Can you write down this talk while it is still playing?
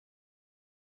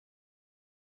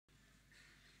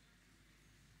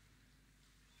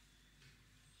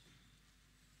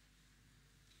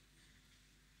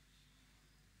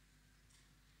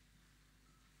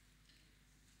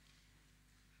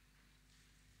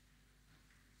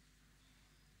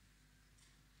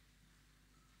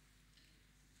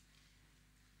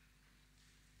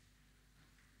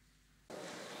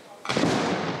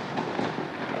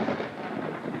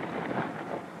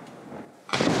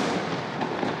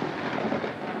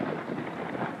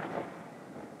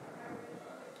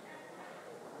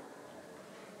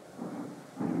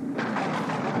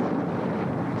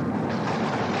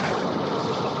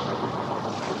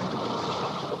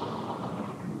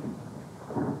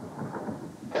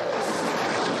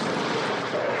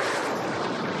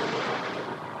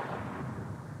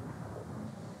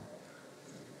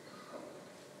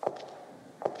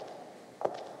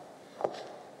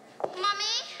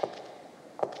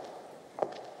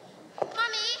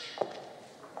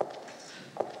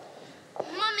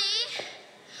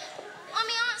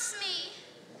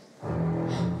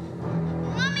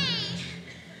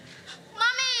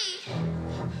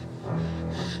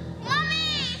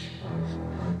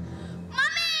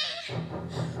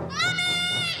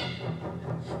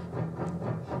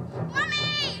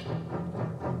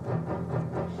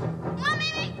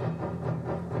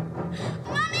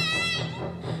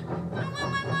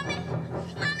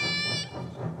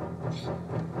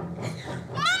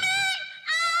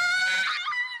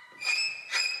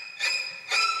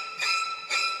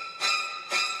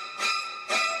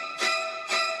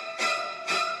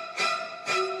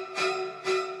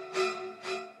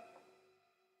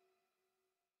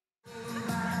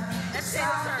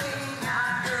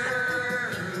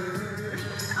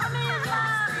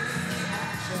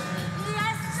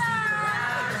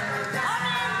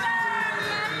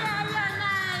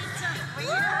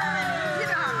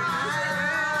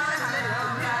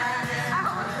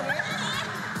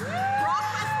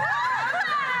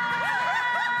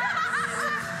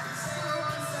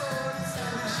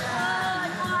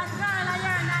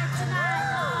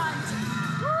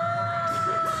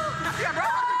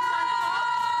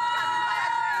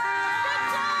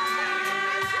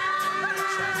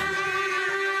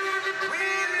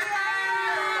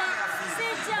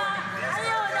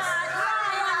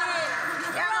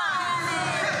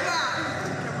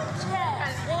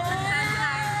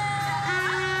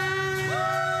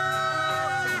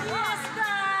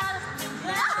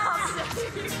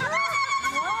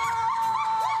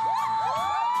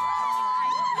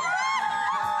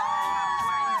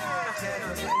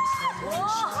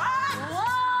Whoa!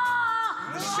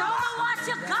 Show me what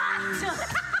you got.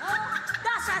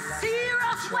 That's a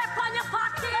serious weapon you're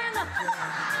packing.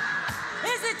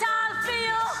 Is it all for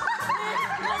you?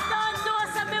 You don't know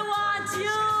so me want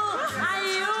you, and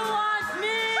you want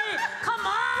me. Come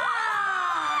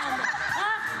on!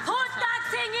 Put that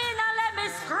thing in and let me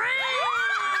scream.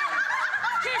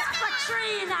 Kiss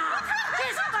Katrina.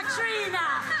 Kiss Katrina.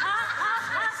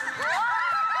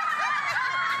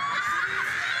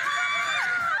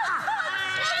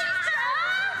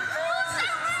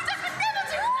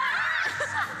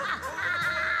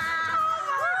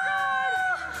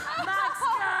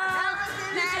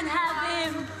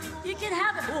 You can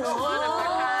have it.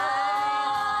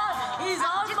 He's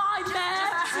on my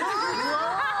bed.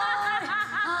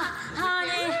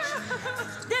 Honey,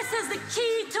 this is the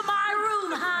key to my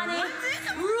room, honey.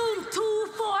 Room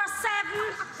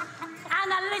 247.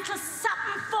 And a little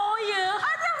something for you.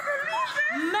 I don't believe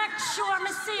it. Make sure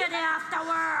me see you there after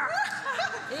work.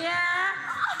 Yeah?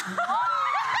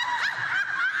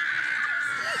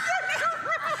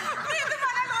 Leave the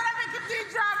man alone and make him do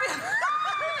driving.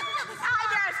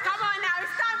 Come on now,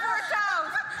 it's time for a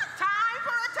toast. Time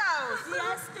for a toast.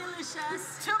 Yes,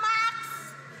 delicious. To Max,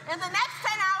 in the next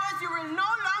 10 hours, you will no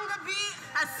longer be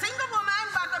a single woman,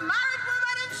 but a married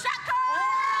woman in shackles.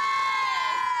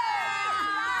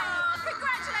 Oh,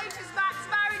 congratulations, Max.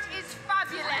 Marriage is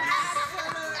fabulous.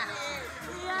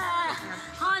 Yeah.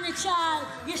 Honey, child,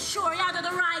 you sure you did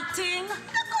the right thing?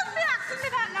 You couldn't be asking me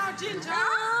that now, Ginger.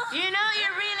 You know, you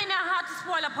really know how to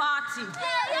spoil a party.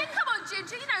 Yeah, come on,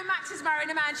 Ginger. You know Max is marrying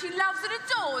a man she loves and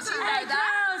adores. You know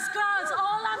that. Girls,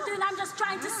 all I'm doing, I'm just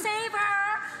trying to save her.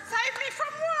 Save me from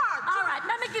what? All right,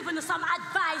 let me give you some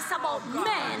advice about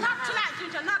men. Not tonight,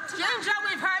 Ginger, not tonight. Ginger,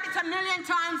 we've heard it a million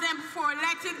times and before.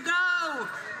 Let it go.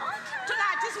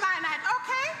 Tonight is my night,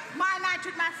 okay? My night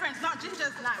with my friends, not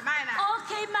Ginger's night, my night.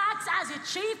 Okay, Max, as your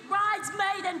chief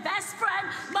bridesmaid and best friend,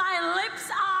 my lips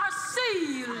are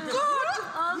sealed. Good.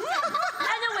 Okay.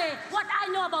 Anyway, what I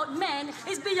know about men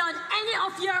is beyond any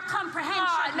of your comprehension.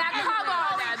 Oh, now come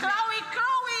on,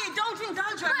 Chloe, don't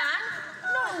indulge her, man.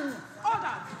 No. Hold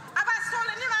on. Have I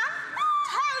stolen you, man?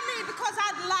 Tell me, because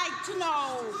I'd like to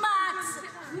know. Max,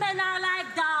 men are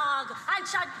like dogs and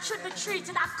should be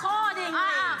treated accordingly.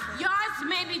 Yours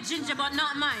may be Ginger, but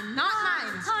not mine. Not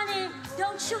mine. Honey,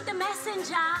 don't shoot the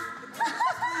messenger.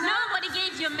 Nobody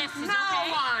gave you a message, No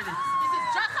okay? one. This is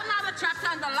just another chapter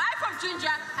in the life of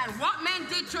Ginger and what men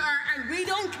did to her, and we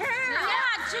don't care.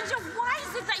 Yeah, Ginger, why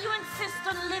is it that you insist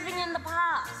on living in the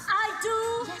past? I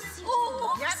do. Yes, you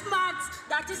Oh, do. yes, Max.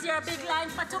 That is your big line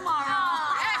for tomorrow.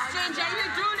 Yes, Ginger, you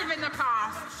do live in the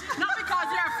past. Not because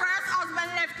your first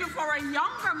husband left you for a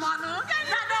younger model.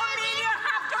 That don't mean you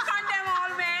have to condemn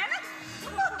all men.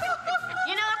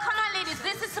 You know what? Come on, ladies.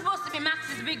 This is supposed to be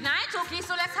Max's big night, okay?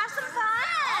 So let's have some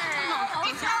fun.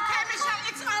 It's okay, Michelle,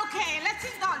 it's okay. Let's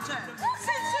indulge her.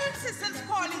 Since you insisted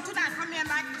calling tonight for me and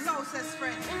my closest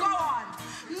friend, go on.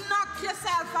 Knock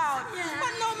yourself out. Yeah.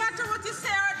 But no matter what you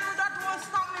say or do, that won't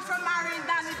stop me from marrying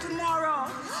Danny tomorrow.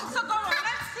 So go on,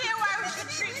 let's see why we should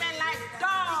treat men like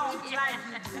dogs.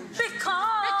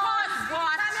 Because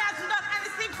what? Danny hasn't done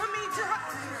anything for me to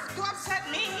upset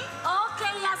me.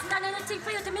 okay, he hasn't done anything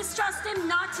for you to mistrust him.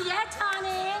 Not yet,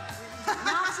 honey.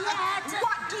 Not yet.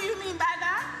 What do you mean by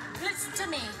that? Listen to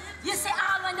me. You say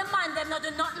all when the man them not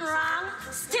do nothing wrong,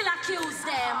 still accuse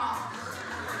them.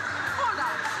 Hold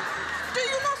on. Do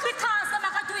you know Because they're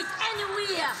not gonna do it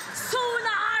anywhere.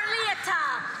 Sooner or later.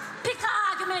 Pick an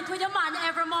argument with your man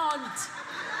every month.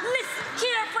 Listen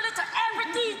carefully to every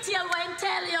detail when he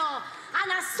tell you. And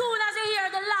as soon as you hear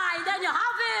the lie, then you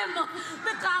have him.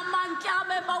 Because man can't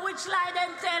remember which lie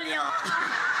them tell you.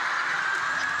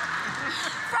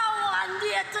 From one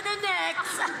day to the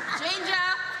next. Ginger,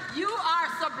 you are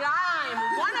sublime.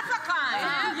 One of a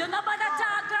kind. You know about that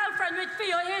talk, girlfriend, with for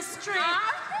your history.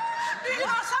 Do you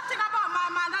know something about my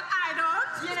man that I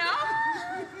don't? You know?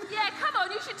 Yeah, come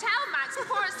on, you should tell Max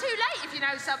before it's too late if you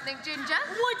know something, Ginger.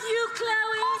 Would you,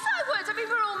 Chloe? Of course I would. I mean,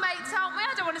 we're all mates, aren't we?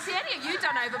 I don't want to see any of you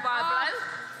done over by a blow.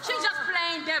 She's just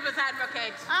playing devil's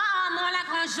advocate. More like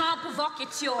un genre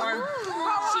provocateur.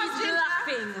 She's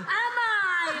bluffing. Am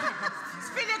I?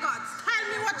 Spilly guts, tell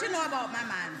me what you know about my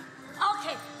man.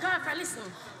 Okay, girlfriend, listen.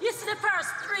 You see the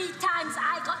first 3 times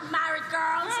I got married,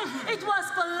 girls? It was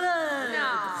for love.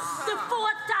 No. The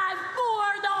 4th time,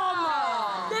 boredom.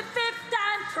 The 5th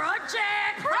time,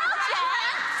 project.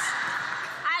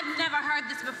 I've never heard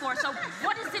this before, so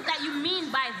what is it that you mean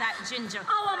by that, Ginger?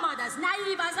 Our mothers,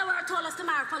 naive as they were, told us to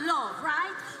marry for love,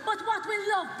 right? But what will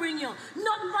love bring you?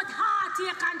 Nothing but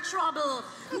heartache and trouble.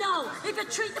 No, if you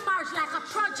treat the marriage like a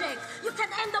project, you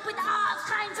can end up with all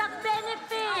kinds of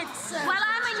benefits. Well,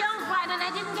 I'm a young bride and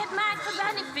I didn't get married for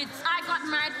benefits. I got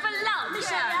married for love.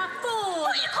 Michelle, you're a fool.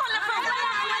 What are you calling a fool?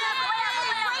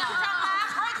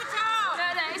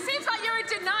 No, it seems like you're in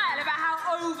denial about how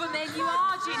over men you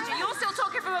are, Ginger. You're still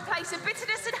talking from a place of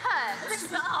bitterness and hurt.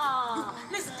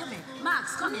 Listen to me.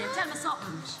 Max, come here, tell me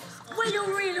something. What do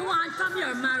you really want from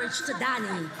your marriage to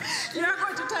Danny? You're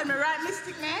going to tell me, right,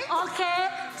 Mystic May? Okay,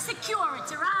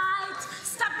 security, right?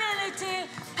 Stability,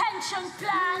 pension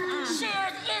plan,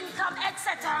 shared income,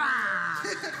 etc.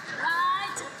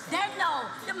 Right? Then no,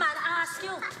 the man asks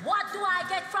you, what do I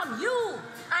get from you?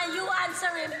 And you answer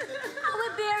him, I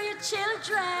will bear your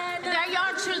children. They're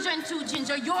your children too,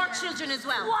 Ginger. Your children as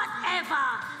well.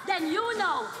 Whatever. Then you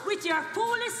know, with your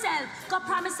foolish self, go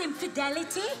promise him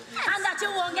fidelity and that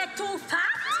you won't get too fat.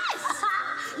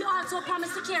 You also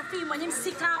promise to care for him when he's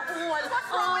sick or old.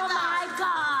 Oh my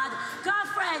God.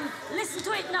 Girlfriend, listen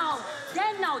to it now.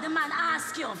 Then now the man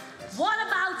asks you, what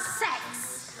about sex?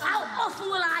 How often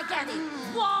will I get it?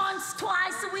 Once,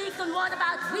 twice a week, and what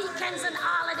about weekends and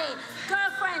holiday?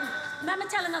 Girlfriend, let me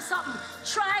tell you something.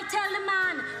 Try tell the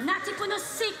man, not if you're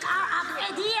sick or have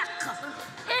headache.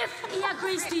 If he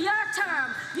agrees to your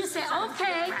term, you say,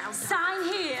 okay, sign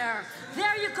here.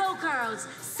 There you go, girls.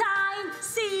 Sign,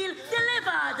 seal,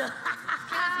 delivered.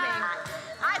 Excuse me.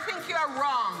 I think you're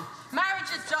wrong.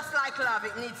 Marriage is just like love.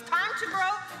 It needs time to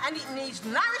grow and it needs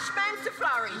nourishment to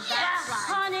flourish. Yes,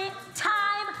 honey,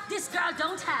 time this girl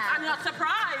don't have. I'm not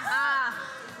surprised.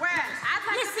 Well, I'd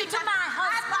like Listen to think to my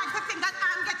husband. I'd like to think that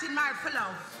I'm getting married for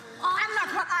love. And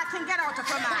not what I can get out of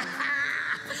a man.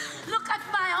 Look at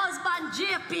my husband,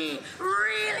 JP.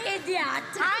 Real idiot.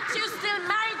 Aren't you still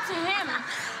married to him?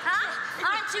 Huh?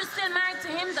 Aren't you still married to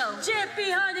him, though?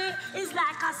 JP, honey, is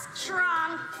like a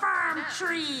strong, firm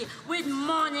tree with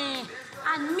money.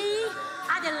 And me,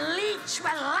 I the leech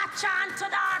will latch on to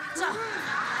that.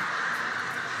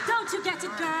 Don't you get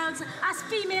it, girls? As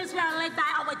females, we are led by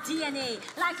our DNA,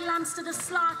 like lambs to the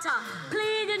slaughter,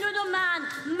 pleading with a man,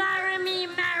 marry me,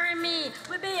 marry me.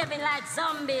 We're behaving like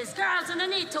zombies. Girls, you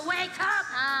don't need to wake up.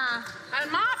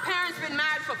 And my parents been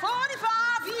married for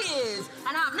 45 years,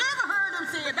 and I've never heard them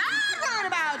say a bad word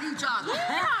about each other.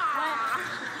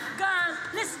 Girls,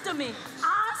 listen to me.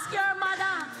 Ask your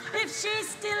mother if she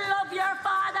still love your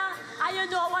father, and you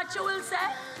know what you will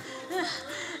say?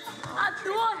 I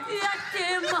don't hate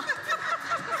him,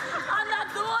 and I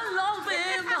don't love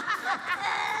him.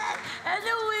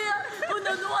 Anyway, you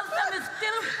don't know them is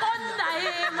still under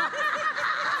him.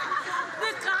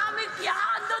 Because me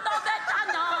can't do no better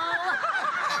now.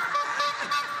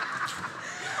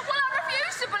 Well, I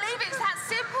refuse to believe it's that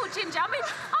simple, Ginger. I mean,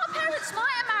 our parents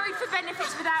might have married for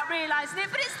benefits without realising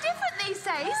it, but it's different these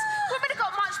days. Women have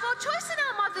got much more choice than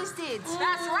our mothers did.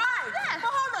 That's right. Yeah.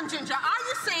 But hold on, Ginger. Are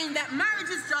you saying that marriage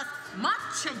is just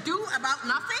much ado about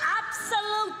nothing?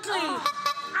 Absolutely.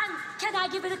 And can I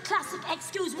give it a classic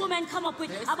excuse women come up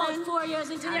with about 4 years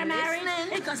into their marriage?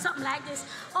 It goes something like this.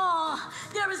 Oh,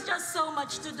 there is just so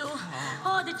much to do.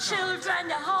 Oh, the children,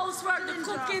 the housework, the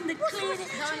cooking, the cleaning.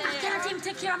 I can't even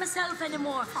take care of myself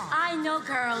anymore. I know,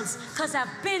 girls, because I've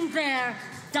been there,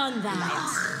 done that.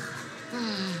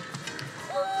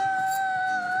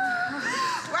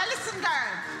 Well, listen,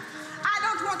 girl. I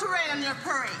don't want to rain on your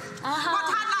parade. But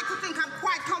I'd like to think I'm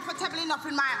quite comfortable enough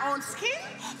in my own skin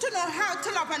to know how to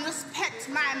love and respect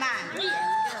my man.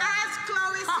 As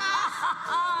Chloe says,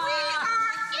 we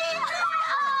are equal.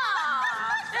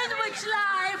 In which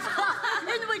life?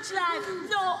 In which life?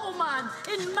 No woman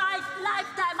in my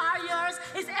lifetime or yours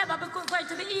is ever going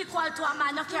to be equal to a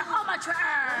man, no care how much you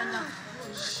earn.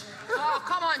 Oh,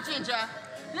 come on, Ginger.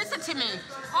 Listen to me.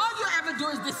 All you ever do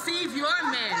is deceive your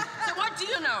men. So what do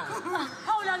you know?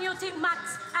 How long you think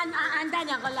Max and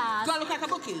Daniel will last? Do I look like a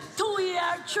bookie? 2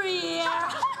 years, 3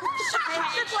 years.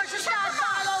 Before she starts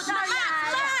all out her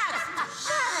life.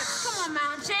 Come on,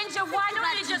 man. Ginger, why don't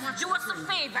you just do us a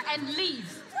favor and leave?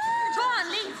 Go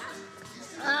on, leave.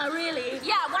 Really?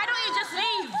 Yeah, why don't you just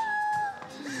leave?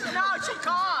 No, she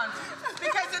can't.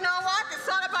 Because you know what? It's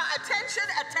all about attention,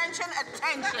 attention,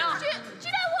 attention. Do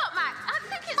you know what, Max? I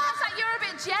think it sounds like you're a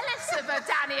bit jealous of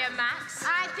Danny and Max.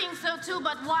 I think so too,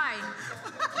 but why?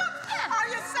 Are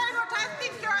you saying what I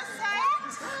think you're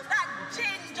saying? That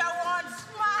Ginger wants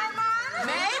my man?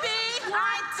 Maybe.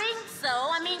 I think so.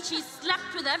 I mean, she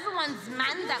slept with everyone's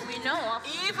man that we know of.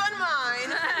 Even mine.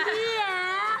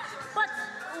 Yeah, but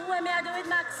what me I do with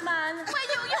Max, man.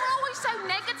 Well, you're always so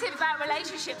negative about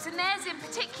relationships, and theirs in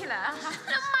particular.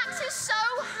 Look, Max is so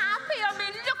happy. I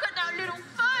mean, look at that little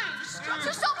face.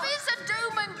 So stop being so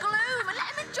doom and gloom and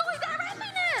let him enjoy their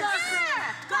happiness.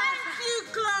 Thank you,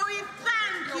 Chloe.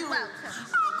 Thank you. You're welcome.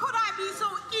 How could I be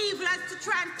so evil as to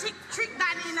try and trick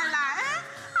Danny in a lie?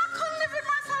 I couldn't live with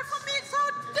myself for being so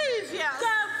devious.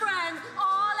 Girlfriend,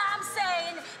 all I'm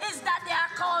saying is that they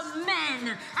are called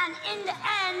men, and in the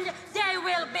end, they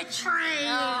will betray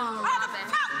you. How the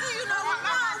fuck do you know what?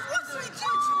 What's with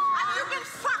you two? Have you been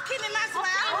fucking him as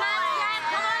well?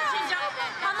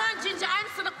 Come on, Ginger,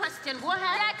 answer the question. Go ahead.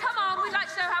 Yeah, come on. We'd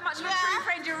like to know how much of a true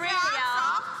friend you really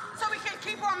are. So we can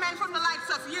keep our men from the likes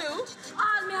of you.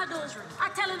 All me adultery. I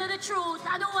telling you the truth.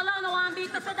 I don't want to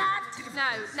beat me for that.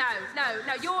 No.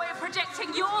 You're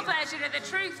projecting your version of the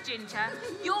truth, Ginger.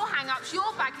 Your hang-ups,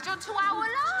 your baggage onto our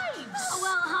lives. Oh,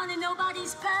 well, honey,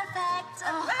 nobody's perfect.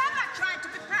 Well, I'm not trying to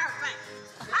be perfect.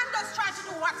 I'm just trying to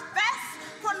do what's best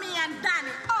for me and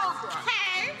Danny.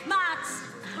 Okay? Max,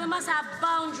 we must have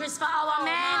boundaries for our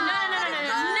men.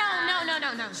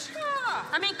 No. Sure.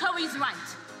 I mean, Chloe's right.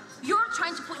 You're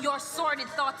trying to put your sordid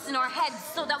thoughts in our heads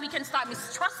so that we can start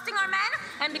mistrusting our men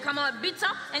and become all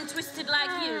bitter and twisted like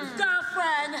you.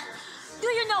 Girlfriend, do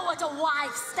you know what a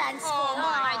wife stands for?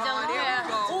 I don't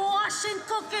know. Washing,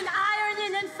 cooking,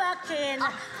 ironing, and fucking.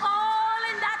 All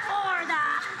in that order.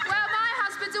 Well, my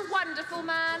husband's a wonderful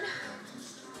man.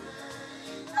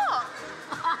 Look,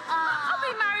 I've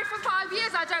been married for 5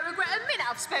 years. I don't regret a minute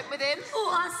I've spent with him.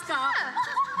 Oh, Oscar.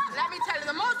 Let me tell you,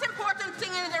 the most important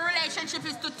thing in the relationship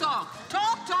is to talk.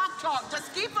 Talk.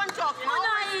 Just keep on talking. Oh,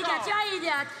 no, idiot. You're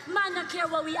idiot. Man don't care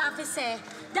what we have to say.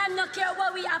 Them don't care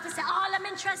what we have to say. All I'm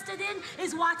interested in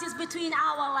is what is between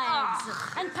our legs.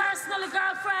 And personally,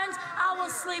 girlfriends, I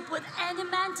will sleep with any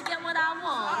man to get what I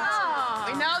want.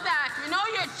 We know that. We know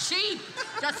you're cheap.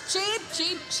 Just cheap.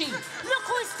 Look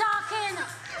who's talking.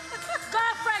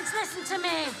 Girlfriends, listen to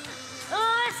me.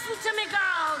 Listen to me,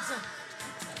 girls.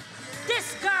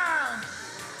 This girl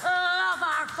love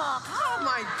our fuck. Oh,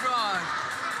 my God.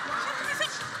 Is it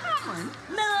common?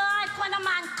 Me like when a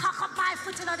man cock up my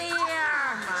foot in the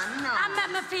air. Man, no. And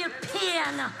make me feel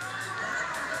pain.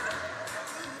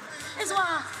 Is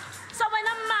what? So when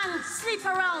a man sleep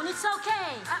around, it's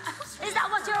okay? Is that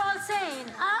what you're all saying?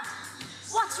 Huh?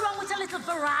 What's wrong with a little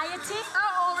variety?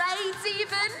 Or AIDS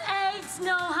even? AIDS,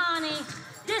 no, honey.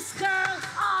 This girl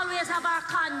always have our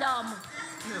condom.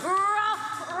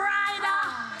 Rough Rider.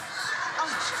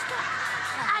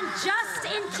 And just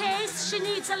in case she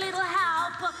needs a little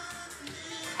help,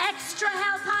 extra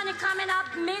help, honey, coming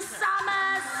up, Miss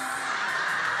Summers.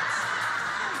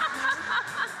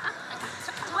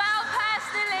 Well,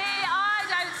 personally, I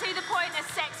don't see the point of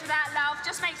sex without love.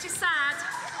 Just makes you sad.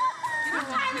 What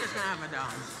time is it,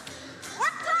 Ramadan?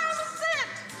 What time is it?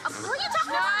 What are you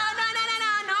talking about? No.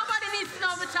 Nobody needs to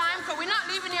know the time, because we're not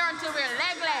leaving here until we're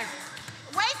legless.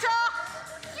 Waiter!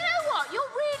 You know what?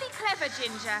 You're really clever,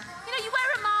 Ginger. You know, you wear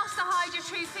a mask to hide your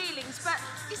true feelings, but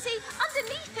you see,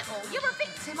 underneath it all, you're a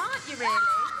victim, aren't you, really?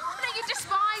 You know, you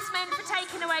despise men for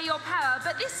taking away your power,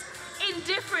 but this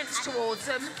indifference towards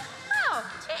them, well,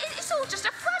 it's all just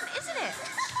a front, isn't it?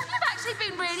 You've actually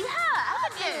been really hurt,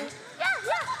 haven't you? Yeah.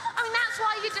 I mean, that's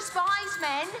why you despise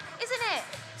men, isn't it?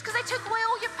 It's because they took away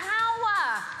all your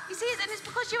power. You see, and it's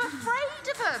because you're afraid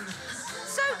of them.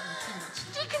 So,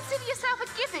 do you consider yourself a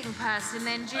giving person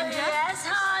then, Ginger? Yes,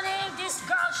 honey, this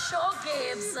girl sure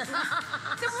gives. Then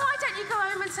why don't you go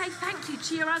home and say thank you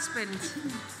to your husband?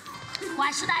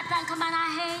 Why should I thank a man I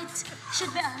hate?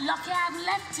 Should be lucky I haven't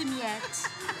left him yet.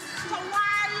 So why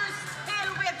are you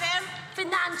still with him?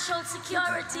 Financial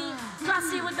security. Plus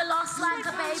he would be lost like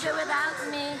a baby without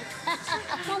me.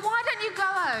 Well, why don't you go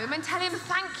home and tell him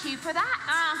thank you for that?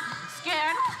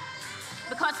 Scared?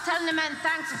 Because telling a man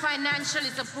thanks for financially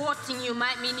supporting you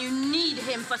might mean you need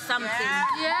him for something.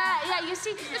 Yeah. You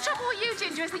see, the trouble with you,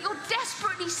 Ginger, is that you're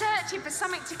desperately searching for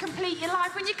something to complete your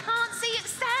life when you can't see it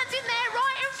standing there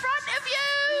right in front of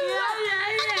you. Yeah.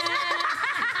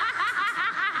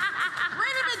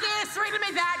 Riddle me this, riddle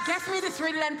me that, guess me this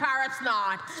riddle and parrots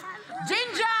not.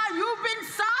 Ginger, you've been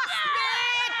sauced,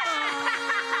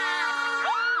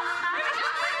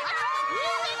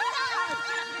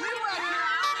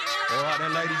 All right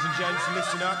then, ladies and gents,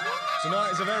 listen up.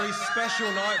 Tonight is a very special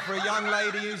night for a young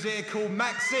lady who's here called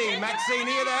Maxine. Maxine,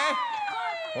 are you there?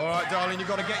 All right, darling, you've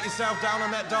got to get yourself down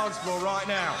on that dance floor right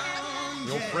now.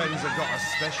 Your friends have got a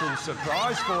special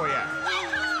surprise for you.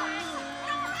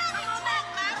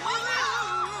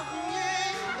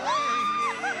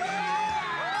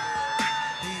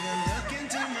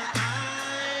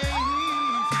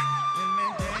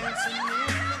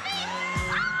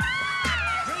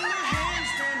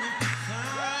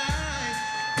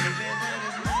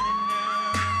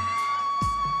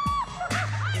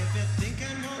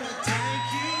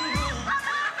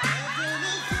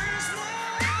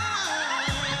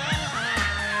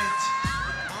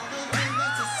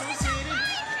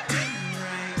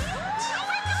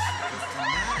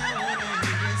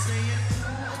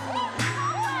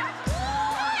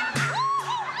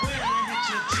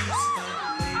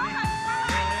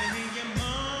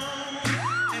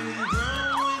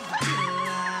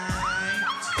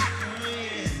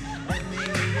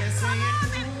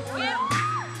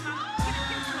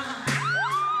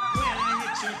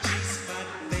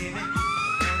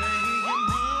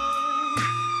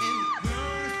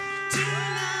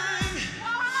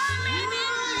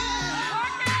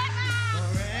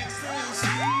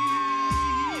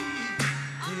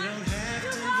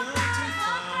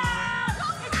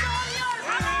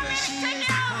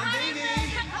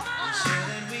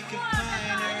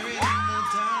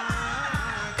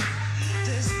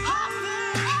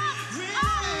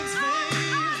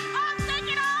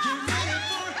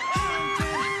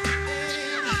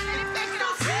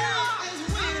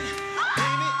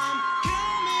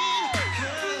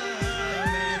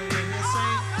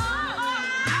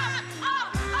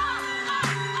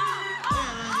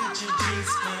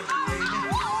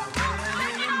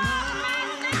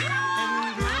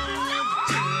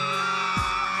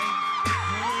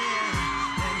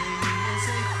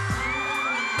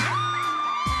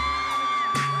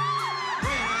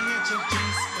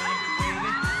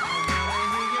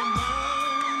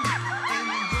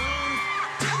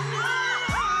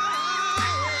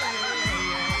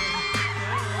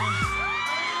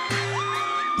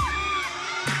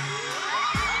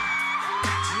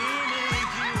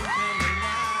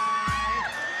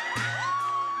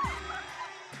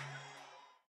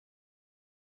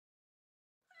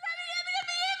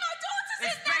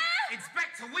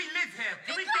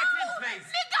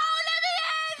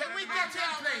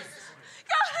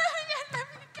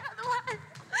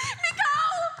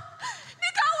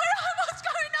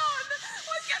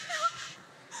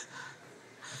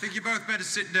 to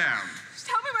sit down. Just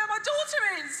tell me where my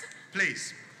daughter is.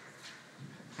 Please.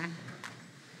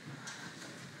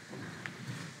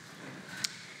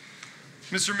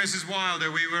 Mr. and Mrs.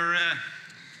 Wilder, we were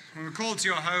called to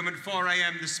your home at 4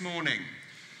 a.m. this morning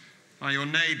by your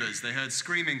neighbours. They heard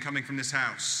screaming coming from this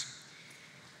house.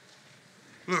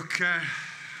 Look, I'm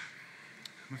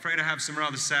afraid I have some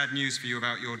rather sad news for you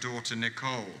about your daughter,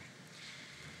 Nicole.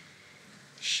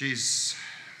 She's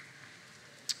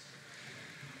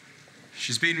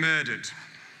been murdered.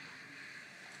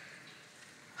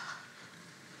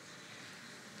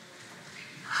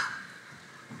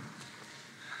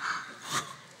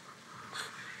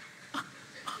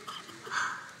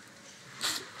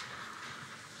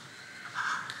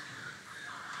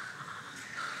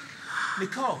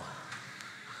 Nicole?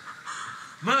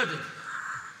 Murdered?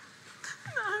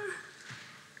 No.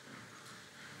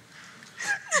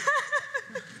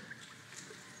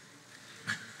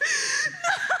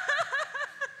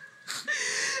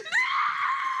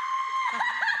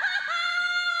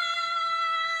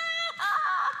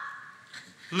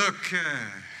 Look,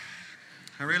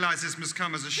 I realise this must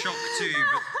come as a shock to you,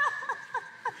 but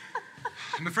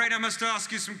I'm afraid I must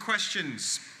ask you some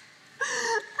questions.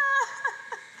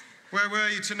 Where were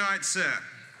you tonight, sir?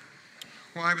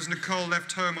 Why was Nicole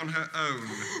left home on her own?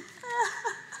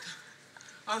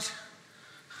 I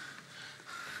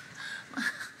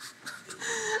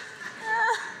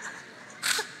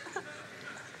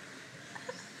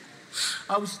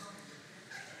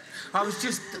was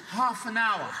just half an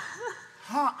hour.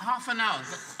 Half an hour.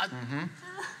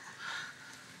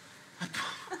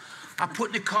 I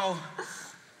put Nicole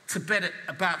to bed at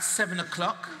about 7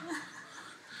 o'clock.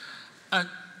 And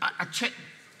I checked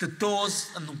the doors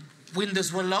and the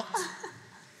windows were locked.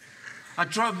 I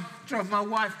drove my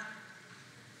wife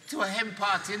to a hen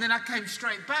party and then I came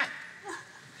straight back.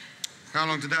 How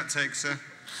long did that take, sir?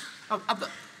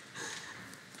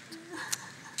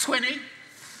 20,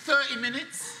 30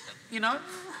 minutes, you know.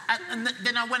 And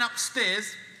then I went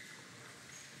upstairs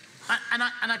and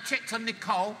I checked on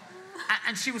Nicole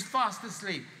and she was fast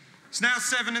asleep. It's now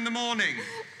 7 in the morning.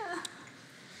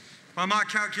 By my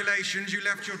calculations, you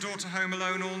left your daughter home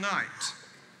alone all night.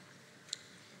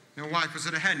 Your wife was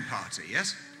at a hen party,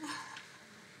 yes?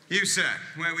 You, sir,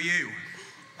 where were you?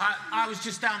 I was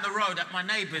just down the road at my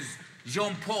neighbour's,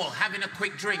 Jean-Paul, having a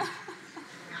quick drink.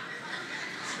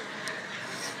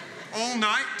 All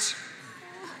night?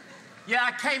 Yeah,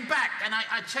 I came back and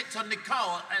I checked on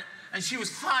Nicole and she was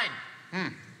fine.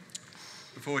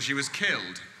 Before she was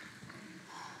killed?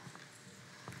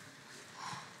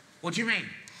 What do you mean?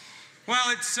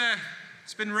 Well, it's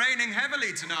been raining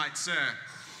heavily tonight, sir.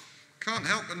 Can't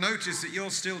help but notice that you're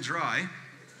still dry.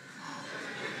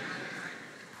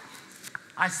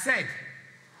 I said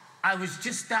I was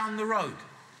just down the road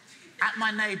at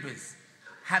my neighbour's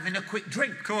having a quick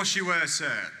drink. Of course you were,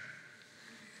 sir.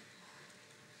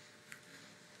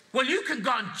 Well, you can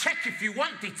go and check if you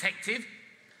want, detective.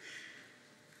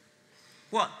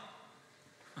 What?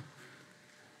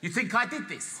 You think I did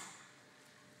this?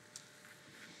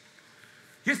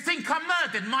 You think I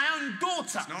murdered my own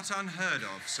daughter? It's not unheard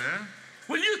of, sir.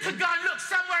 Well, you can go and look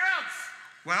somewhere else.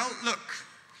 Well, look,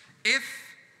 if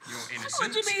you're innocent...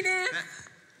 What do you mean if?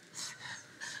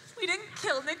 We didn't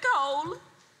kill Nicole.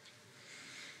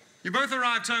 You both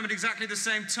arrived home at exactly the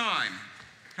same time.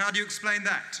 How do you explain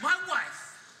that? My wife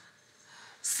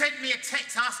sent me a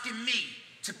text asking me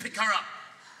to pick her up.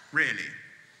 Really?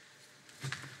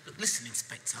 Look, listen,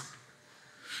 Inspector.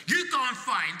 You go and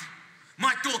find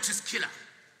my daughter's killer,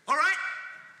 all right?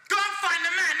 Go and find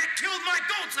the man that killed my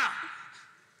daughter.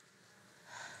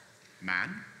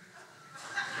 Man?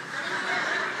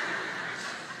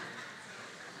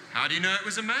 How do you know it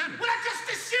was a man? Well, I just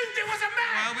assumed it was a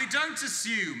man. Well, we don't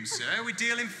assume, sir. We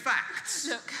deal in facts.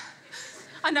 Look,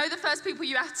 I know the first people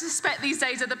you have to suspect these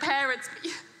days are the parents,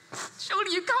 but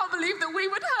surely you can't believe that we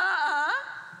would hurt her.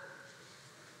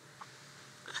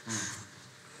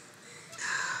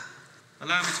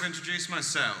 Allow me to introduce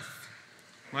myself.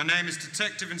 My name is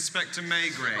Detective Inspector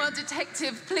Maygrave. Well,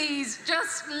 Detective, please,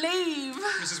 just leave.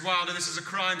 Mrs. Wilder, this is a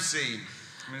crime scene.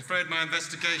 I'm afraid my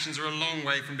investigations are a long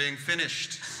way from being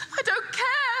finished. I don't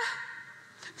care.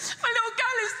 My little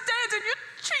girl is dead and you're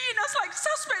treating us like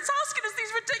suspects, asking us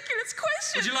these ridiculous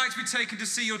questions. Would you like to be taken to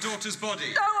see your daughter's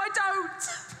body? No, I don't.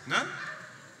 No?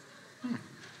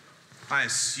 I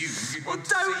assumed you'd want to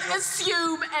see Don't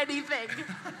assume anything.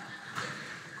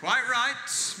 Quite right,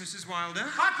 Mrs. Wilder.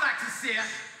 I'd like to see her.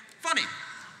 Funny.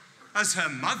 As her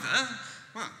mother,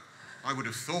 well, I would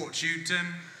have thought you'd,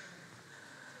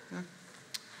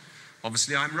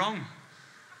 Obviously, I'm wrong.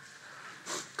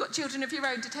 Got children of your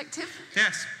own, Detective?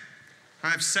 Yes. I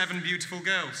have 7 beautiful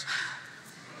girls.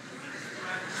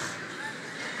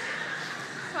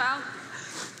 Well,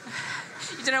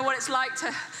 you don't know what it's like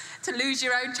to lose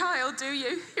your own child, do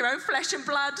you? Your own flesh and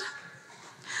blood.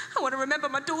 I want to remember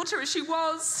my daughter as she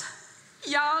was,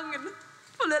 young and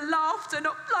full of laughter,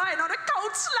 not lying on a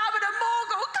cold slab in a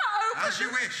morgue or cut open. As you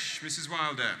wish, Mrs.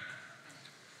 Wilder.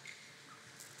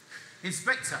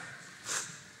 Inspector,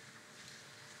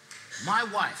 my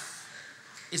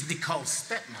wife is Nicole's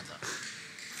stepmother.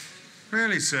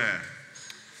 Really, sir?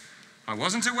 I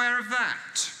wasn't aware of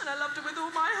that. And I loved her with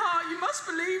all my heart, you must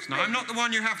believe me. Now, I'm not the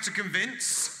one you have to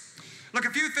convince. Look, a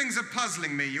few things are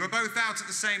puzzling me. You were both out at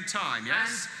the same time,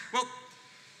 yes? Well,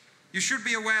 you should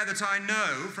be aware that I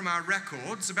know from our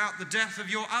records about the death of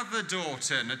your other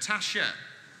daughter, Natasha.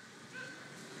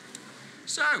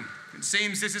 So, it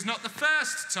seems this is not the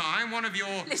first time one of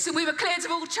your... Listen, we were cleared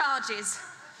of all charges.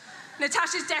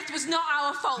 Natasha's death was not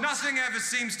our fault. Nothing ever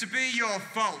seems to be your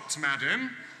fault,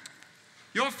 madam.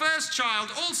 Your first child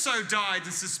also died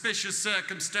in suspicious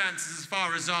circumstances as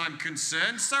far as I'm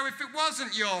concerned, so if it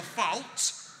wasn't your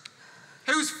fault,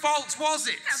 whose fault was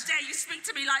it? How dare you speak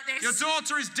to me like this? Your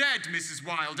daughter is dead, Mrs.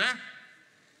 Wilder.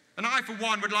 And I, for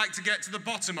one, would like to get to the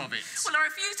bottom of it. Well, I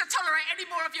refuse to tolerate any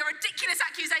more of your ridiculous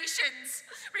accusations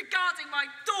regarding my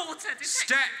daughter, Detective.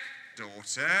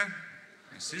 Stepdaughter,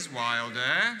 Mrs.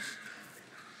 Wilder.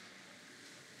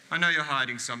 I know you're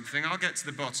hiding something. I'll get to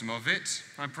the bottom of it.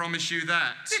 I promise you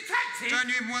that. Detective! Don't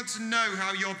you even want to know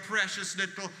how your precious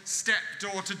little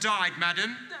stepdaughter died,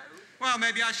 madam? No. Well,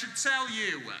 maybe I should tell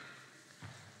you.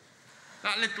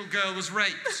 That little girl was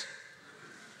raped.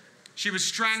 She was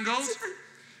strangled,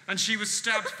 and she was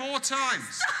stabbed 4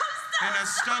 times. In her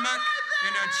stomach,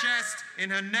 in her chest, in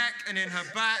her neck, and in her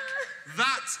back.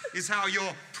 That is how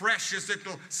your precious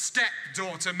little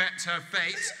stepdaughter met her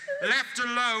fate, left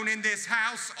alone in this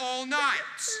house all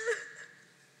night.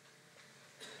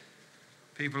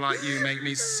 People like you make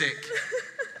me sick.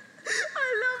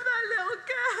 I love that little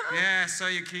girl. Yeah, so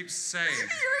you keep saying. You're a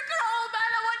good old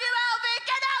man. I want you out of here.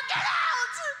 Get out, get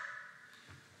out!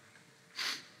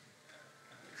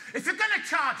 If you're gonna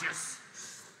charge us,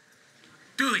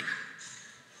 do it.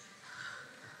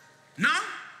 No?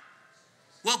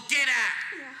 Well, get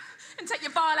out. Yeah. And take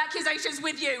your vile accusations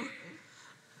with you.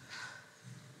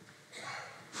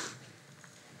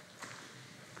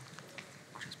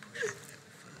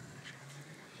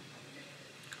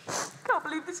 Can't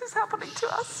believe this is happening to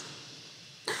us.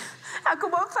 How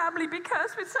can one family be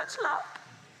cursed with such luck?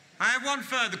 I have one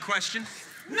further question.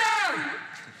 No!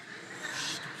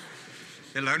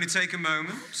 It'll only take a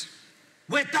moment.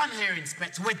 We're done here,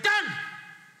 Inspector. We're done!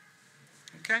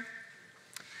 Okay.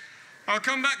 I'll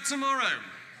come back tomorrow.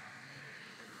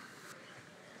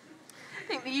 I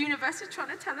think the universe is trying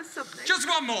to tell us something. Just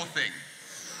one more thing.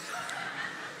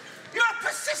 You're a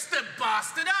persistent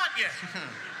bastard, aren't you?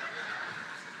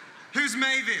 Who's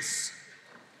Mavis?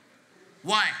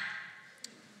 Why?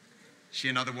 She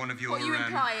another one of your... What are you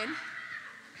implying?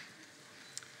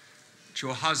 That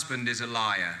your husband is a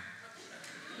liar.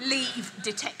 Leave,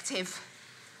 detective.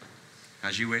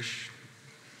 As you wish.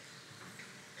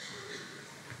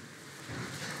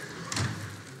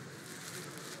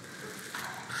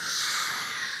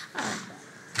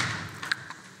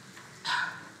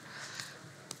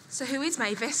 So who is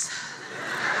Mavis?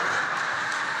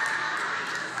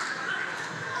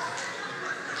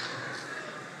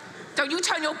 Don't you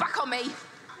turn your back on me.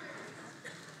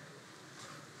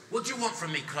 What do you want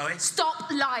from me, Chloe? Stop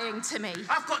lying to me.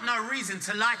 I've got no reason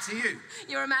to lie to you.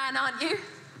 You're a man, aren't you?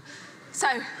 So,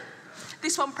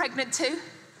 this one pregnant too?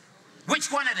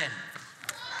 Which one of them?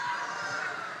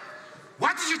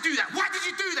 Why did you do that? Why did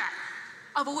you do that?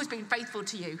 I've always been faithful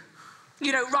to you.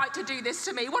 You don't right to do this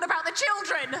to me. What about the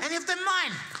children? Any of them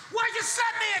mine? Why'd you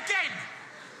slap me again?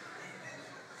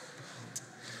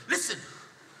 Listen.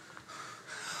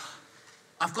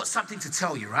 I've got something to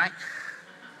tell you, right?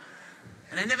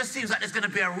 And it never seems like there's going to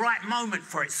be a right moment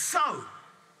for it. So,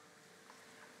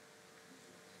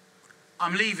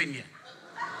 I'm leaving you.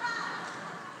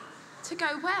 To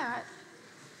go where?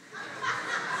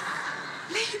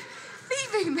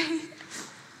 Leaving me?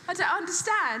 I don't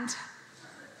understand.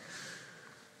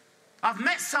 I've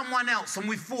met someone else and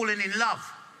we've fallen in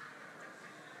love.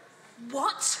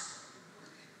 What?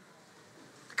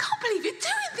 I can't believe you're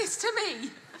doing this to me.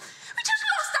 We just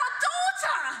lost our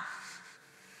daughter.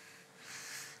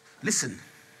 Listen,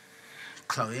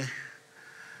 Chloe,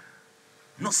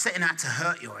 I'm not setting out to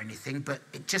hurt you or anything, but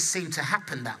it just seemed to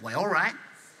happen that way, all right?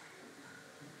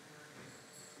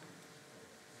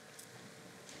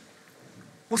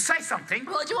 Well, say something.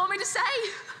 What do you want me to say?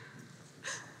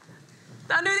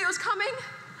 That I knew that it was coming?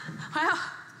 Well,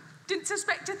 Didn't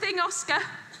suspect a thing, Oscar.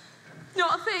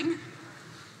 Not a thing.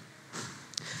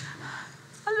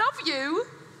 I love you.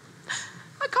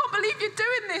 I can't believe you're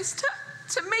doing this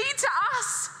to me, to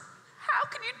us. How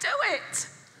can you do it?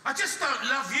 I just don't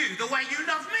love you the way you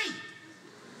love me.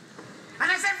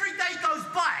 And as every day goes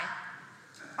by,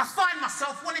 I find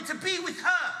myself wanting to be with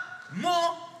her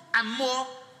more and more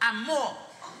and more.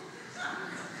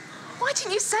 Why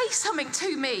didn't you say something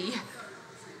to me?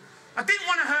 I didn't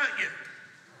want to hurt you.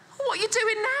 What are you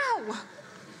doing now?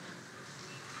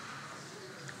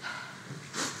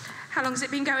 How long's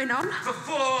it been going on? For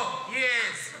 4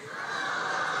 years.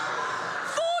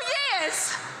 4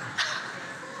 years?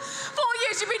 4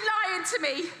 years you've been lying to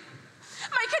me.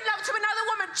 Making love to another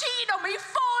woman, cheating on me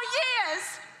 4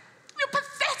 years. You're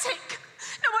pathetic.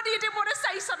 No wonder you didn't want to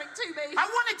say something to me. I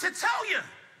wanted to tell you,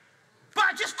 but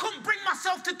I just couldn't bring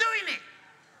myself to doing it.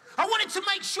 I wanted to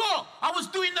make sure I was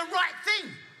doing the right thing.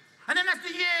 And then as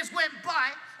the years went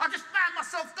by, I just found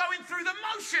myself going through the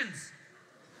motions.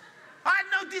 I had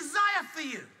no desire for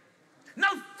you, no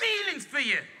feelings for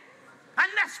you. And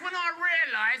that's when I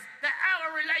realized that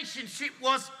our relationship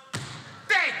was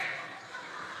dead.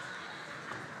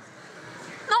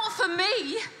 Not for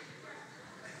me.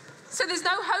 So there's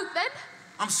no hope then?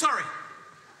 I'm sorry.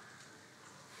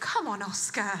 Come on,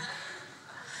 Oscar.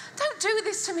 Don't do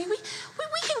this to me. We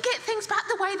can get things back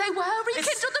the way they were.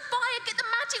 Rekindle the fire, get the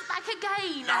magic back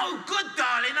again. No good,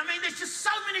 darling. I mean, there's just so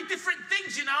many different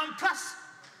things, you know, and plus,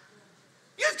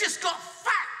 you've just got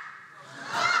fat.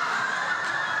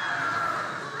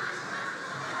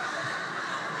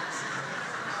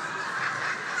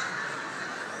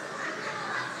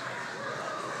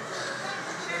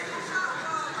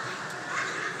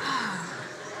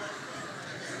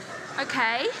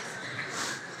 Okay.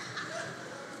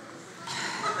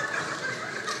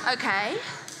 Okay.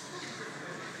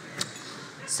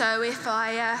 So if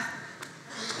I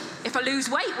lose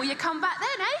weight, will you come back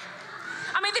then, eh?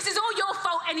 I mean, this is all your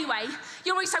fault anyway.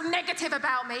 You're always so negative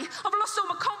about me. I've lost all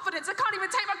my confidence. I can't even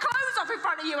take my clothes off in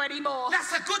front of you anymore.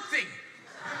 That's a good thing.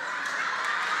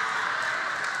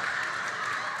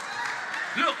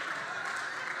 Look.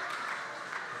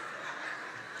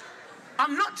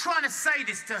 I'm not trying to say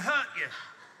this to hurt you,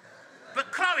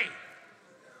 but Chloe,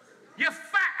 you're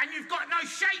fat and you've got no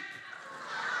shape.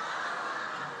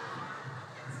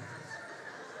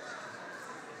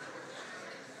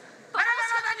 No,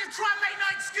 try and make no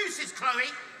excuses,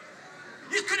 Chloe.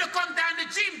 You could have gone down the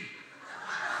gym.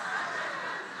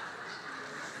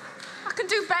 I can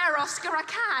do better, Oscar, I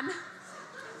can.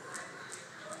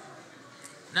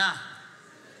 Nah.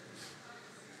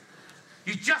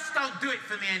 You just don't do it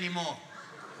for me anymore.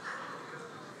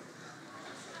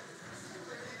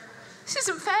 This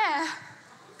isn't fair.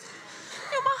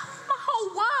 You're my whole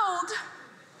world.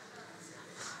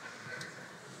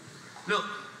 Look,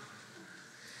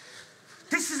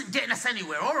 this isn't getting us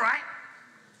anywhere, all right?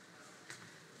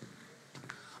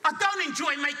 I don't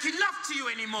enjoy making love to you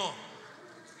anymore.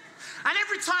 And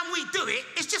every time we do it,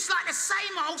 it's just like the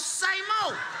same old, same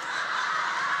old.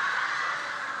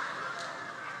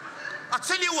 I'll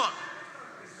tell you what,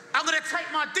 I'm going to take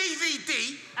my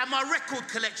DVD and my record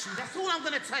collection. That's all I'm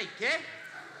going to take, yeah?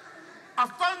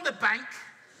 I've phoned the bank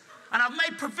and I've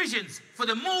made provisions for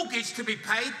the mortgage to be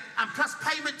paid and plus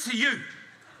payment to you.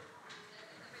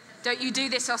 Don't you do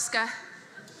this, Oscar.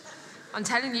 I'm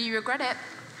telling you, you regret it.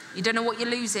 You don't know what you're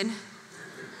losing.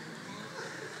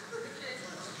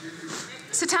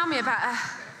 So tell me about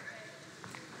her.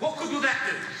 What good will that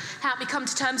do? Help me come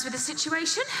to terms with the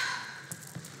situation.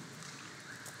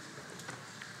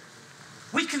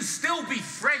 We can still be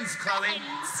friends, Chloe.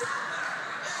 Friends?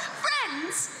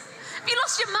 Friends? Have you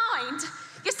lost your mind?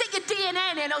 You stick your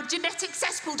DNA in an old genetic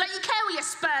cesspool. Don't you care where your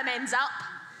sperm ends up?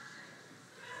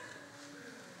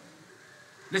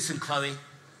 Listen, Chloe.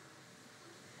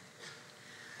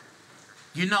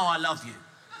 You know I love you.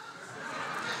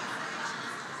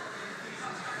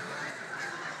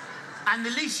 And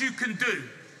the least you can do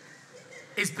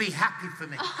is be happy for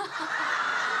me.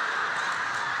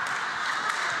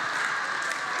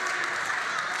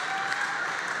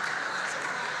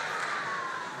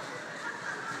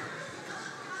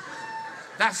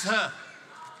 That's her.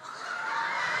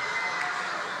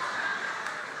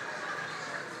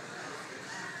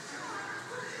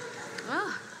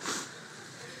 Well,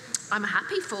 I'm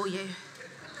happy for you.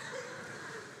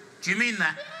 Do you mean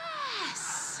that?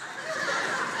 Yes.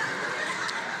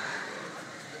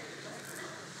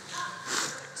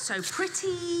 So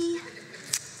pretty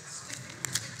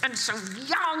and so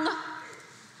young.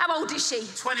 How old is she?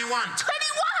 21. 21!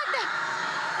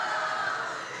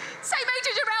 Same age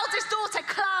as your eldest daughter,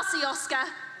 classy, Oscar. How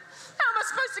am I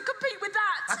supposed to compete with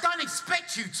that? I don't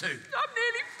expect you to. I'm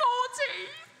nearly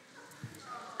 40.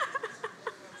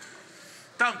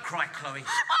 Don't cry, Chloe.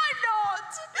 I'm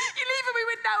not. You're leaving me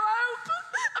with no hope.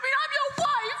 I mean, I'm your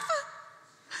wife.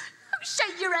 Don't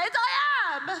shake your head, I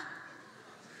am.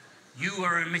 You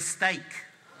were a mistake.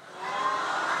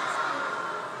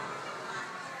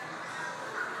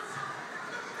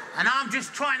 And I'm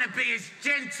just trying to be as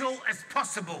gentle as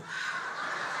possible.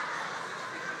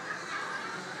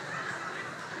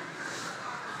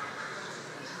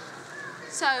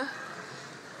 So,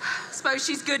 suppose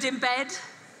she's good in bed?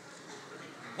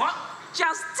 What?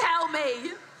 Just tell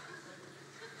me.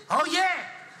 Oh, yeah.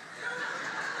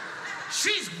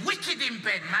 She's wicked in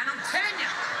bed, man, I'm telling you.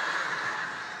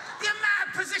 The amount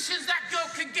of positions that girl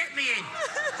can get me in.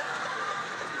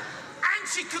 And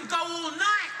she can go all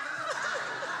night.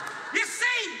 You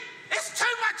see, it's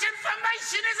too much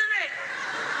information, isn't it?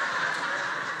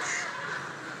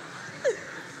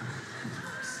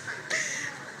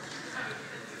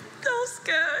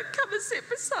 Oscar, come and sit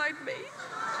beside me.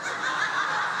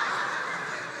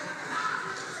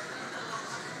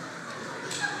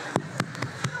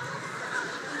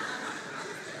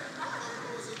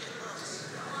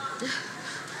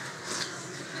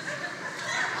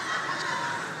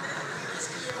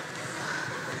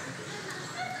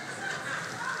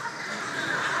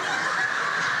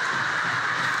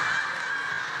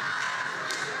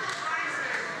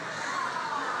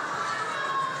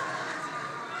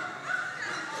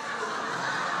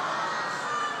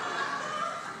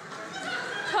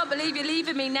 I can't believe you're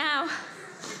leaving me now.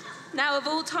 Now of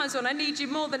all times when I need you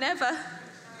more than ever.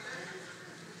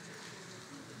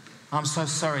 I'm so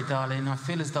sorry, darling. I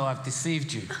feel as though I've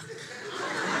deceived you.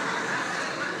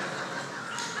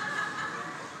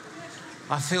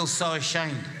 I feel so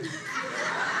ashamed.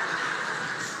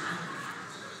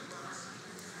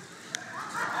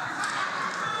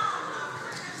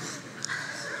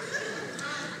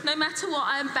 No matter what,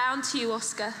 I am bound to you,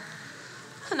 Oscar.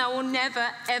 And I will never,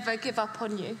 ever give up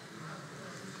on you.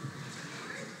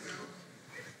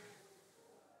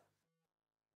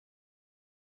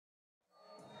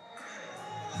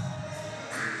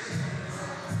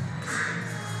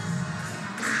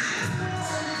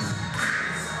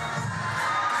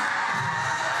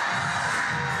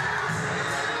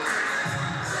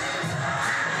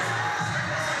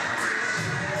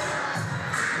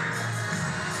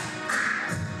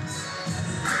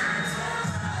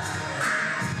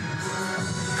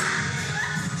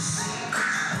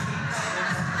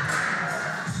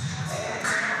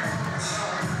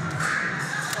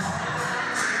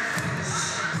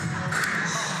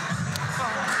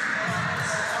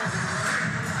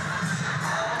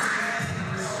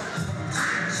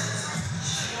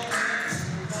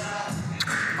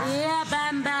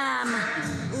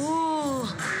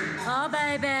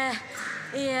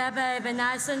 Yeah, baby,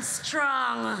 nice and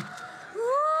strong.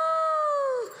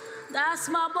 Woo! That's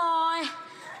my boy.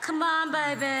 Come on,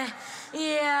 baby.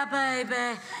 Yeah,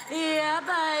 baby. Yeah,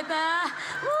 baby.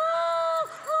 Woo!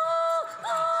 Woo!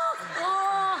 Oh!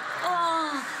 Oh!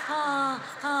 Oh! Oh!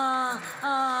 Oh!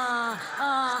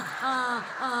 Oh!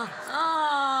 Oh!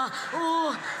 Oh!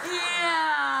 Oh!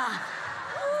 Yeah!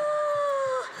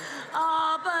 Woo!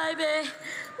 Oh, baby.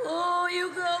 Oh, you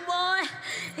good boy.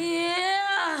 Yeah.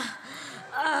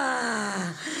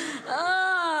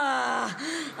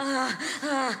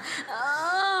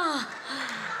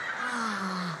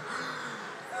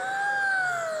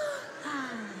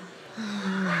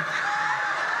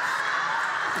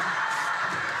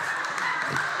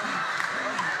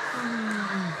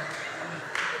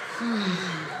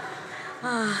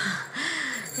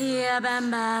 Yeah,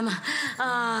 bam bam.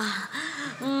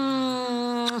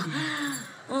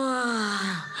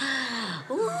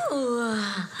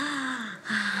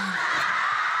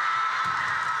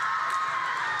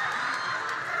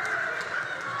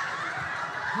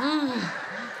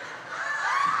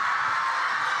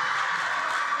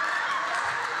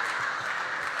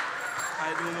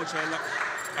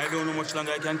 I don't know much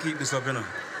longer I can keep this up, you know.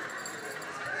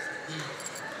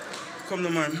 Come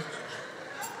on, man.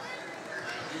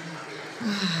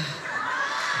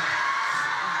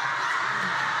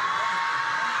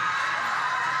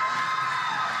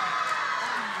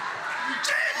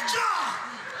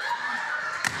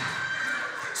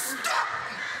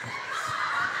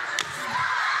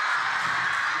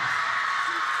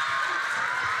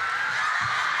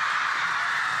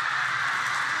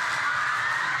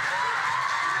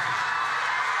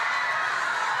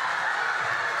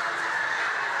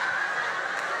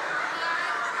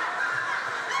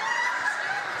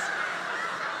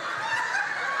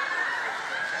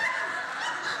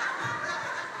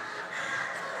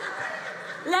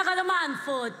 There go the man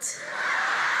foot.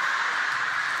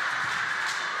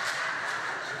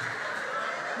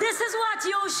 This is what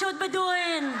you should be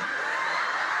doing.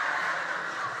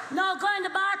 Now go in the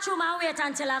bathroom and wait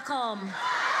until I come.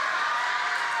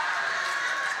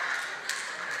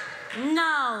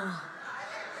 Now.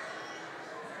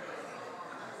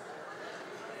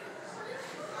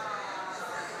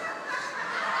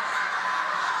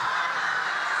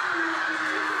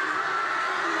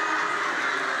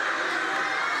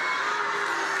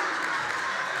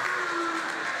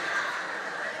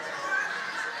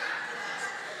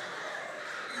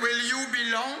 Will you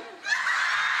be long?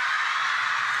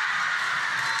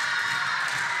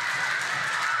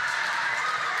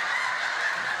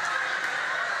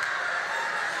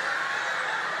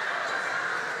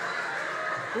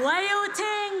 What do you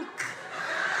think?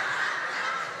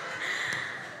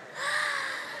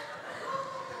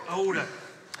 Hold it.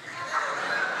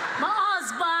 My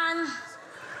husband.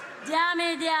 Damn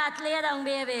idiot, lay down,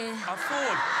 baby. A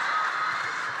phone.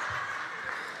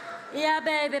 Yeah,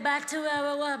 baby, back to where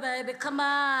we were, baby. Come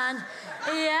on.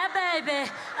 Yeah,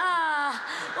 baby.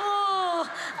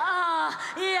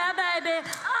 Yeah, baby.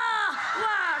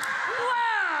 Work.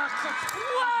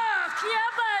 Yeah,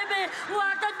 baby.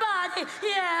 Work that body.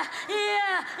 Yeah.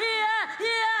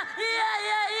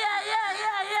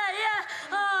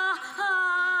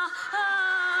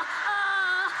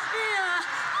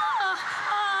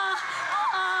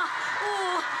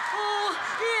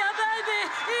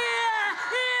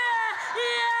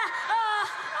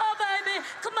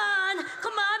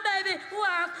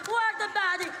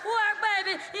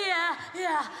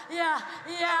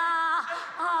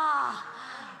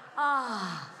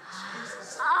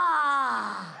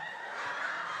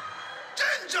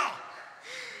 Ginger!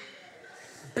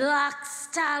 Black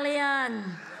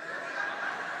stallion.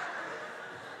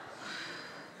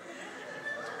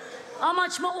 How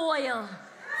much more oil?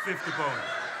 £50.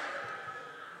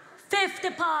 50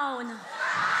 pounds.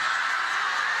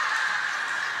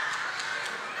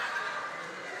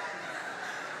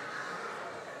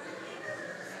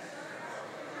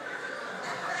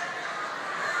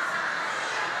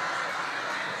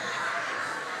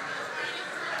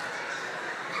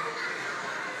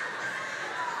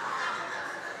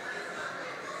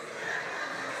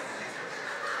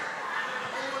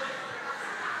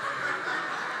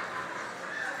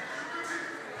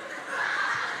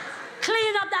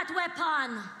 Clean up that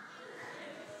weapon.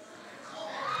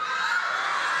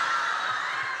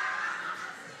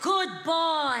 Good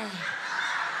boy.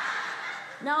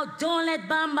 Now don't let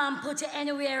Bam Bam put you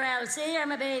anywhere else. You hear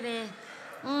me, baby?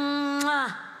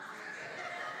 Mwah.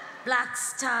 Black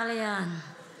stallion.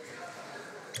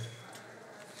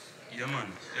 Yeah,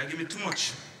 man. You give me too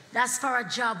much. That's for a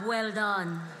job well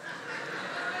done.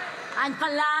 And for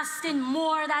lasting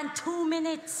more than 2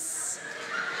 minutes.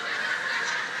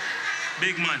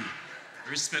 Big man,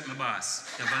 respect my boss.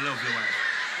 You have a lovely wife.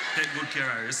 Take good care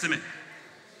of her. You see me?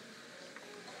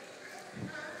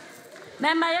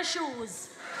 Remember your shoes.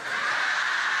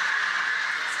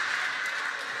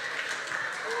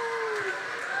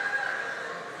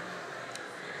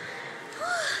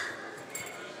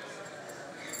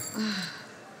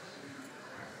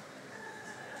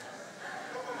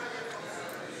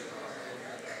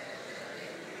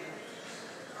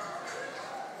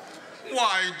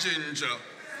 Why, Ginger?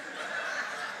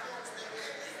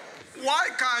 Why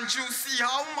can't you see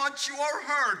how much you are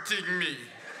hurting me?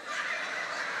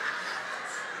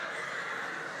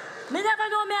 Me never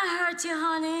know me I hurt you,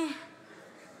 honey.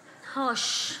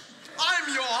 Hush.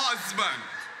 I'm your husband.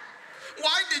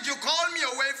 Why did you call me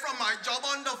away from my job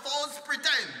under false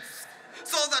pretense?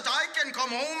 So that I can come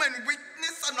home and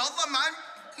witness another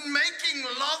man making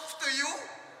love to you?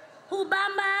 Who,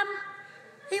 Bam Bam?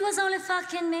 He was only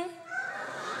fucking me.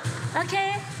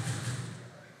 Okay?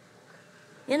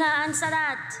 You know, answer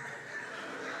that.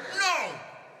 No.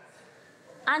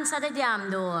 Answer the damn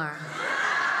door.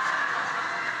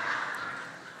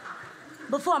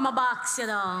 Before my box you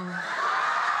down.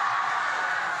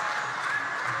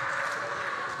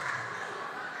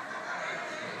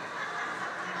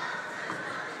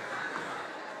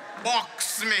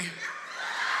 Box me.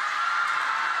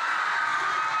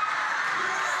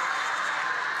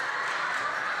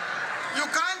 You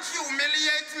can't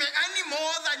humiliate me any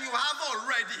more than you have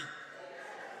already.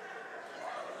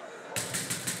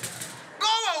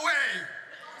 Go away.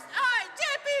 Hey,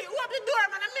 JP, open the door,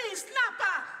 man. I mean,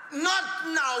 snapper. Not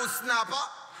now, Snapper.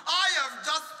 I have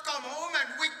just come home and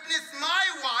witnessed my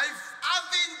wife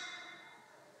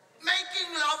making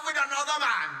love with another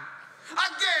man.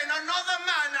 Again, another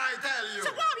man, I tell you.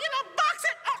 So, Bob, you know, box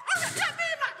it. Oh, let me,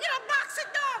 man. You know, box it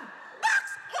down. Box.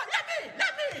 Oh, let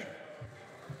me.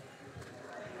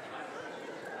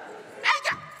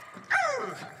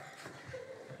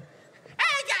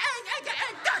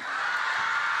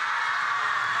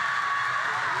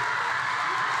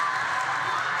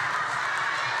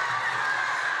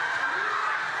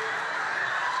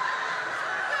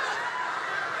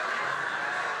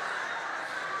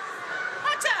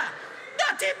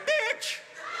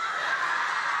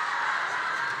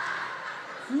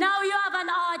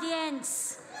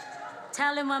 audience.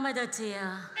 Tell him what I do to you.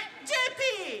 JP,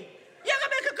 you're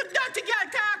gonna make a good dirty girl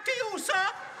talk to you, sir.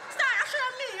 Start,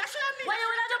 assure me. What you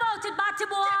will do about it, Batty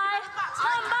boy?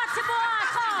 Come, Batty boy,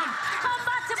 come. Come,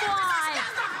 Batty boy.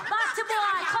 Batty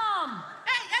boy, come.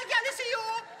 Hey, girl, listen,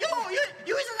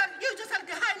 you just like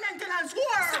the high maintenance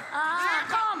whore.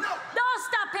 Come. No. Don't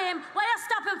stop him. Why you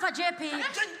stop him for JP?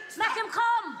 Make him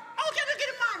come. How can you get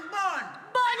a man born?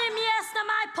 Burn him, yes, to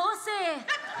my pussy.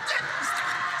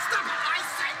 Stop it, I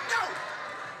said no!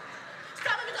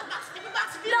 Stop him, just box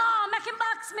me. No, make him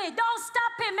box me. Don't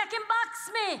stop him. Make him box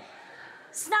me.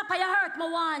 Snapper, you hurt me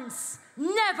once.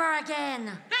 Never again.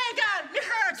 Hey, girl, me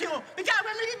hurt you. Because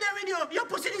when we did there with you, your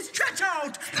pussy is stretch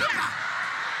out. Because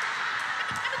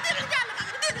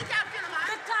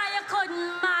you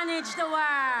couldn't manage the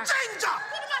work. Ginger!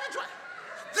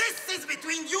 This is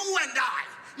between you and I,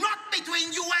 not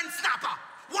between you and Snapper.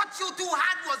 What you two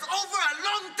had was over a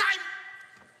long time.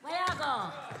 Where you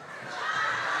go?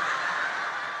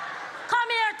 Come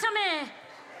here to me.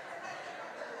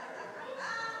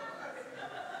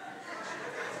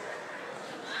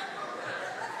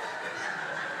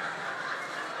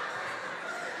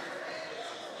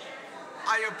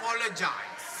 I apologize.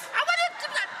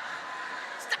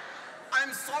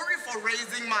 I'm sorry for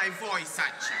raising my voice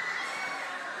at you.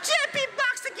 JP,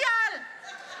 box the girl.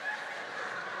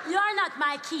 You're not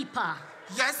my keeper.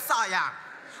 Yes, I am.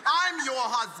 I'm your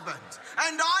husband.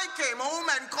 And I came home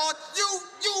and caught you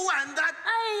and that.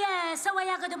 Oh, yeah, so what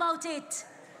you good about it?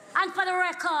 And for the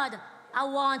record, I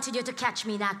wanted you to catch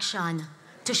me in action,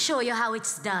 to show you how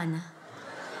it's done.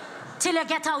 Till you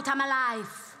get out of my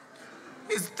life.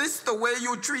 Is this the way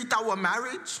you treat our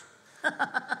marriage?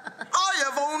 I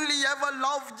have only ever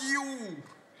loved you.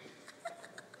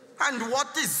 And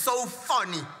what is so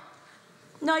funny?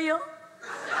 No, you?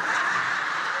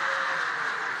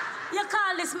 You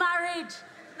call this marriage?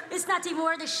 It's not even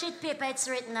worth the shit paper it's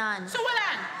written on. So what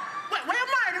then? Where you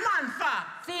married the man for?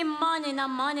 For money, no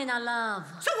money, no love.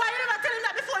 So why you never tell him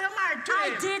that before you married to him?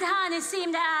 I did, honey.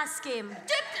 Seem to ask him.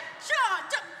 Sure,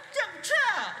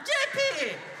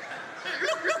 JP.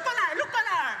 Look on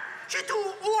her. She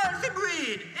too old to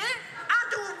breed,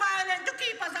 and too violent to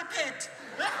keep as a pet.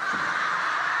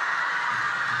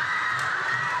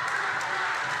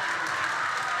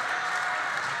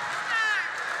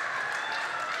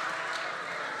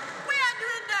 We are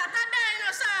doing that, a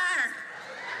dinosaur.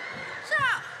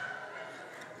 Sure.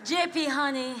 JP,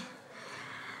 honey,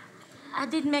 I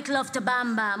did make love to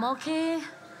Bam Bam, okay?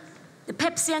 The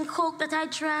Pepsi and Coke that I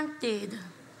drank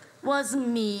wasn't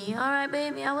me, all right,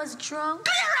 baby? I was drunk.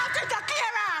 Clear out, Tita,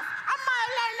 clear out. I'm my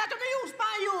line that to be used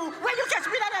by you when you catch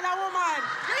me that other woman.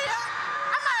 Yeah?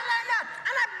 I'm my line that,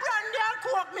 and I brandy and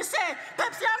Coke, me say,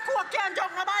 Pepsi and Coke can't drunk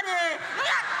nobody.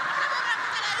 Yeah?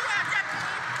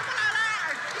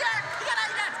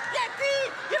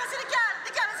 You know, see the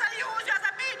girl is only use you as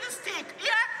a baby stick,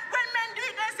 yeah? When men do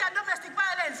it, they say domestic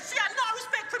violence. She has no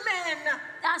respect for men.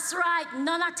 That's right,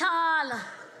 none at all.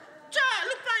 Sure,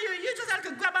 look at you. You just have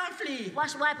to grab and flee.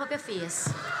 Wipe up your face.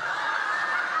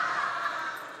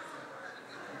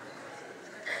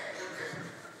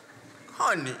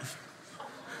 Honey,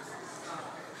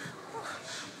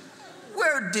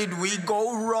 where did we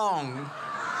go wrong?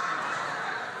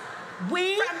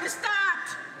 From the start.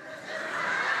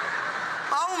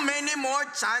 How many more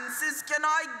chances can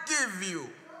I give you?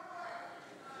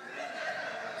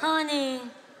 Honey,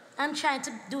 I'm trying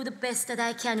to do the best that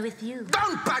I can with you.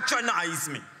 Don't patronize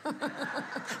me.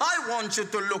 I want you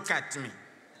to look at me.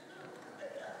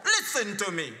 Listen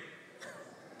to me.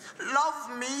 Love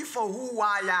me for who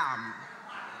I am.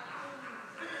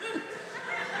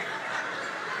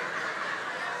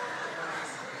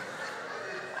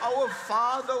 Our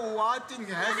Father who art in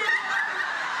heaven,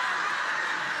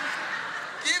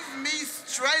 give me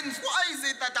strength. Why is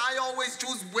it that I always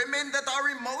choose women that are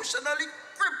emotionally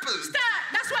crippled? Stop.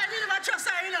 That's why I never trust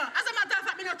her, you know. As a matter of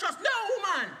fact, I don't trust no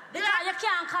woman. Because you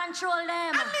can't control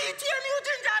them. And me, TM you,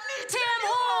 Ginger, me, TM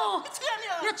who?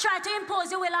 You try to impose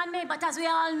your will on me, but as we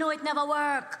all know, it never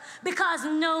works. Because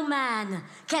no man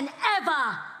can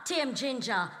ever tame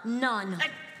Ginger. None.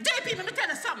 JP, let me tell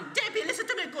you something. JP, listen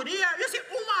to me good. Here, you see,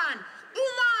 woman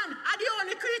are the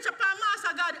only creature upon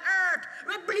Master God earth.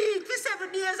 We bleed for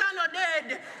 7 days and not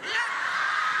dead. Yeah?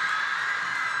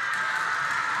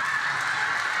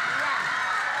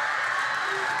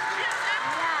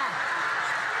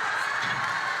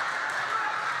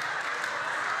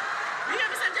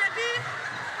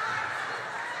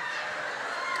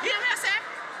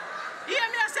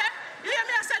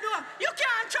 You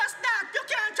can't trust that. You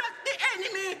can't trust the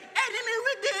enemy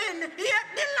within. Yeah,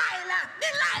 Delilah.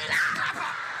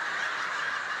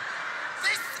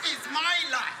 This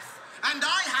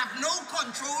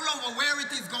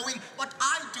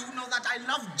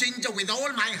Ginger with all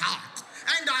my heart,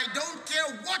 and I don't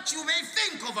care what you may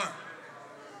think of her.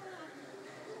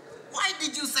 Why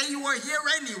did you say you were here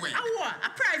anyway? A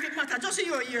private matter, just in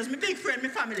your ears, my big friend, my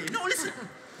family. No, listen.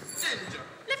 Ginger,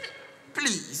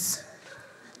 please,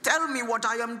 tell me what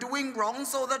I am doing wrong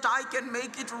so that I can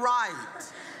make it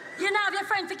right. You now have your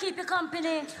friend to keep you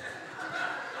company.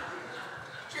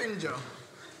 Ginger,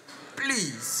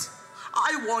 please,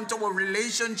 I want our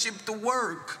relationship to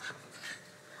work.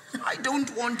 I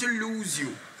don't want to lose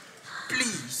you.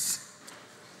 Please.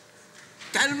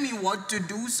 Tell me what to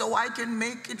do so I can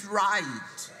make it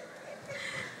right.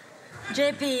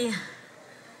 JP,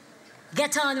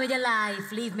 get on with your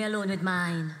life. Leave me alone with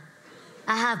mine.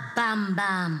 I have Bam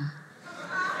Bam.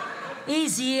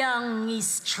 He's young, he's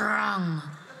strong.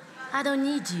 I don't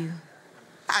need you.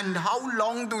 And how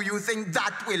long do you think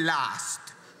that will last?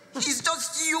 He's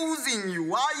just using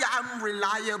you. I am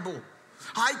reliable.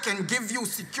 I can give you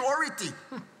security.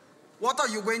 What are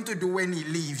you going to do when he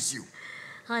leaves you?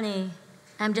 Honey,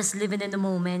 I'm just living in the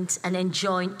moment and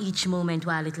enjoying each moment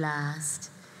while it lasts.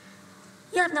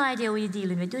 You have no idea what you're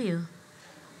dealing with, do you?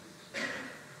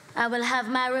 I will have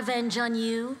my revenge on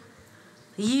you,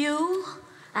 you,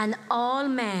 and all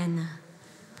men.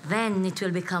 Then it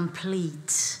will be complete.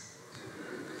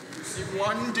 See,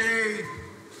 one day,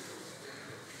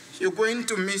 you're going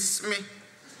to miss me.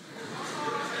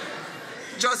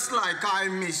 Just like I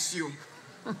miss you.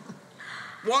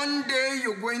 One day,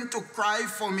 you're going to cry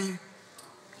for me.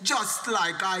 Just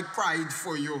like I cried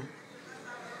for you.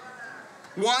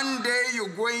 One day you're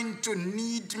going to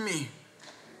need me,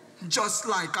 just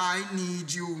like I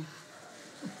need you.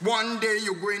 One day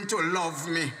you're going to love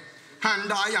me,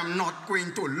 and I am not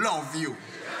going to love you.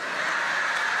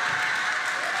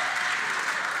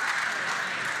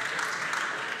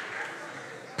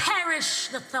 Perish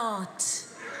the thought.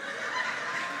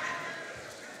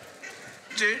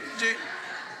 Ginger.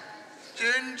 Oh,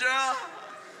 Ginger.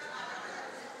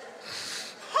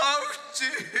 Oh,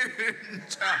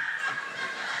 Ginger.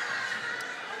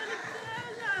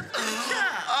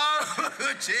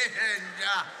 Oh,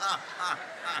 Ginger.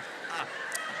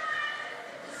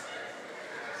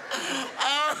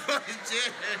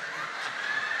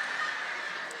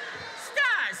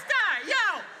 Star, yo.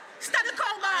 Stop the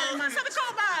cow balling, man. Stop the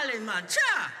cow balling, man.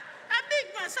 Cha. A big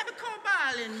man, stop the cow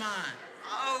balling, man.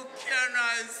 How can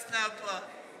I snap her?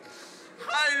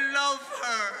 I love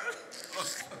her.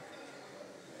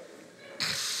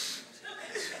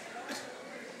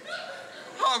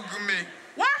 Hug me.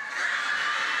 What?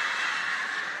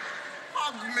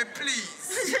 Hug me,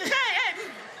 please. Hey.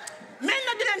 Men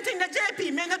not do them thing, the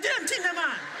JP. Men not do them thing, the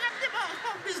man.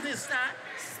 How business, Star?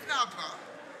 Snapper,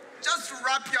 just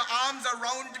wrap your arms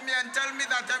around me and tell me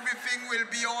that everything will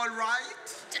be all right.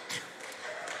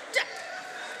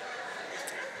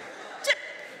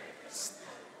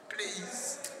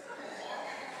 Please.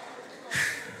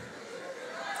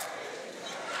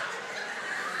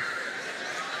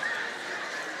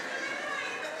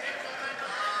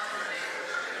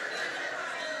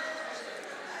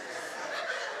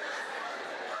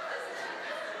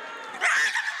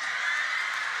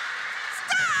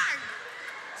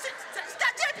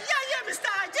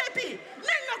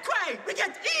 We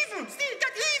get even. Still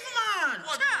get even, man.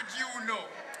 What did you know?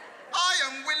 I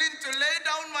am willing to lay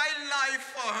down my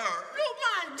life for her. Look,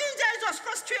 man, Ginger is just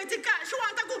frustrated. She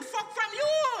wants a good fuck from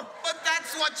you. But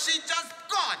that's what she just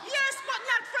got. Yes, but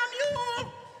not from you.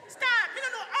 Start. You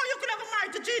don't know how you could have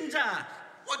married to Ginger.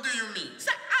 What do you mean?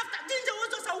 So after Ginger was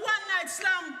just a one-night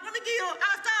slam. Let me give you,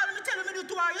 after all, let me tell you what you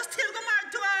do to her, you still go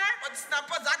married to her. But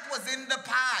Snapper, that was in the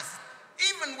past.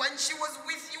 Even when she was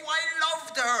with you, I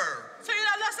loved her. So you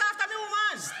lost after me,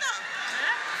 woman? Star.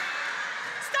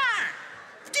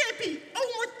 JP, how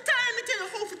much time I tell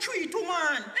you how to treat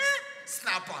woman?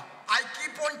 Snapper, I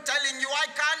keep on telling you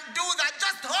I can't do that.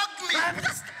 Just hug me.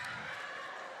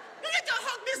 You get your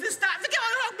hug business, Star. Forget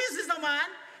your hug business, no, man.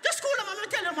 Just cool them, I'm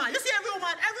tell you, man. You see every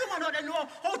woman out there know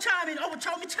how charming,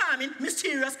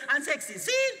 mysterious, and sexy.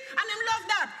 See? And them love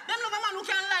that. Them love a man who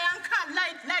can lie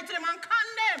to them and con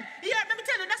them. Yeah, let me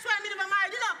tell you, that's why I never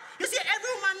married, you know. You see,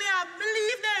 every woman may have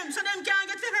believe them so them can't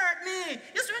get to hurt me.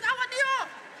 You see what I want to do?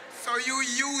 So you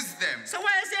use them. So why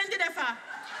are you saying that for?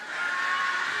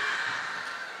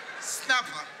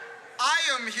 Snapper, I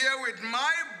am here with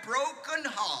my broken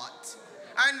heart.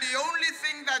 And the only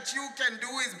thing that you can do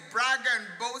is brag and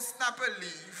boast, Snapper,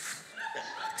 leave.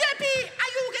 JP,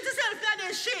 are you get yourself in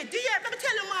that shit? Yeah, let me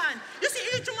tell you, man. You see,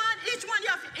 each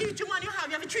one you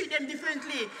have to treat them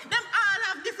differently. Them all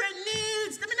have different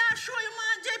needs. Let me not show you,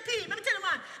 man, JP. Let me tell you,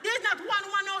 man, there's not one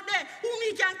out there who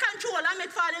me can control and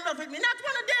make fall in love with me. Not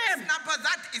one of them. Snapper,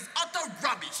 that is utter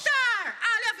rubbish. Star,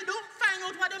 all you have to do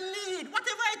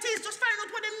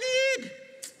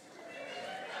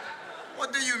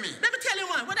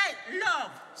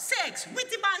sex,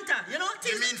 witty banter, you know?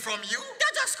 You mean from you?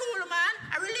 That's just school, man.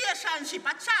 A relationship,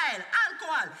 a child,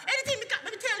 alcohol. Anything,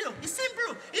 let me tell you, it's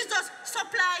simple. It's just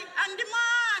supply and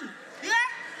demand. Yeah?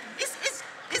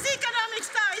 It's economics,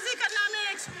 star. It's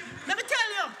economics. Let me tell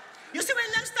you. You see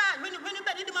when them start, when you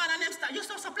bet the demand and them start, you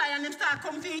start supply and them start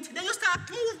compete, then you start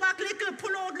move back little,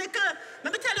 pull out little.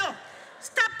 Let me tell you,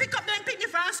 stop pick up them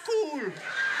picnic from school.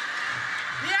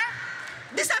 Yeah?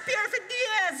 Disappear for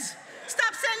days.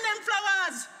 Stop sending them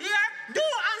flowers. Yeah? Do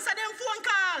answer them phone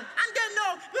call. And then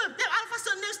now, well, all of a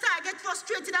sudden they start get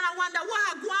frustrated and I wonder,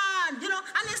 what go on? You know?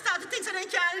 And they start to think that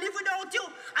they can't live without you.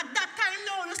 At that time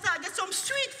now, you start get some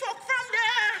street folk from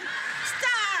them.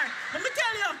 Star. Let me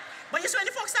tell you. But you see when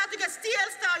the folks start to get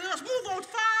stale, star, you just move out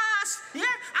fast, yeah?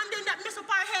 And then that mess up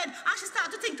her head, and she start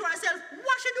to think to herself,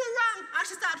 what she do wrong? And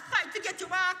she start fight to get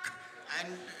you back.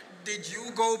 And did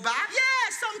you go back? Yeah,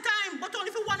 sometime, but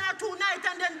only for 1 or 2 nights,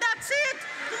 and then that's it.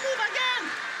 You move again.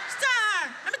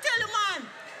 Star, let me tell you, man,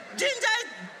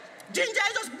 Ginger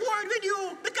is just bored with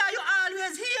you because you're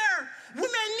always here.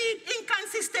 Women need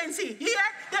inconsistency, here?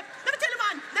 Let me tell you,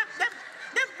 man,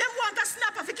 them want a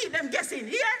snapper to keep them guessing,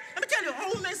 here? Let me tell you, how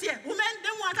women say, women,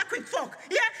 them want a quick fuck,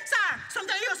 yeah? Sir,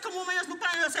 sometimes you just come home and you just look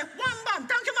and you say, one bam,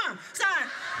 thank you, ma'am, sir.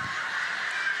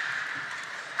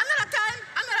 Another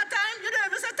time, you don't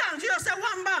even say thank you, just say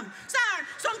one bam. Sir,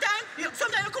 sometimes you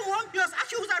come home, you just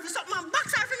accuse her of something and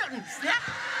box her for nothing, yeah?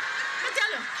 Let me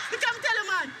tell you,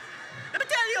 man, let me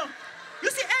tell you, you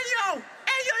see, anyhow,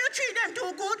 you treat them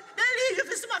too good, they leave you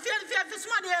for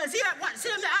somebody else, here, what,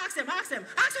 see them, ask them what I am.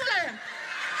 Ask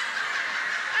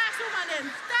them,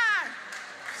 star.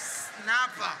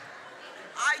 Snapper,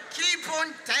 I keep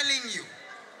on telling you,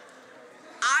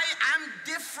 I am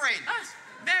different.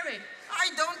 Very. I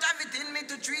don't have it in me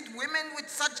to treat women with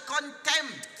such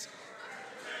contempt.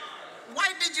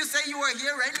 Why did you say you were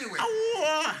here anyway?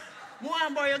 Oh,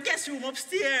 boy, your guest room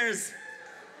upstairs.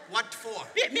 What for?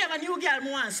 Me have a new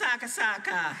girl, Saka.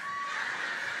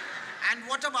 And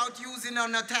what about using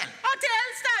an hotel? Hotel,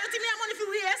 star, you think me have money for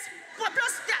waste? But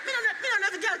plus, me don't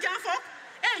have a girl can fuck.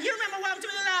 Hey, you remember what happened to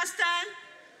me the last time?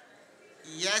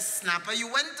 Yes, Snapper, you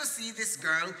went to see this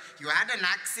girl. You had an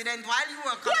accident while you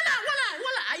were coming.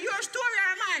 Voila. Are your story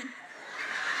or mine?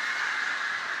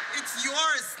 It's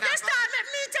yours, Snapper. Yes, star, let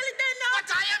me tell it then now.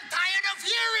 But I am tired of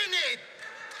hearing it.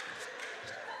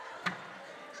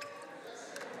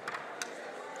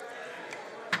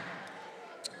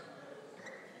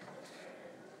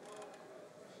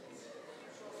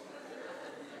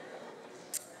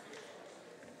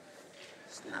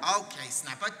 Okay,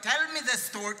 Snapper, tell me the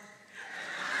story.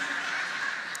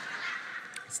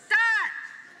 Start!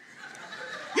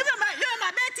 You remember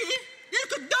Betty? The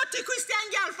little dirty Christian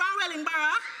girl from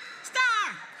Wellingborough? Star!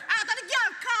 After the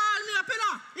girl called me up, you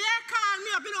know. Yeah, called me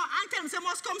up, you know, and tell me she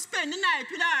must come spend the night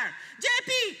with her.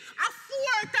 JP, a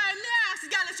 4 times me ask the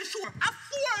girl if she sure. A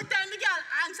 4 times the girl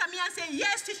answer me and say,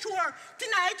 yes, she sure.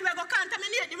 Tonight we're going to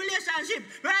contaminate the relationship,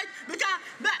 right? Because,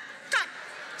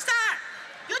 Star,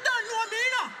 you don't know me,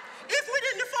 you know. If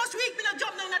within the first week me not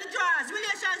jump down at the drawers,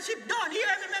 relationship done. Hear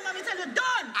me, remember me tell you,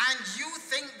 done. And you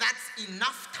think that's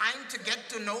enough time to get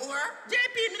to know her?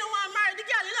 JP, me don't want to marry the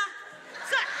girl, you know.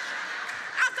 So,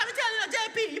 after me tell you,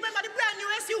 JP, you remember the brand new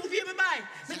SUV me buy?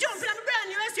 Me jump in on the brand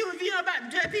new SUV, you know,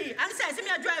 JP. And me say, see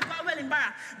me a drive for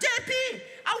Wellingborough. JP,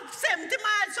 out 70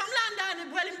 miles from London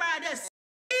in Wellingborough there.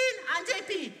 And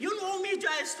JP, you know me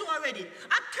drive slow already.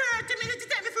 At 30 minutes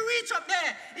it take me to reach up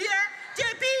there. Here,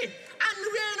 JP, and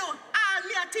you know, all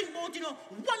me I think about, you know,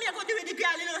 what me I go do with the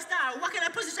girl, you know, Star? What kind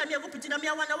of position me I go put in? Me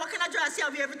I wonder what kind of dress see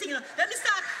every everything, you know. Let me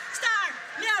start,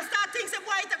 me I start thinking, say,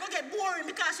 boy, it's going to get boring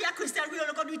because she a Christian, we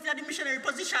only go do it in the missionary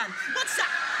position. What's that?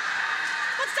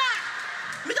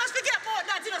 Me just forget about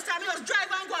that, you know, Star. Me just drive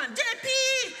and go on. JP,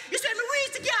 you said me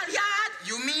reach the girl yard.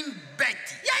 You mean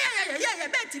Betty? Yeah,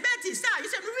 Betty, sir. You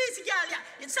said me reach the girl yard.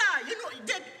 Sir, you know,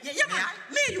 yeah, man.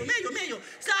 Me you.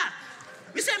 Sir,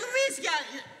 you said me reach the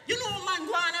girl. You know man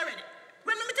go on already.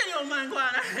 When me tell you man go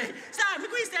on already. Sir, me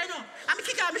go there, you know. And me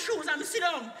kick out my shoes and me sit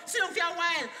down for a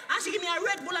while. And she give me a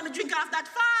Red Bull and me drink off that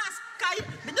fast. Cause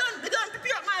me done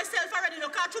prepare up myself already, you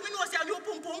know. Cause through me know say I do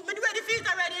pum. Me ready for it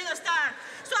already, you know, Star.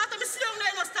 So after me sit down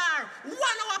there, you know, Star, 1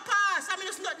 hour pass, I mean,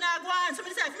 just not now go on. So me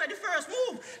decide to make the first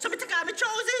move. So me take out my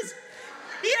trousers.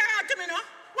 Hear her to me, no?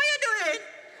 What you doing?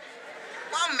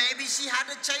 Well, maybe she had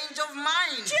a change of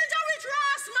mind. Change of which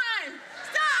Ross mind?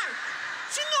 Star,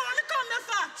 she know when me come there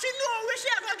for. She know where she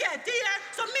ever get here.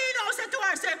 So me now say to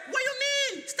her, say, what you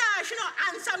mean? Star, she not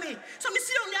answer me. So me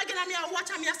sit down there again and me I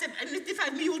watch her, me I say, and if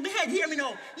me use my head, hear me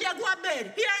now. Me I go to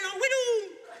bed. Here now, we do.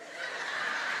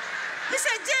 Me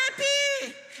say, JP,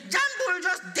 John Bull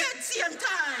just dead same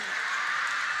time.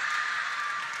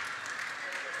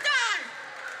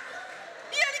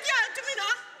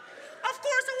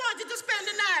 you to spend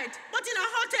the night, but in a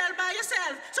hotel by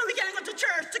yourself, so we can go to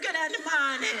church together in the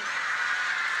morning.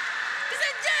 He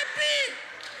said, JP,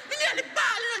 we nearly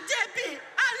balling, JP.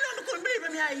 I know I couldn't believe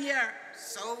me here.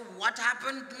 So what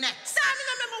happened next? I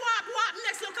remember what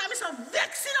next, look, I'm so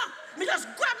vexed, you know. Me just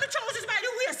grab my trousers by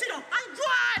the waist, you know, and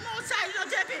drive outside, you know,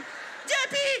 JP.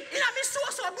 JP, you know, me so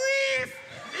brief.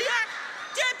 Yeah,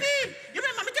 JP, you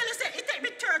remember me tell you, say, it take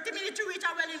me 30 minutes to reach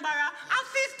a Wellingborough, and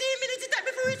 15 minutes it take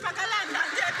me to reach back a London,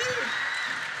 JP.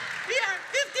 Here,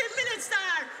 15 minutes,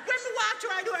 sir. When me walk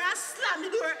through our door, I slam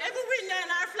the door, every window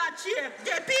in our flat chair.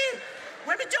 JP,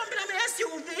 when me jump in on my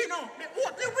SUV, you know, me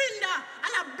open the window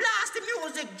and I blast the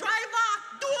music. Driver,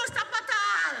 don't stop at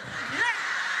all. Yeah?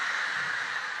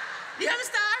 You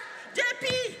understand?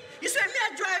 JP, you see when me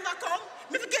a driver come,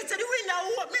 me forget to the window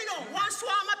open, you know, one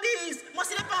swarm of bees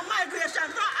must have on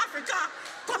migration from Africa.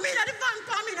 Come in at the van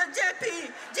for me, JP.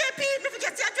 JP, me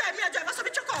forget to drive me a driver, so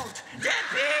me check out.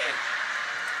 JP,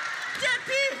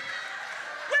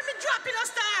 when me drop in a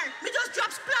star, me just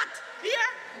drop splat.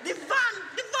 Here, the van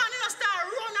in a star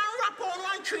run and wrap on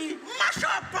one tree. Mash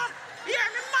up. Here,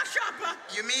 me mash up.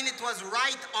 You mean it was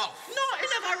right off? No,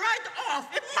 it never right off.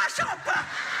 It mash up.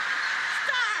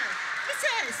 Star. Me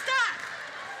say star.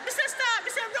 Me say star.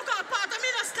 Me say look out part. I'm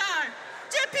in a star.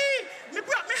 JP, me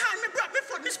broke my hand, me broke my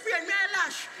foot, me sprained my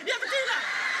eyelash. You ever think that?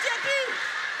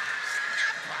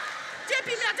 JP,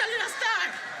 me I tell you a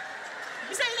star.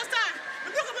 Me say in a star.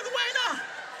 Me broke up everywhere now.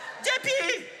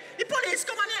 JP, the police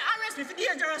come and they arrest me for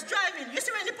dangerous driving. You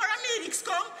see when the paramedics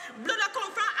come, blood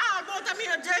come from all about me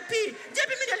and JP.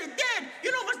 JP me nearly dead.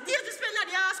 You know what days we spend at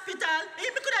the hospital? He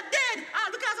could have dead all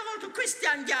because of a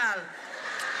Christian girl.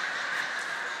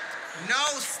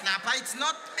 No, Snapper, it's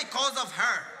not because of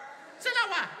her. So now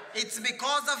what? It's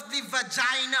because of the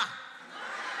vagina.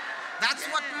 That's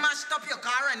what mashed up your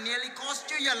car and nearly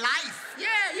cost you your life.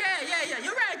 Yeah.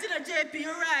 You're right, you know, JP,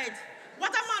 you're right.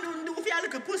 What a man would do if you had a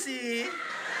little pussy?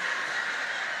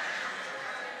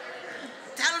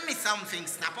 Tell me something,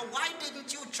 Snapper. Why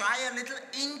didn't you try a little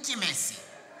intimacy?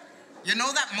 You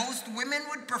know that most women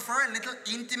would prefer a little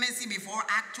intimacy before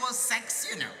actual sex,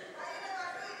 you know.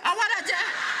 I want to...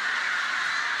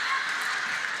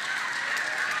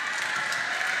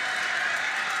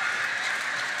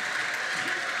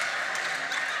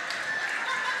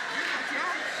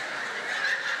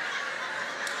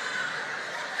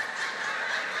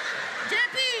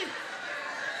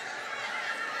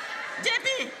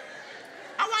 JP,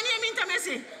 I want him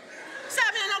intimacy. Say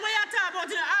me know what you talk about.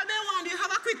 All they want you have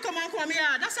a quick come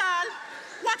here. That's all.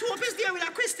 What hope is there with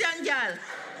a Christian girl?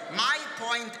 My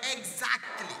point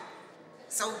exactly.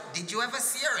 So, did you ever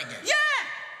see her again? Yeah.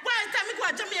 One time we go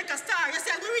to Jamaica Star. You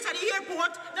see, we reach at the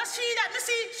airport. That's she that me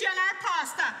see. She and her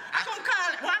pastor. I come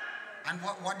call. What? And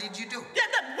what did you do? Yeah,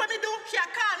 what me do? She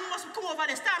call me. Must come over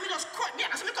the star. Me just cut me.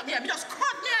 So me come here. Me just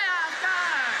cut me out.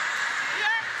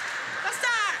 Yeah. The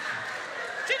star.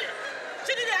 She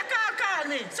did call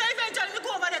me. So eventually we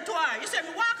go over there to her. You see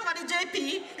me walk over the JP.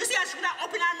 You see her she that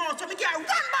open her mouth. So me get her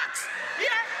one box.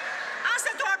 Yeah. I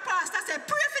said to her pastor, I said,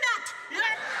 pray for that. Yeah.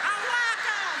 And walk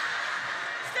out.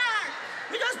 Star.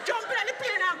 Me just jump in the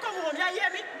plane and come home. You hear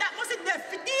me? That must have dead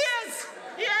for days.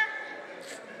 Yeah.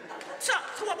 So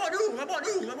what about the room?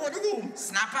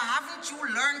 Snapper, haven't you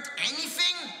learned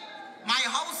anything? My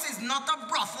house is not a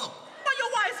brothel. But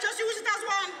your wife just use it as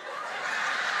one.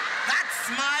 That's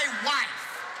my wife.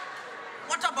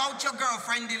 What about your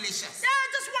girlfriend, Delicious? Yeah,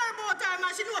 just worry about her,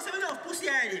 man. She knows I love pussy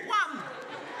already. What?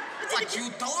 But you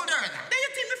told her that. Then you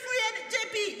think me afraid?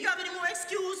 JP, you have any more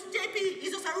excuse? JP,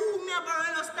 it's just a room me a borrow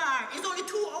in a star. It's only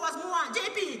 2 hours more.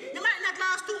 JP, you might not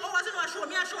last 2 hours in a show.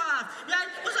 Me a show off. Yeah?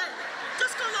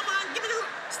 Just come on, man. Give me the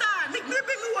star. Me bring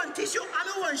me one tissue and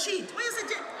me one sheet. What you say,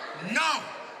 JP? No.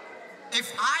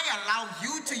 If I allow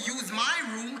you to use my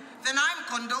room, then I'm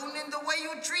condoning the way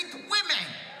you treat women.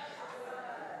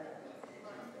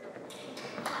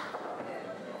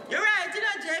 You're right, you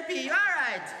know, JP. You're all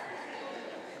right.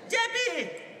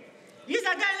 JP, you're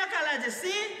a gynecologist,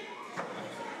 see?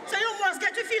 So you must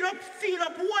get to feel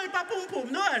up, wipe a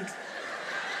pum-pum, don't?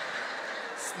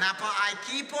 Snapper, I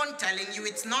keep on telling you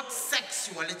it's not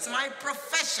sexual, it's my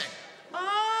profession.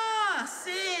 Oh,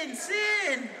 sin. So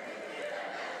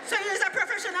you're a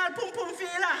professional pum-pum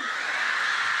feeler?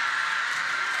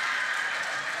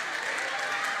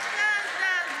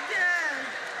 Yes.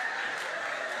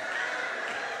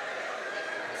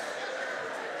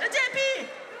 JP,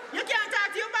 you can't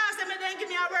talk to your boss and then give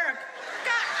me a work.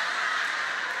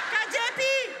 Cause JP,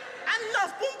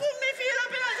 enough pum-pum me feel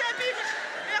up, you know, JP.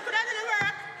 You could have done the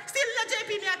work. Still,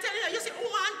 JP, me I tell you, you see,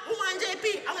 woman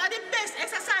JP, I'm the best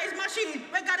exercise machine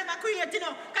we got ever created, you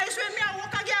know. Cause when me I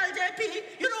walk a girl, JP,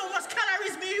 you know what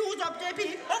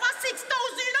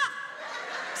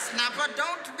Snapper,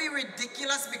 don't be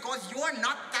ridiculous because you're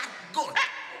not that good.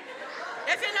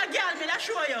 If you're not girl, me, I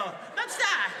show you. But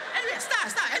star. Anyway, star.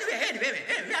 Anyway,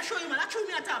 me, I show you, man. I show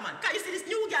me a time, man. Can you see this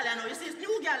new girl, you know? You see this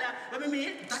new girl, what I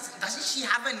mean? Doesn't she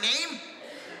have a name?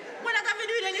 Well, I haven't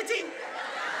doing anything.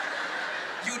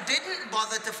 You didn't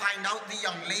bother to find out the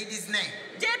young lady's name.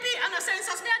 JP, and a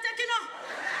census, me, I take, you know.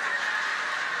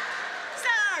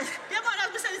 Star, your man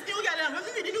has said this new girl, when we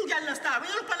meet the new girl in a star,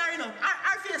 when you look on her, you know,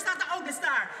 our face start to ugly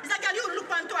star. It's a girl you look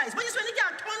on twice. But it's when the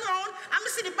girl turn around, and me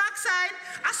see the backside,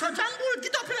 I saw John Bull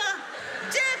get up in a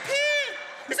JP.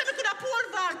 Me say me could have pulled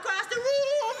Val across the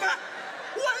room.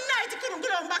 One night he couldn't go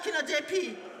down back in a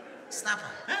JP. Snapper,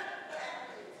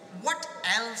 what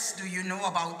else do you know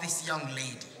about this young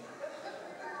lady?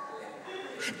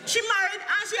 She married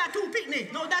and she had 2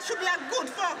 picnics. No, that should be a good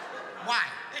fuck. Why?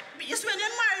 It's when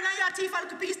you're married and you have teeth a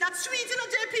little piece. That's sweet, you know,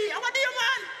 JP. And what do you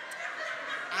want?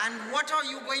 And what are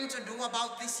you going to do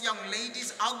about this young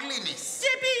lady's ugliness?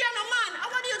 JP, you're no man.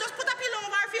 And what do you just put a pillow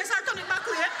over her face and turn it back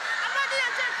way? And what do you,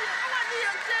 JP? And what do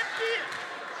you, JP?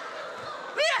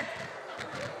 Wait.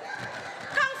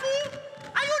 Kung Fu?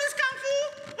 Are you this Kung Fu?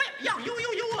 Wait, yo,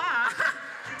 you are.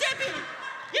 JP,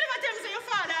 you never tell me say your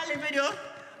father live with you.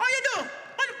 Oh, you do?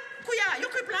 You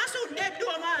cripple and soon dead, do,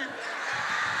 man.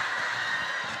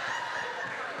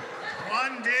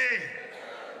 One day,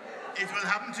 it will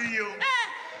happen to you.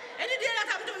 Any day that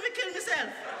happened to me, kill myself.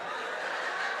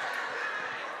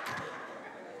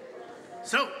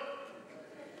 So,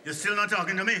 you're still not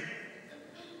talking to me?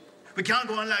 We can't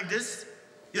go on like this.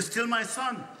 You're still my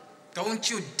son. Don't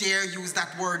you dare use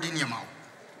that word in your mouth.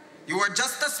 You were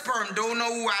just a sperm donor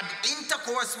who had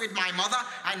intercourse with my mother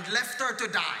and left her to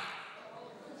die.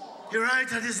 You're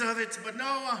right, I deserve it. But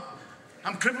no,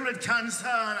 I'm crippled with cancer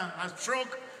and a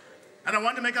stroke, and I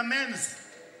want to make amends.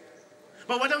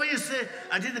 But whatever you say,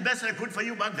 I did the best I could for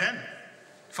you back then.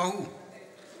 For who?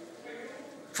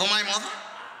 For my mother?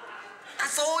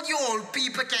 That's all you old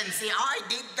people can say. I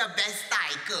did the best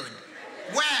I could.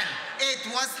 Well, it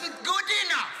wasn't good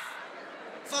enough.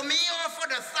 For me or for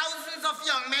the thousands of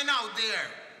young men out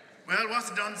there. Well,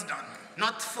 what's done's done.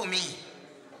 Not for me.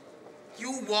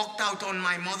 You walked out on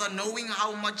my mother knowing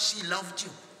how much she loved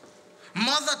you.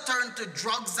 Mother turned to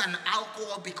drugs and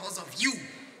alcohol because of you.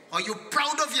 Are you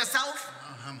proud of yourself?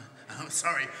 I'm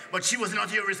sorry, but she was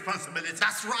not your responsibility.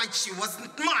 That's right, she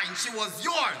wasn't mine, she was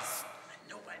yours.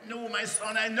 I know, my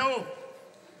son, I know.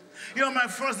 You're my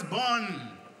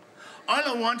firstborn. All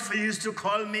I want for you is to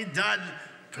call me Dad.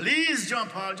 Please, John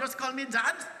Paul, just call me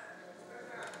Dad.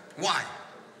 Why?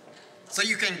 So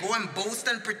you can go and boast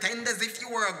and pretend as if you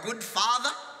were a good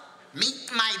father?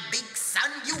 Meet my big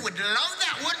son? You would love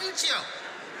that, wouldn't you?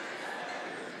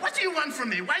 What do you want from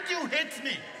me? Why do you hate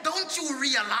me? Don't you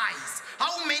realize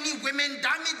how many women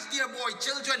damage their boy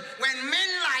children when men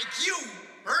like you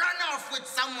run off with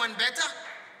someone better?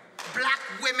 Black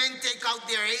women take out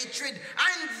their hatred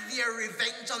and their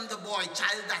revenge on the boy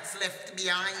child that's left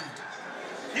behind.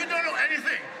 You don't know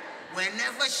anything.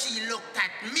 Whenever she looked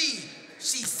at me,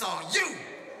 she saw you.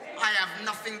 I have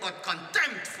nothing but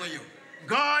contempt for you.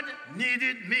 God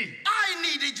needed me. I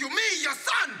needed you, me, your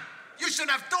son. You should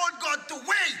have told God to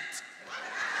wait.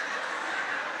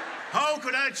 How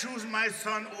could I choose my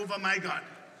son over my God?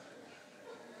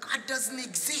 God doesn't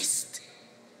exist.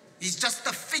 He's just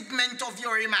a figment of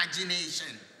your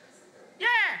imagination. Yeah,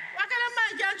 what kind of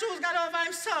man can choose God over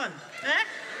his son? Eh?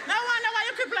 No wonder why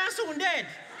you cripple and soon dead.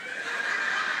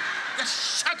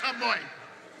 Just shut up, boy.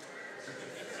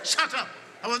 Shut up.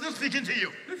 I was not speaking to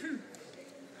you.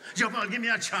 Jopal, give me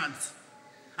a chance.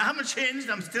 I haven't changed.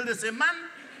 I'm still the same man.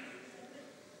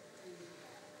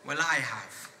 Well, I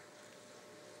have.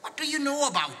 What do you know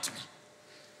about me?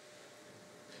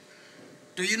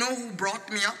 Do you know who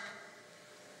brought me up?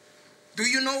 Do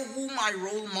you know who my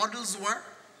role models were?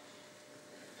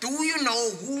 Do you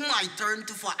know whom I turned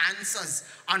to for answers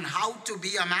on how to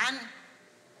be a man?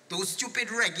 Those stupid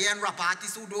reggae and rap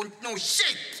artists who don't know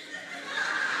shit.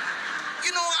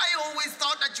 You know, I always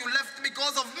thought that you left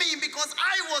because of me, because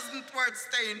I wasn't worth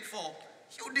staying for.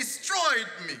 You destroyed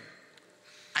me.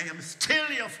 I am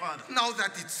still your father. Now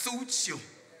that it suits you,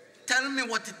 tell me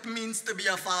what it means to be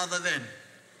a father then.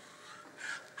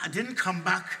 I didn't come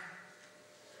back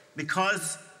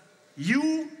because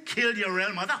you killed your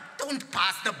real mother. Don't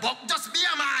pass the buck, just be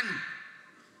a man.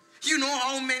 You know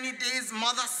how many days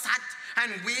mother sat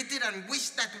and waited and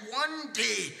wished that one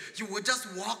day you would just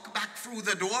walk back through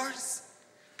the doors?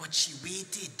 But she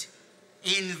waited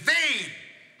in vain,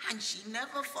 and she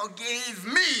never forgave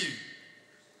me.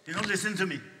 You don't listen to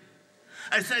me.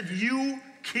 I said you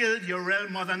killed your real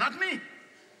mother, not me.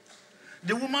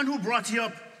 The woman who brought you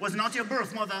up was not your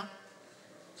birth mother.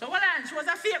 So what on? She was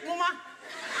a fake woman?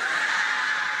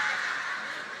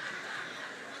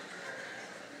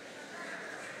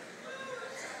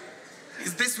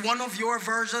 Is this one of your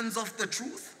versions of the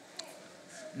truth?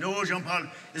 No, Jean-Paul.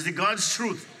 It's the God's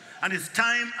truth. And it's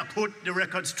time I put the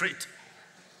record straight.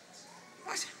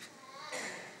 What?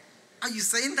 Are you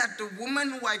saying that the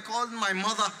woman who I called my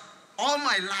mother all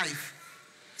my life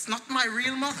is not my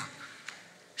real mother?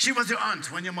 She was your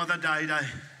aunt. When your mother died, I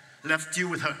left you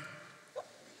with her.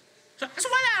 So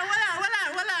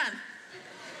hold on.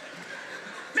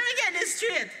 Let me get this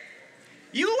straight.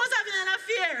 You was having an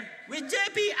affair with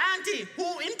JP auntie,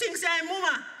 who him thinks I'm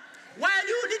mama, while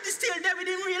you did still there with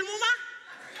him real mama?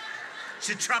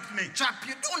 She trapped me. Trap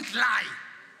you? Don't lie.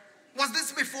 Was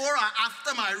this before or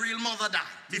after my real mother died?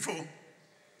 Before.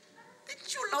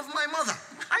 Didn't you love my mother?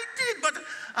 I did, but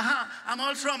I'm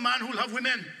also a man who loves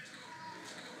women.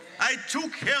 I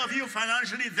took care of you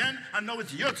financially then, and now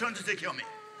it's your turn to take care of me.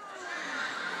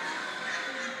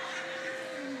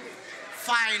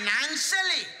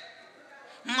 Financially?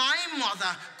 My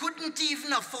mother couldn't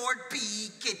even afford PE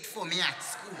kit for me at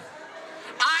school.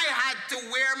 I had to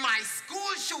wear my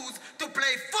school shoes to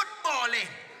play football in.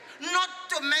 Not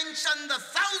to mention the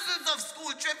thousands of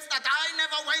school trips that I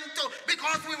never went to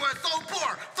because we were so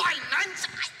poor.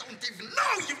 Financially, I don't even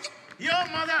know you. Your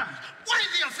mother. Why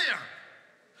the affair?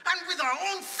 And with our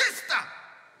own sister.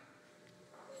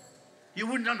 You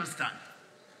wouldn't understand.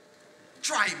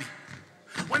 Try me.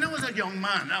 When I was a young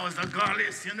man, I was a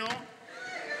girlist, you know?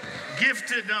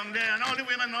 Gifted down there, and all the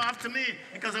women were after me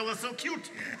because I was so cute.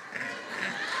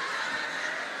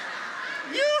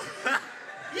 You,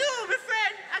 my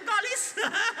friend, a goddess.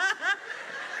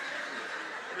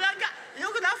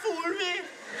 You could have fooled me.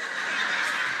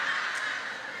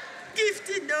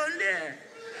 Gifted down there.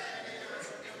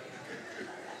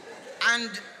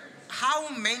 And how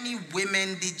many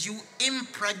women did you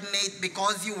impregnate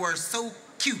because you were so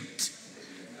cute?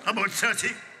 About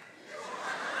 30.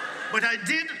 But I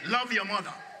did love your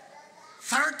mother.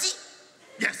 30?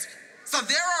 Yes. So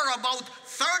there are about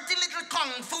 30 little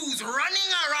kung fus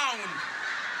running around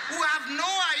who have no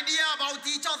idea about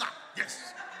each other.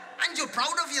 Yes. And you're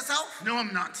proud of yourself? No,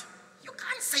 I'm not. You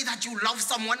can't say that you love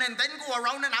someone and then go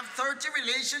around and have 30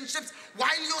 relationships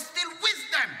while you're still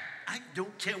with them. I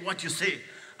don't care what you say.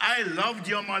 I loved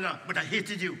your mother, but I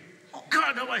hated you.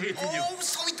 God, how I hated you. Oh,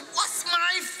 so it was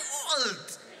my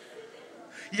fault.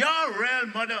 Your real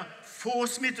mother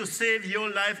forced me to save your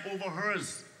life over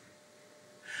hers.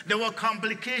 There were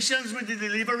complications with the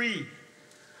delivery,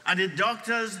 and the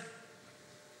doctors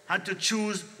had to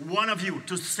choose one of you,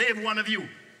 to save one of you.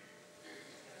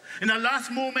 In the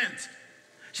last moment,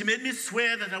 she made me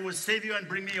swear that I would save you and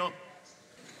bring me up.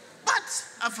 But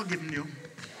I've forgiven you.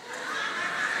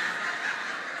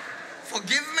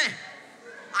 Forgive me.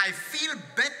 I feel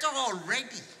better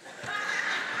already.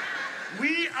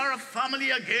 We are a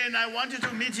family again. I want you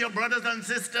to meet your brothers and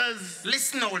sisters.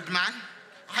 Listen, old man.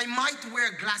 I might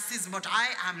wear glasses, but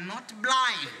I am not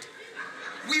blind.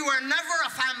 We were never a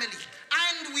family,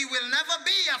 and we will never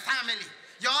be a family.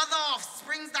 Your other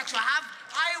offsprings that you have,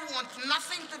 I want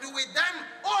nothing to do with them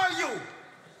or you.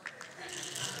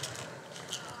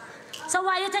 So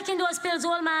why are you taking those pills,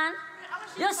 old man?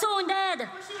 You're soon dead.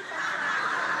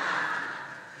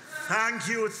 Thank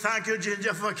you,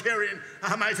 Ginger, for caring.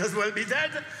 I might as well be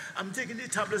dead. I'm taking the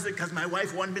tablets because my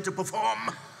wife wants me to perform.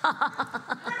 What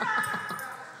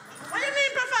do you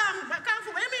mean perform? What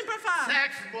do you mean perform?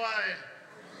 Sex, boy.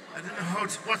 I don't know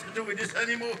what to do with this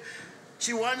anymore.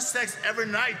 She wants sex every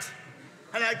night,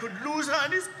 and I could lose her,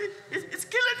 and it's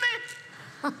killing me.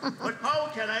 But how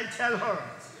can I tell her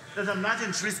that I'm not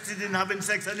interested in having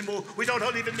sex anymore without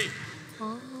her leaving me?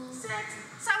 Sex?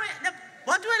 Sorry,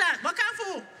 what do that? What kind of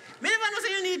fool? Me never know say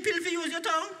you need pill to use your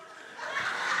tongue.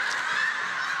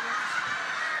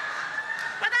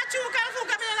 But that you kung fu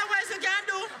come in and what you can't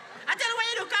do. I tell you what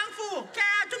you do kung fu.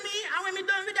 Care to me, and when me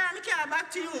done with that, me care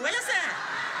back to you. What you say?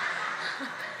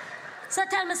 So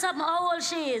tell me something, how old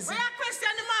she is? What you question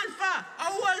the man for?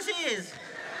 How old she is?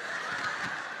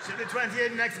 She'll be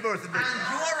 28 next birthday. And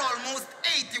you're almost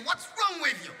 80. What's wrong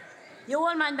with you? Your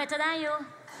old man better than you.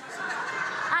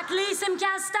 At least him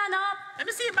can stand up. Let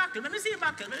me see you buckle. Let me see you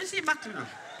buckle. Let me see you buckle.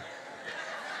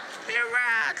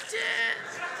 Pirate.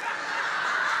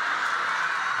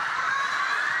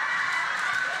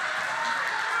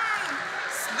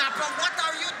 Snapper, what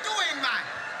are you doing, man?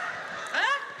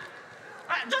 Huh?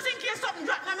 Just in case something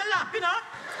dropped on my lap, you know?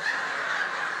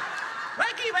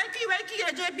 Where key,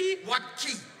 JB? What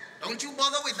key? Don't you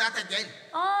bother with that again.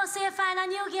 Oh, so you find a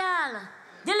new girl.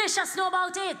 Delicious know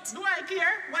about it. Do I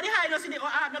care? What the highness in the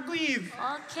heart no grieve?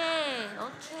 Okay,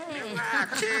 okay.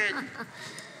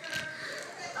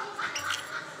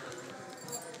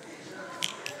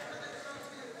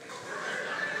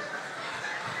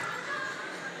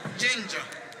 Ginger,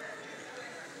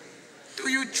 do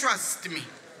you trust me?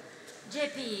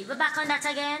 JP, we're back on that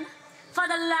again? For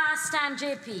the last time,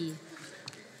 JP.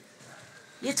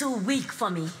 You're too weak for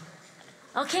me.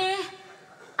 Okay?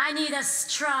 I need a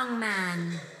strong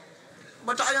man.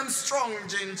 But I am strong,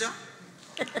 Ginger.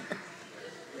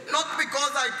 Not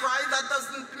because I cry, that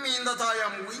doesn't mean that I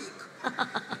am weak.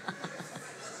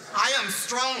 I am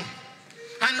strong.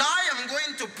 And I am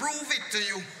going to prove it to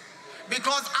you.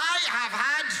 Because I have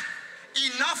had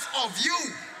enough of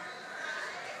you.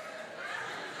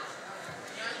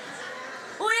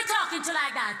 Who are you talking to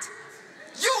like that?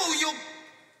 You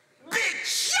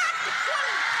bitch!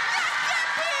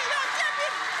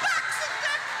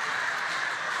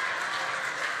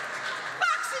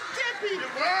 The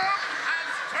world has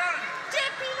turned.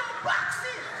 JP, no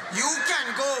boxing. You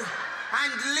can go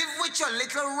and live with your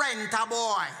little renter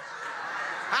boy.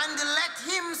 And let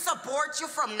him support you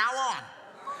from now on.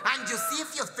 And you see,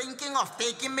 if you're thinking of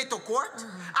taking me to court,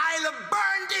 I'll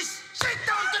burn this shit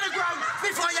down to the ground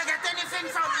before you get anything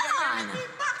from me.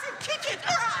 Boxing, kick it.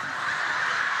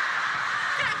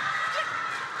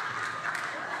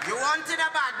 You wanted a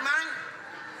bad man?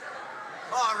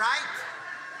 All right.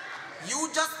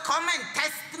 You just come and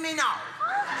test me now.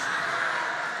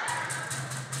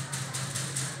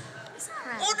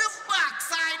 Who the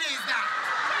backside is that?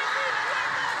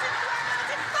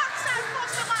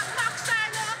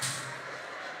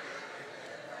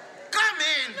 Come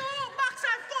in. No,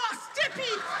 backside first. JP.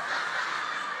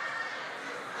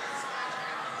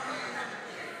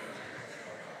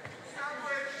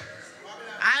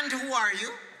 And who are you?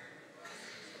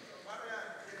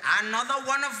 Another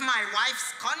one of my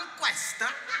wife's conquests,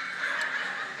 huh?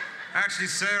 Actually,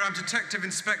 sir, I'm Detective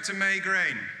Inspector May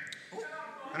Grain.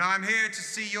 And I'm here to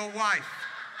see your wife,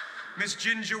 Miss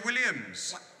Ginger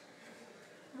Williams.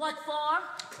 What for?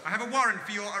 I have a warrant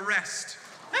for your arrest.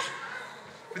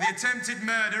 For the attempted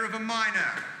murder of a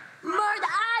minor. Murder?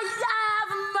 I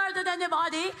haven't murdered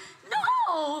anybody.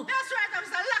 No! That's right, I was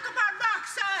a lock up our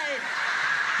backside.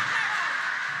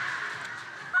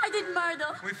 I didn't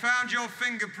murder. We found your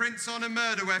fingerprints on a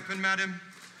murder weapon, madam.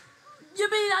 You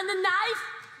mean on the knife?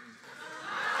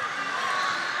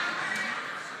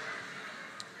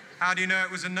 How do you know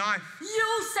it was a knife?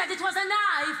 You said it was a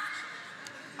knife.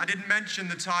 I didn't mention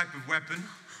the type of weapon.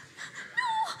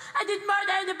 No, I didn't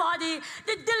murder anybody.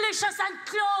 The Delicious and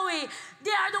Chloe,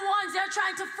 they are the ones that are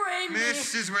trying to frame me.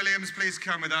 Mrs. Williams, please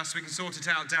come with us. We can sort it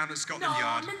out down at Scotland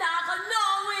Yard. No, I'm not going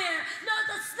nowhere. No,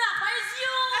 the snapper is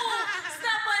you.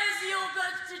 Snapper is you.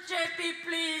 But JP,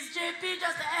 please. JP,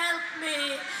 just help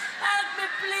me. Help me,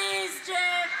 please,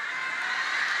 JP.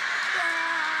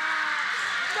 No.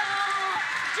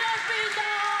 JP,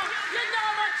 no. You know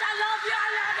how much I love you. I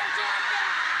love you, JP.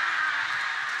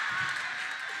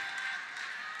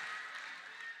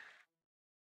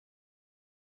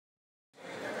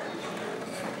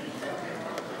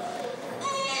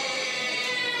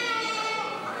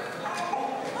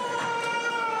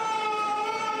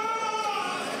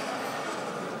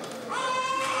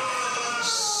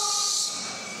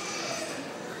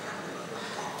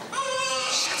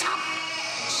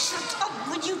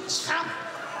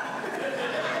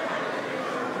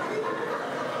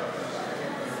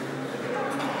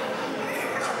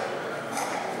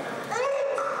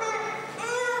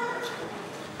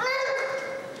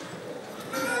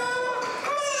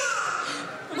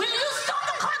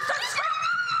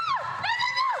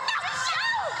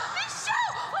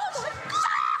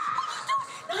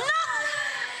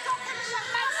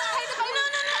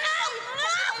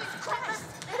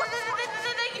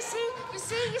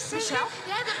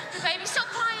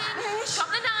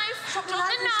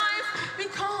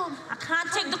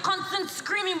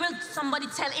 Somebody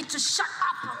tell it to shut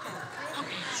up.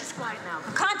 Okay, she's quiet now.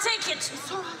 I can't take it.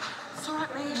 It's all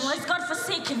right, man. No, it's God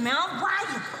forsaken, man. Why?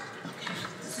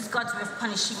 This is God's way of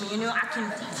punishing me. You know, I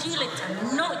can feel it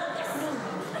and know it.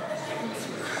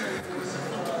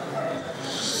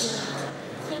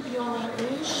 Maybe all right,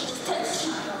 man.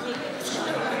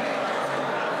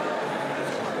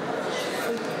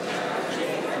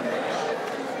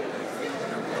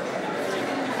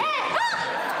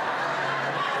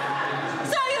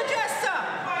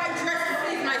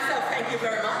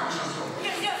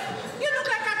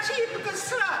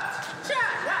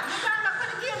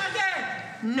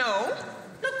 No.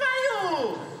 Look for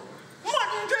you.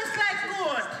 Modern dress like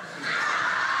good.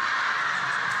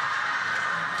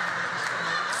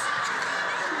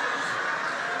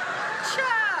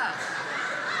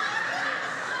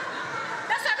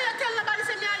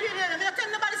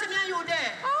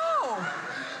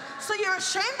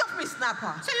 ashamed of me,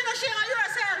 Snapper. So you're not ashamed of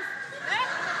yourself? Eh?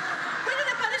 When you're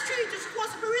up on the street, you're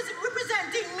supposed to be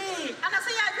representing me. And I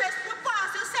say you dress, you pass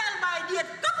yourself by date.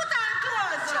 Go put on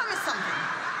clothes. Tell me something.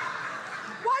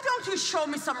 Why don't you show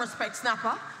me some respect,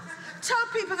 Snapper? Tell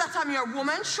people that I'm your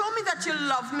woman, show me that you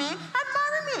love me, and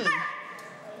marry me.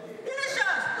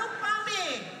 Delicious, look for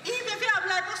me. Even if you have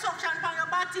liposuction on your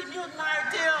body, me would marry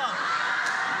to you.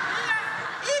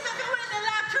 Yeah? Even if you win the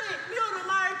lottery, me would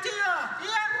marry to you.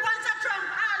 Yeah? Once a trump,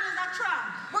 always a trump.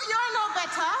 But you're no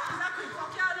better. Exactly,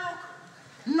 fuck your look.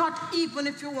 Not even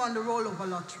if you won the rollover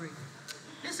lottery.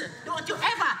 Listen, don't you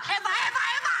ever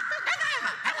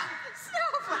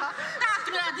talk to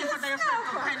me like this for your friend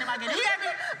come find him again. You hear me?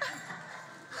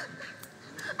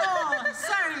 Oh,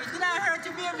 sorry. Did I hurt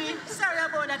you, baby? Sorry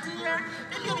about that. You hear?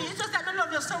 Baby, it's just that I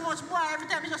love you so much, boy. Every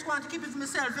time I just want to keep it for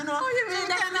myself, you know? Oh, you mean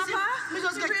that, Snapper? Me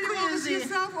just you get really crazy.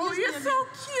 yourself? Oh, you're so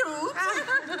cute.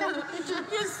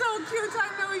 You're so cute. I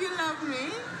know you love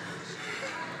me.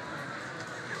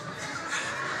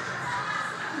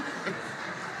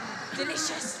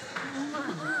 Delicious.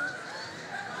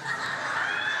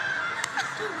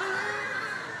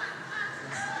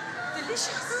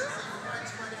 Delicious.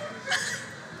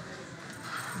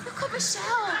 Look at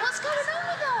Michelle. What's going on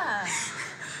with her?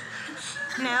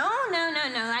 No.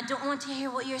 I don't want to hear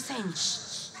what you're saying.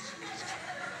 Shh.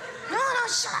 No,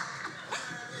 shut up.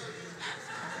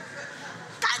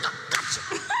 Gotcha.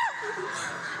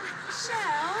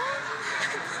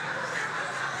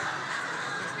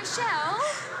 Michelle?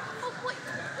 What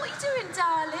are you doing,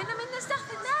 darling? I mean, there's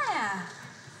nothing there.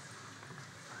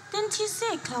 Didn't you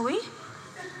see it, Chloe?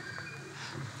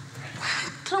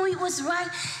 Chloe was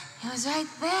right. It was right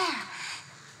there.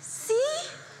 See?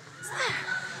 It's there.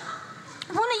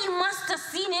 One of you must have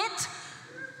seen it.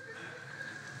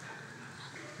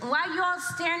 Why are you all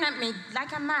staring at me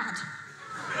like I'm mad?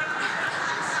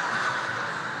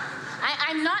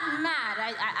 I'm not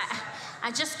mad.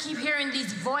 I just keep hearing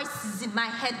these voices in my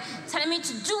head telling me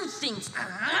to do things. No,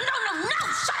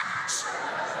 shut up!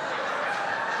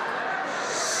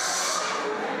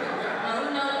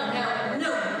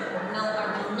 No, I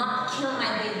will not kill my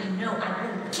baby. No, I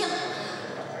will kill him.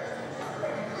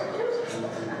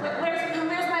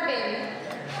 Where's my baby?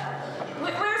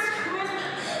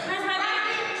 Where's my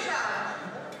baby?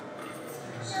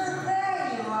 So there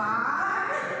you are.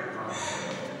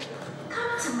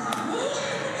 Come to mommy.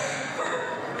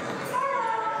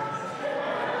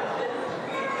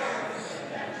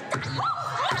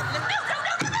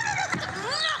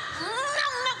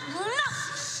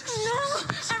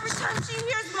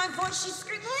 She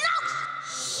screamed, no!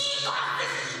 She got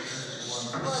this!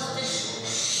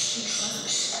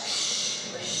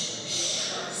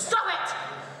 Stop it!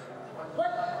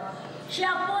 What? She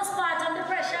have postpartum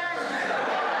depression.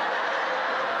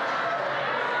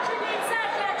 She needs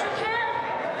psychiatric help.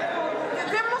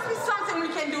 There must be something we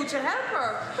can do to help her.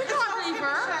 We can't leave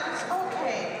her. It's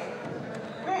okay.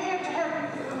 We're here to help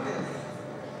you do this.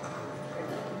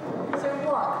 So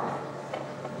what?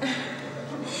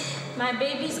 My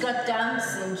baby's got Down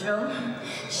syndrome.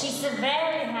 She's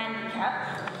severely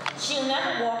handicapped. She'll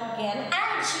never walk again,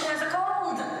 and she has a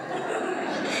cold.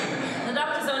 The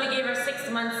doctors only gave her 6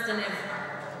 months to live.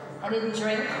 I didn't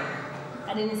drink.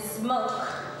 I didn't smoke.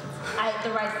 I ate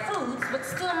the right foods, but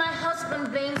still my husband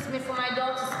blames me for my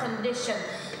daughter's condition.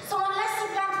 So unless you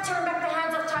plan to turn back the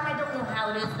hands of time, I don't know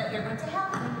how it is that you're going to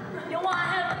help me. You want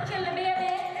help to kill the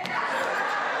baby?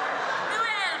 We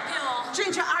will help you.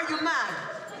 Ginger, are you mad?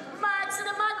 Mad to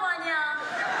the mad one, yeah.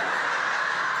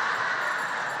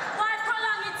 Why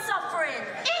prolong its suffering?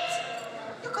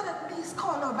 You could at least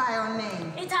call her by her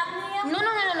name. It have name? No.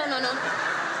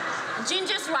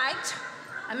 Ginger's right.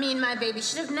 I mean, my baby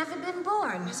should have never been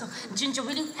born. So Ginger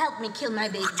really helped me kill my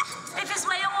baby. If it's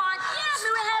what you want, yes, we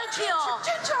will help you.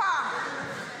 Ginger!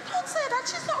 Don't say that.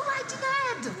 She's not right in the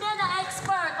head. They're not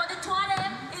expert, but the two of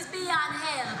them is beyond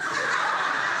help.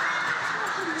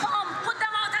 Come, put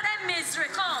them out of their misery,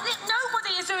 come.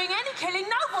 Nobody is doing any killing,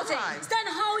 nobody. Right. Then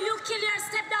how you kill your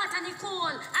stepdaughter, Nicole,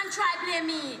 and try blame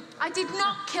me? I did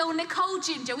not kill Nicole,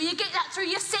 Ginger. Will you get that through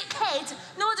your sick head?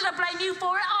 Nor did I blame you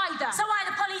for it either. So why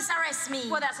the police arrest me?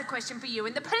 Well, that's a question for you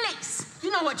and the police. You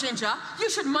know what, Ginger? You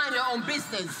should mind your own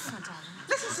business.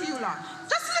 Listen to you lot.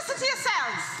 Just listen to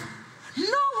yourselves.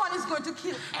 No one is going to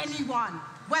kill anyone,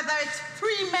 whether it's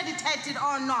premeditated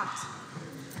or not.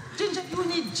 Ginger, you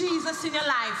need Jesus in your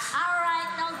life. All right,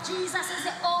 now Jesus is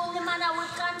the only man I would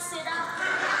consider.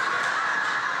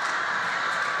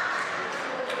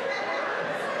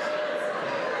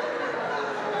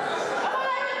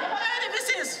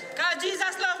 Because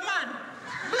Jesus loves man.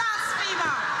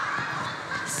 Blasphemer!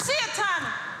 Satan!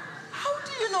 How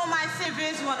do you know my Savior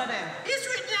one of them? It's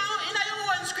written down in your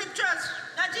own scriptures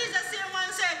that Jesus said one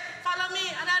say, follow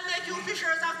me and I'll make you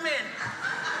fishers of men.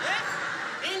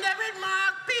 Yeah? In there with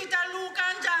Mark, Peter, Luke,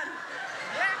 and John.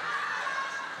 Yeah?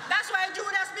 That's why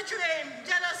Judas betrayed him.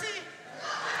 Jealousy.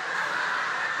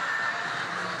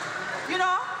 You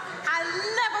know, I'll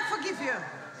never forgive you.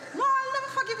 No, I'll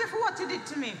never forgive you for what you did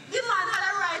to me. The man had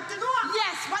a right to know.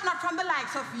 Yes, but not from the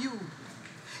likes of you.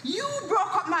 You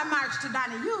broke up my marriage to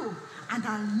Danny, you, and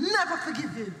I'll never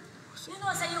forgive you. You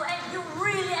know, say you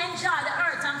really enjoy the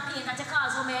hurt and pain that you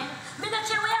cause women. Me not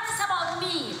care what you have to say about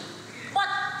me. But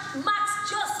Max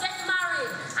just get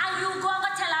married, and you go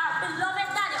and tell her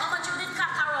beloved Danny how much you did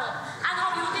cock her up, and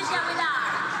how you did here with her.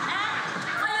 Eh?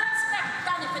 How you expect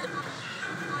Danny for the...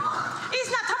 He's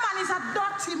not a man, he's a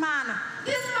dirty man.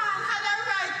 This man had a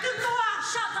right to know.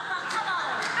 Shut up and come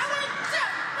on. I want to tell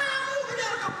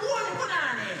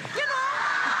you know,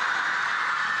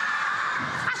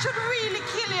 I should really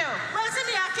kill you. Well, see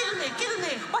me, kill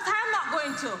me. But I'm not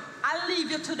going to. I'll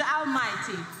leave you to the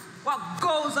Almighty. What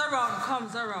goes around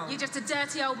comes around. You're just a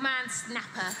dirty old man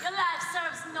snapper. Your life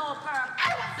serves no purpose.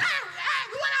 Hey,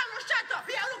 you want to shut up?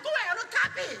 Yeah, look away, look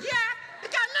happy. Yeah?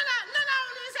 Because none of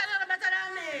you said no better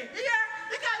than me. Yeah?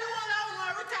 Because you want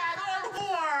to retire all the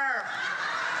war.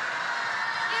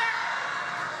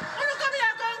 Yeah? When you come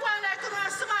here, come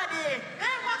like somebody. Hey,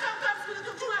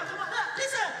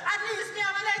 listen, at least me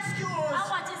have an excuse. And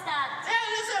what is that? Hey,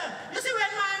 listen, you see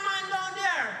when my man down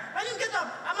there, when you get up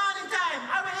a morning time,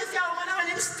 I will see a woman and when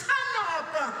him stand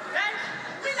up. Right?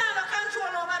 Me not have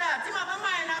control over that. Him have a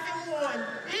mind of him own.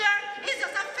 Here, it's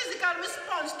just a physical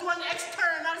response to an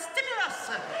external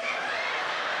stimulus.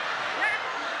 Right?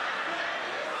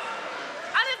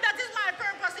 And if that is my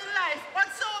purpose in life,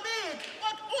 but so be it.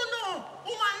 But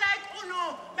woman like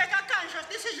Uno, make a conscious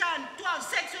decision to have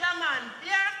sex with a man.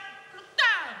 Yeah? Look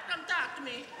down. Come talk to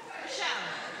me.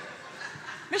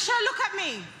 Michelle, look at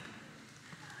me.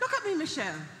 Look at me,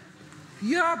 Michelle.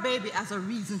 Your baby has a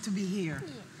reason to be here.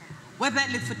 Yeah. Whether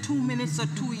it lives for 2 minutes or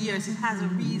 2 years, it has a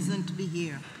reason to be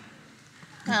here.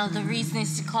 Well, the reason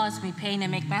is to cause me pain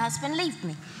and make my husband leave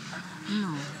me.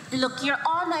 No. Look, you're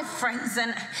all my friends,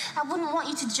 and I wouldn't want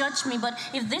you to judge me, but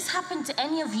if this happened to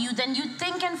any of you, then you'd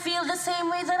think and feel the same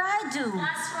way that I do.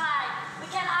 That's right. We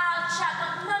can all chat,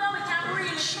 but no, we can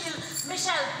really feel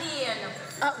Michelle pain.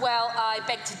 Well, I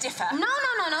beg to differ. No,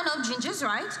 Ginger's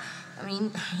right. I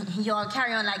mean, you all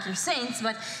carry on like you're saints,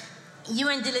 but you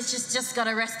and Delicious just got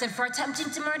arrested for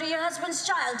attempting to murder your husband's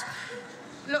child.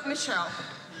 Look, Michelle,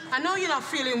 I know you're not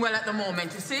feeling well at the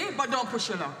moment, you see, but don't push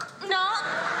your luck. No.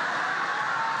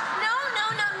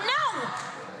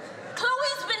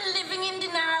 Chloe's been living in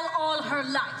denial all her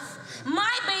life.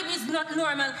 My baby's not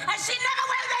normal, and she never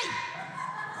will be!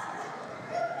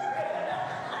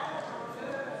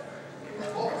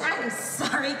 I'm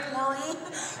sorry, Chloe.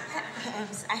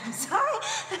 I'm sorry.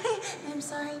 I'm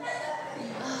sorry.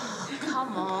 Oh,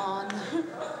 come on.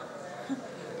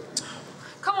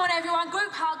 Come on, everyone,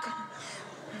 group hug.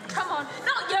 Come on.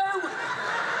 Not you.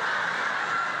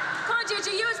 Come on,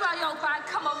 Ginger, you as well, you old bag.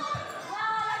 Come on.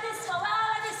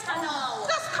 No.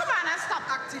 Just come on and stop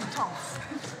acting tough.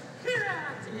 There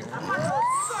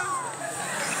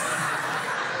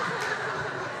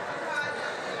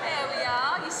we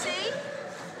are, you see?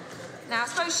 Now, I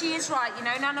suppose she is right, you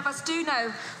know. None of us do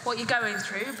know what you're going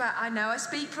through, but I know I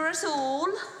speak for us all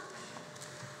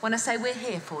when I say we're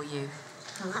here for you.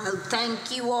 Well,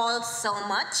 thank you all so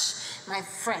much, my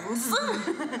friends. Oh.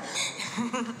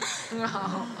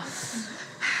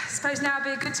 I suppose now would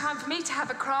be a good time for me to have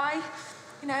a cry.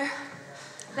 You know,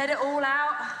 let it all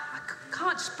out. I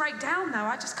can't just break down, though.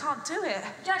 I just can't do it.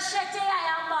 Just shake the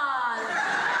iron ball.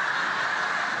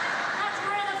 That's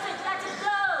rid of it. Let it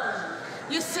go.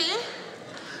 You see?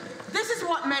 This is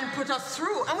what men put us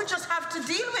through, and we just have to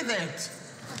deal with it.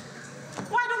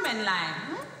 Why do men lie?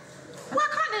 Why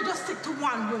can't they just stick to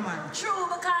one woman? True,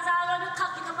 because all of the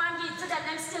cock it up and give to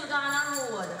them still gone on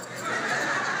road.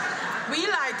 We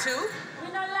lie too. We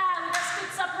don't lie, we just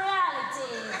fix up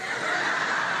reality.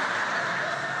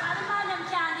 And the man them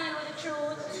can't deal with the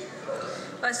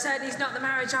truth. Well, certainly it's not the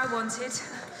marriage I wanted.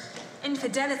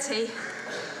 Infidelity.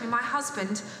 I mean, my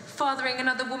husband fathering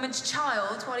another woman's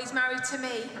child while he's married to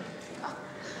me. Oh,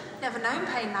 never known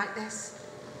pain like this.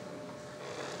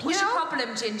 What's your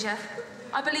problem, Ginger?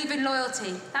 I believe in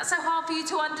loyalty. That's so hard for you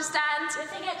to understand. You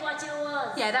forget what it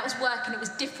was. Yeah, that was work and it was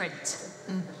different.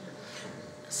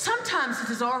 Sometimes it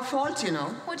is our fault, you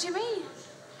know. What do you mean?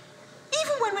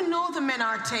 Even when we know the men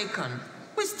are taken,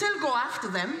 we still go after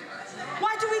them.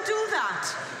 Why do we do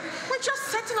that? We're just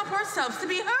setting up ourselves to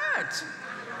be hurt.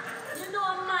 You know,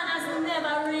 a man has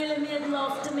never really made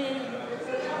love to me.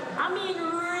 I mean,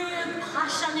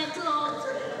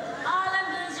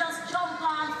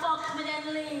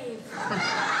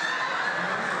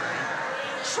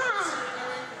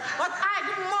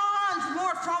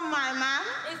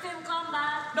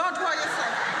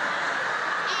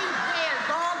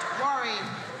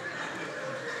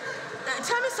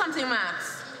 tell me something,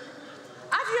 Max.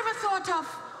 Have you ever thought of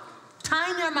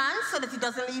tying your man so that he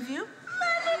doesn't leave you?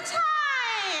 Many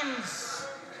times.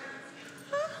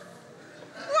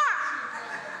 What?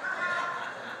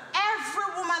 Every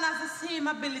woman has the same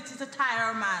ability to tie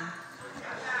her man.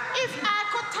 If I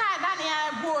could tie Danny,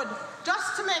 I would,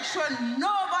 just to make sure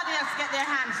nobody else get their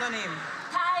hands on him.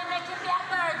 Tie make him be a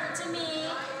burden to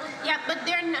me. Yeah, but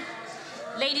they're not...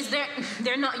 Ladies,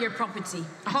 they're not your property.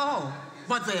 Oh,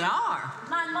 but they are.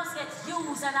 Man must get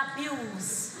used and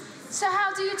abused. So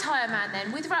how do you tie a man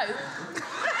then? With rope?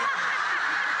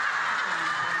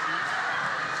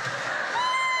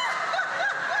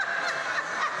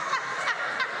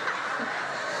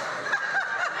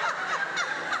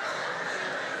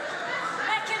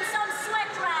 Making some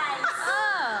sweat rice.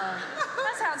 Oh,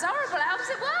 that sounds horrible. How does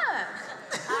it work?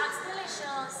 That's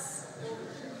delicious.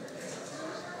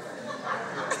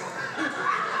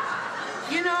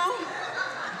 You know,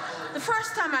 the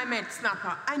first time I met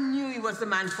Snapper, I knew he was the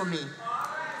man for me.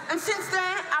 And since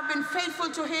then, I've been faithful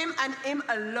to him and him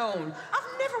alone.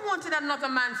 I've never wanted another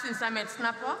man since I met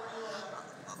Snapper.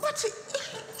 But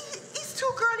he's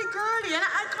too girly, and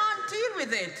I can't deal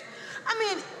with it. I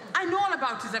mean, I know all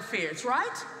about his affairs,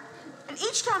 right? And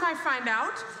each time I find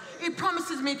out, he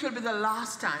promises me it will be the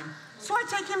last time. So I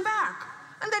take him back.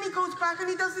 And then he goes back and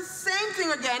he does the same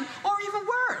thing again, or even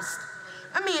worse.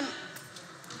 I mean,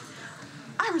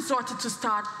 I resorted to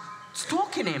start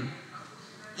stalking him.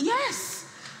 Yes.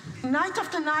 Night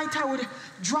after night, I would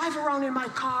drive around in my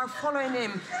car, following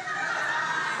him.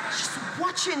 Just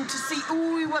watching to see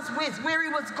who he was with, where he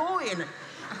was going.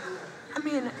 I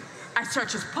mean, I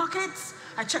searched his pockets,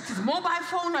 I checked his mobile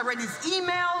phone, I read his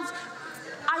emails.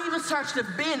 I even searched the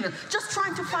bin, just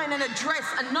trying to find an address,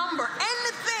 a number,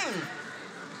 anything.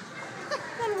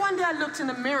 Then one day I looked in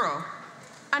the mirror,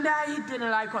 and I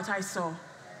didn't like what I saw.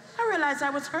 I realized I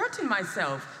was hurting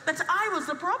myself, that I was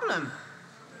the problem.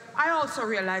 I also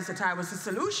realized that I was the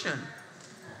solution.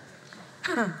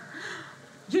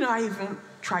 You know, I even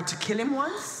tried to kill him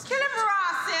once. Kill him,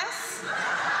 Ross, yes?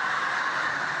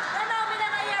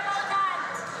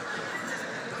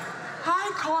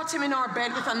 I caught him in our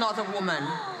bed with another woman.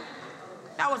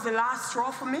 That was the last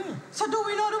straw for me. So do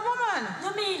we know the woman?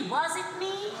 You mean, was it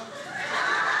me?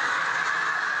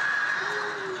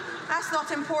 That's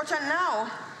not important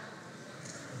now.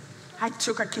 I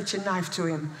took a kitchen knife to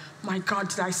him. My God,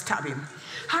 did I stab him.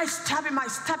 I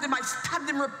stabbed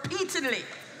him repeatedly.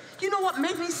 You know what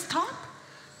made me stop?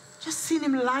 Just seeing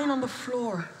him lying on the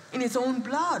floor in his own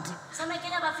blood. So make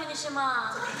you never finish him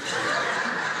off.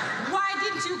 Why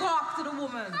didn't you go after the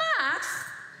woman? Max,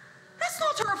 that's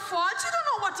not her fault. You don't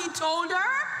know what he told her.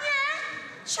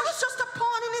 Yeah? She was just a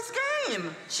pawn in his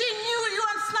game. She knew you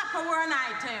and Snapper were an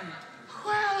item.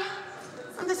 Well,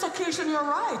 on this occasion, you're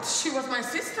right. She was my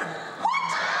sister.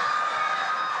 What?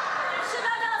 Should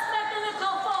I just make the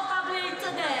little folk bleed to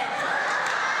death?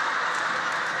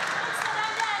 Instead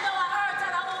of that, no, I hurt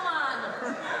a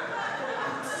woman.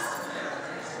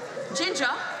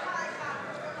 Ginger,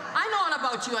 I know all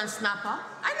about you and Snapper.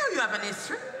 I know you have an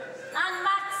history. And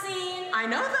Maxine. I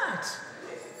know that.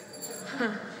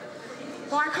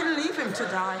 Oh, I couldn't leave him to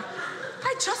die.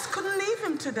 I just couldn't leave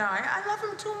him to die. I love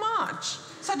him too much.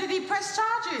 So did he press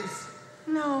charges?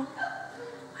 No.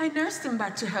 I nursed him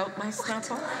back to health, my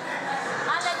Snapper. And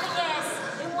let me guess,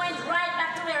 he went right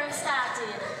back to where he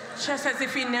started. Just as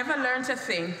if he never learned a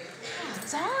thing. Oh,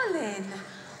 darling,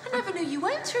 I never knew you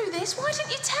went through this. Why didn't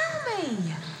you tell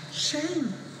me?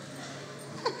 Shame.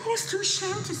 I was too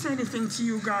ashamed to say anything to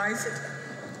you guys.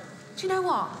 Do you know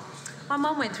what? My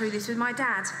mum went through this with my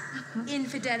dad.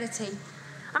 Infidelity.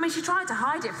 I mean, she tried to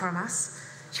hide it from us.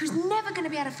 She was never going to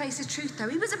be able to face the truth, though.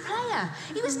 He was a player.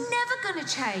 He was never going to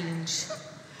change.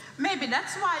 Maybe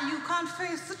that's why you can't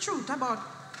face the truth about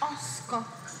Oscar.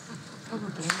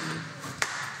 Probably.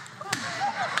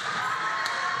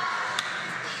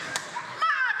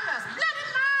 Marvelous! Bloody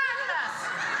marvelous!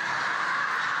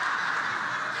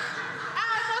 I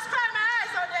almost cried my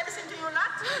eyes out there listening to you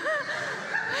lot.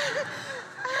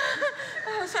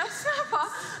 Snapper,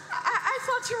 I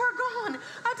thought you were gone.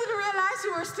 I didn't realize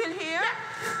you were still here.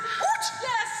 Yeah. Ouch!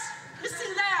 Yes! You're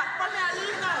still there, but may I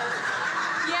leave now?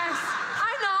 Yes,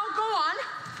 I know. Go on.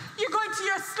 You're going to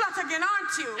your slut again,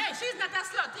 aren't you? Hey, she's not a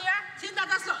slut here. She's not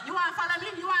a slut. You want to follow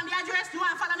me? You want the address? You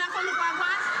want to follow me and come look what I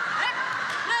want? Hey,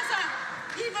 listen,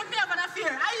 even me have an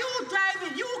affair. Are you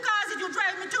driving? You cause it, you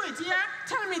drive me to it, yeah?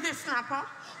 Tell me this, Snapper.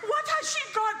 What has she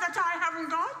got that I haven't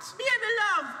got? Baby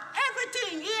love,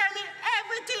 everything, hear me?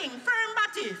 Everything. Firm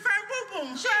body, firm boom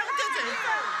boom, firm titty.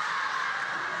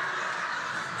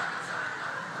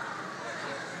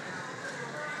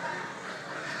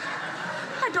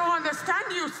 I don't understand.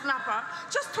 understand you, Snapper.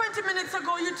 Just 20 minutes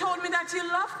ago, you told me that you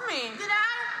loved me. Did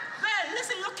I? Well,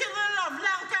 listen, you killed me love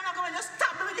long time ago when you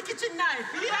stabbed me with the kitchen knife,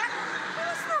 yeah? Well,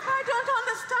 Snapper, I don't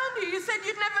understand you. You said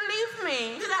you'd never leave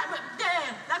me. Did I?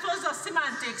 Damn, that was just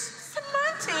semantics.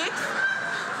 Semantics?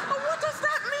 Oh, what does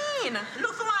that mean?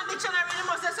 Look for one dictionary, you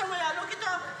must say somewhere. Look it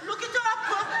up. Look it up.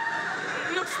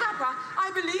 Look, Snapper, I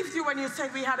believed you when you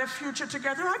said we had a future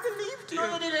together. I believed you.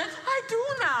 No, you didn't. I do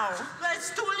now. Well,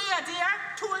 it's too late, dear.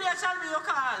 Too late shall be your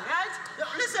call, right?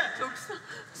 Listen. Look,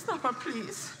 Snapper,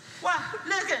 please. What?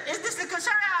 Listen, is this little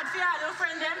charade for all your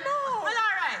friend them? No. Well,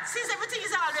 all right. Since everything is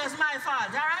always my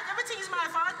fault, all right? Everything is my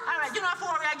fault. All right, you don't have to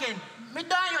worry again. Me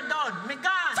done, you're done. Me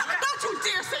gone. Snapper, don't you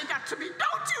dare say that to me.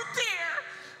 Don't you dare.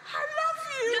 I love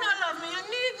you. You don't love me. You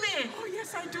need me. Oh,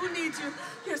 yes, I do need you.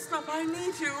 Yes, Snapper, I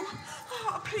need you.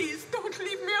 Oh, please, don't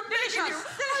leave me. I'm begging you. Delicious,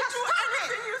 I'll do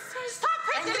anything you say. Stop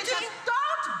it, Delicious.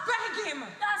 Don't beg him.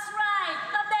 That's right.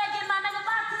 Don't beg him, man. I'm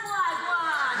about to wipe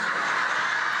one.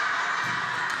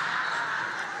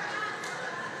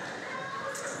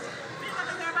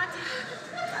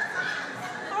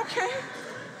 Okay.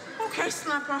 Okay,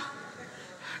 Snapper.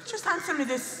 Just answer me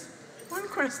this one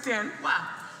question. What?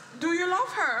 Do you love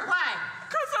her? Why?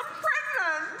 Because I'm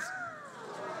pregnant.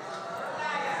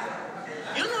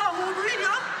 You know who breed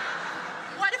you?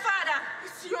 What the father?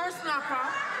 It's yours, Snapper.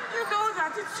 You know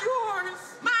that. It's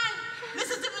yours. Mine.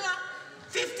 Listen to me now.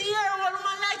 50-year-old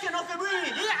woman like you not to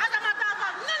breed. Yeah, as a matter of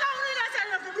fact, no longer not tell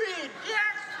you not to breed. Yeah,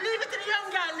 leave it to the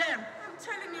young girl them. I'm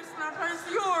telling you, Snapper, it's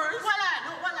yours.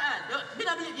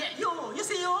 You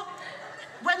see you?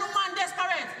 When a man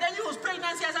desperate, then use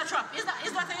pregnancy as a trap. Is that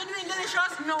what you're doing,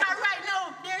 Delicious? No. Because right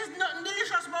now, there is nothing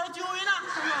delicious about you, you know?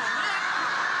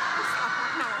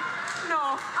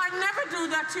 No, I never do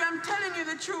that to you. I'm telling you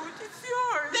the truth. It's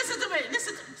yours. Listen to me.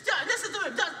 Listen to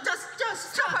me.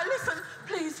 Just stop. Listen,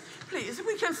 please,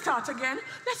 we can start again.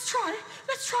 Let's try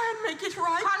and make it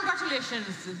right. Congratulations,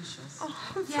 Delicious. Oh,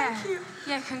 thank you.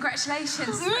 Yeah,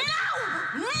 congratulations. No!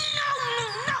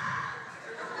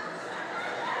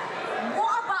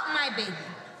 What about my baby?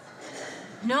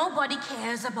 Nobody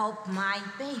cares about my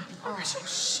baby. Oh, shh.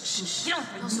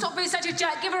 Stop being such a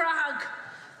jerk. Give her a hug.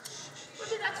 What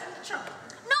did that from the truck?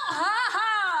 Not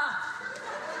her.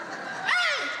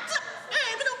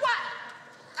 Hey, me know what?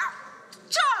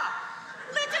 Sure.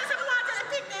 Me tell you something, want to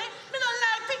picnic. Me don't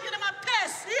like picnic, I'm a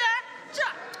pest, yeah?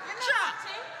 Sure.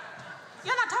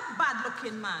 You're not a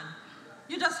bad-looking man.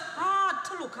 You're just hard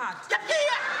to look at.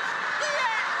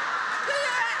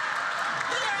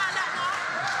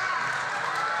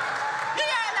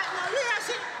 Yeah,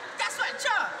 see? That's what,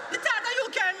 sure. The thought that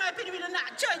you carry my opinion with a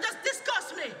knot, sure, just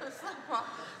disgust me.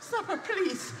 Snapper,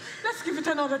 please. Let's give it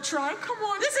another try. Come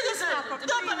on. Listen. Snapper,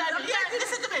 Don't bother me. Yeah,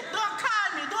 listen to me. Don't call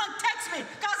me. Don't text me.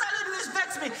 Because all you do is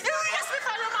vex me. Erase me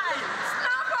from your mind.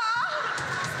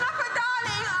 Snapper,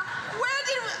 darling.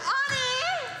 Honey,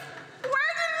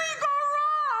 where did we go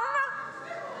wrong?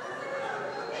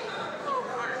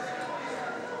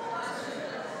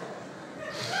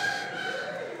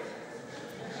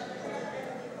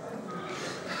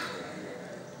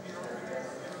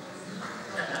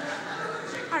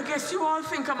 I guess you all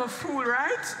think I'm a fool,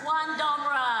 right? One dumb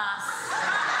Ross.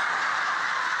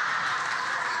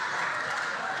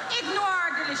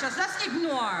 Ignore, Delicious. Let's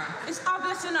ignore. It's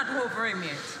obvious you're not over him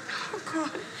yet. Oh,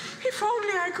 God. If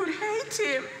only I could hate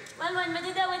him. Well, when me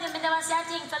did that with him, I never say a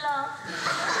thing to love.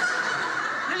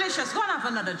 Delicious, go and have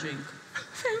another drink.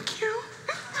 Thank you.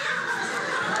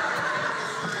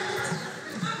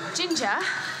 Ginger,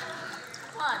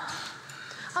 What?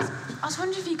 I was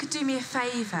wondering if you could do me a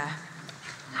favour.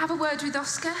 Have a word with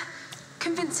Oscar.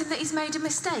 Convince him that he's made a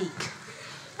mistake.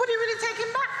 Would you really take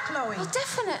him back, Chloe? Oh,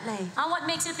 definitely. And what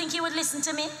makes you think he would listen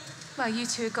to me? Well, you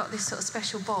two have got this sort of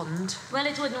special bond. Well,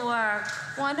 it wouldn't work.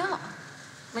 Why not?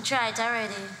 We tried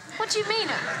already. What do you mean?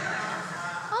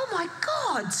 Oh, my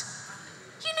God!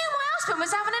 You knew my husband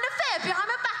was having an affair behind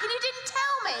my back and you didn't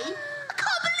tell me? I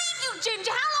can't believe you,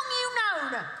 Ginger. How long have you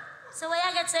known? So what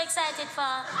you get so excited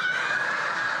for?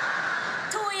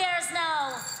 2 years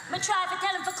now. Me try to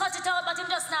tell him to cut it out, but him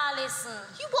just not listen.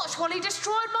 You watched while he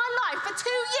destroyed my life for 2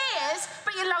 years,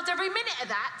 but you loved every minute of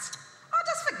that. Oh,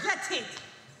 just forget it.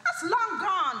 That's long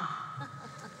gone.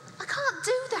 I can't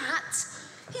do that.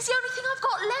 He's the only thing I've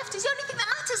got left. He's the only thing that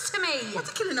matters to me. What are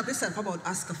you killing up yourself about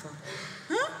Oscar for?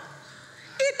 Huh?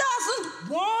 He doesn't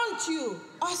want you.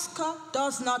 Oscar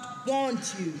does not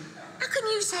want you. How can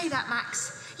you say that,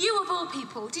 Max? You of all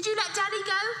people. Did you let Daddy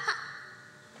go?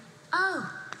 Oh.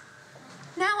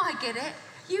 Now I get it.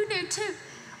 You knew too.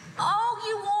 Oh,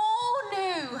 you all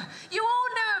knew. You all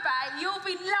knew about it. You've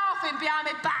been laughing behind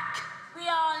my back. We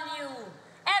all knew.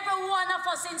 Every one of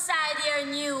us house inside here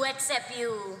knew except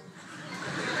you.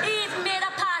 Eve made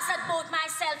a pass at both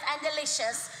myself and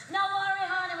Delicious. No worry,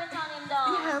 honey, we turn him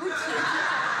down. Yeah, we did.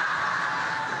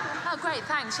 Oh, great,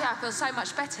 thanks. Yeah, I feel so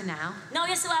much better now. No,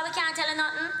 you see why we can't tell her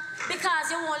nothing?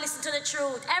 Because you won't listen to the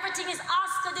truth. Everything is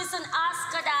Oscar this and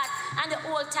Oscar that, and the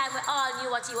whole time we all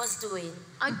knew what he was doing.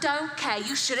 I don't care.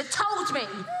 You should have told me.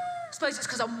 I suppose it's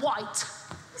because I'm white.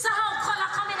 So how colour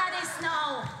come in at this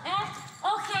now? Eh?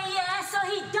 Okay, yeah, so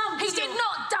he dumped you. He did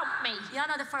not dump me. You're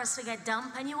not the first to get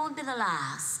dumped, and you won't be the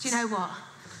last. Do you know what?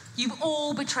 You've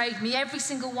all betrayed me, every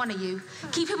single one of you.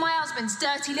 Keeping my husband's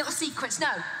dirty little secrets. No,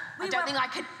 I don't think I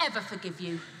could ever forgive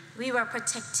you. We were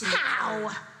protecting you.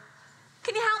 How?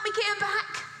 Can you help me get him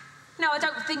back? No, I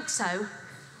don't think so.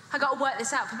 I got to work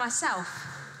this out for myself.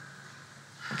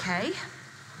 Okay.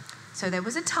 So there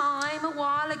was a time a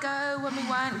while ago when we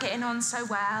weren't getting on so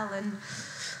well, and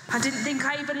I didn't think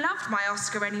I even loved my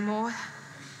Oscar anymore.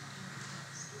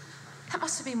 That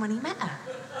must have been when he met her.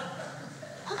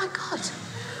 Oh my God.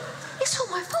 It's all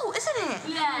my fault, isn't it?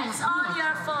 Yeah, it's all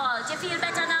your fault. You feel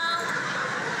better now?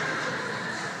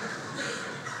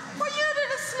 Well, you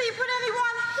didn't sleep with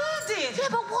anyone, he did. Yeah,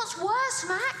 but what's worse,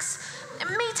 Max?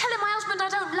 Me telling my husband I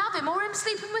don't love him, or him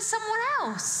sleeping with someone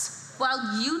else?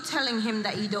 Well, you telling him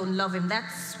that you don't love him,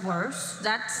 that's worse.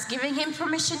 That's giving him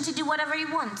permission to do whatever he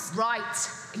wants. Right,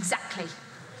 exactly.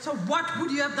 So what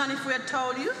would you have done if we had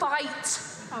told you? Fight.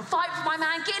 Fight for my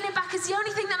man. Getting him back is the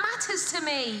only thing that matters to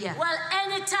me. Well,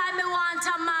 anytime I want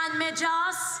a man, me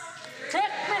just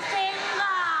click my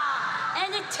finger.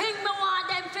 Anything me want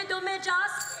them to do, me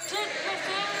just click my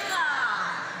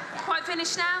finger. Quite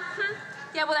finished now?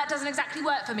 Yeah, well, that doesn't exactly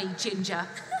work for me, Ginger.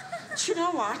 Do you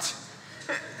know what?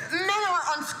 Men are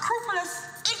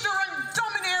unscrupulous, ignorant,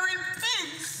 domineering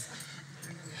pigs.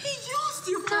 He used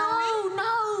you, Chloe.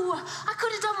 No. I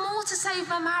could have done more to save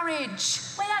my marriage.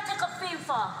 What you take up fame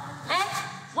for? Eh?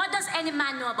 What does any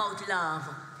man know about love?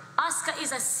 Oscar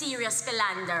is a serious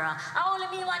philanderer. I only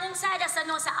me one inside us that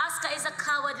knows that Oscar is a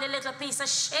cowardly little piece of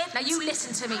shit. Now you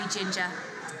listen to me, Ginger.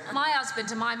 My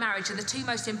husband and my marriage are the two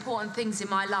most important things in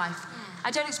my life. I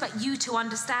don't expect you to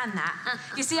understand that.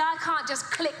 You see, I can't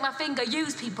just click my finger,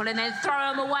 use people, and then throw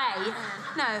them away.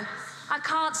 No, I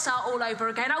can't start all over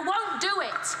again. I won't do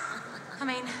it. I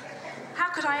mean,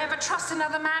 how could I ever trust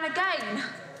another man again?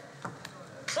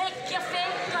 Click your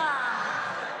finger.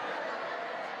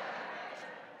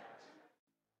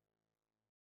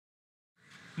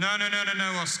 No,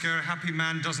 Oscar. A happy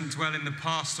man doesn't dwell in the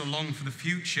past or long for the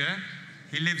future.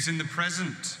 He lives in the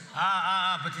present.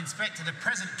 But Inspector, the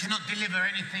present cannot deliver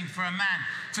anything for a man.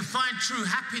 To find true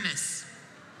happiness,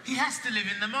 he has to live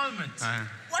in the moment.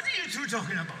 What are you two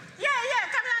talking about? Yeah,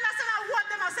 come on, understand what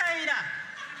them are saying.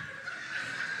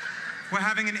 We're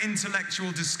having an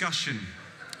intellectual discussion.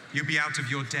 You'll be out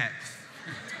of your depth.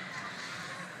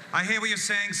 I hear what you're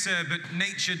saying, sir, but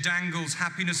nature dangles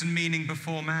happiness and meaning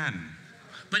before man.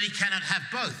 But he cannot have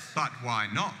both. But why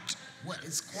not? Well,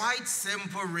 it's quite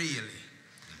simple, really.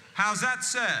 How's that,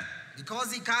 sir?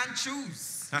 Because he can't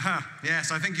choose.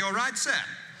 Yes, I think you're right, sir.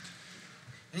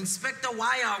 Inspector,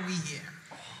 why are we here?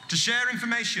 To share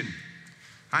information.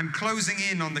 I'm closing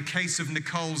in on the case of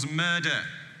Nicole's murder.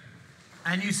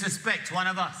 And you suspect one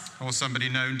of us? Or somebody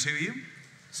known to you.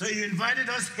 So you invited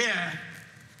us here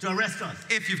to arrest us?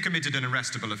 If you've committed an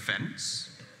arrestable offence.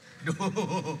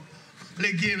 No,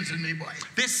 play games with me, boy.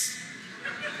 This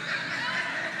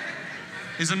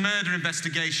is a murder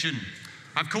investigation.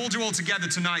 I've called you all together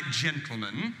tonight,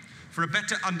 gentlemen, for a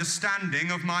better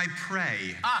understanding of my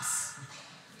prey. Us.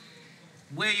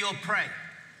 We're your prey.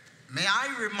 May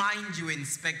I remind you,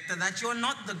 Inspector, that you're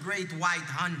not the great white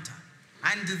hunter,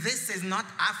 and this is not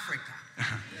Africa.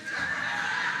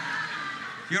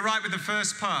 You're right with the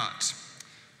first part.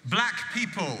 Black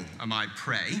people are my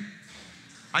prey.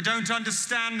 I don't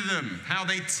understand them, how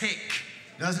they tick.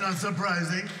 That's not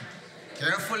surprising.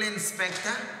 Careful,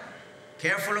 Inspector.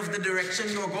 Careful of the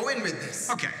direction you're going with this.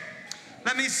 Okay,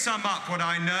 let me sum up what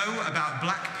I know about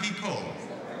black people.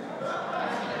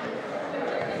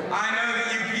 I know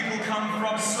that you people come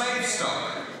from slave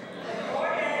stock.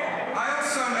 I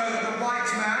also know that the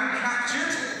white man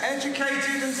captured,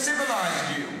 educated, and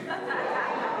civilized you.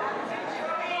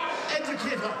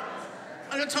 Educator?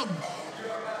 And you talk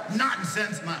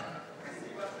nonsense, man.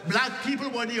 Black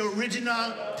people were the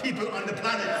original people on the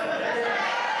planet.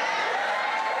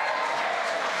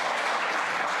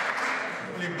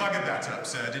 Well, you buggered that up,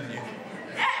 sir, didn't you?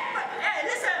 Hey,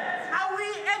 listen, how we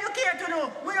educate you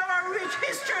know, with our rich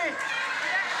history.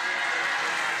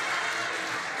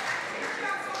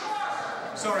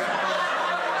 Sorry, I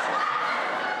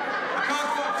can't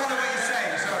quite follow what you're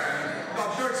saying, sorry. But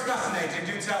I'm sure it's fascinating.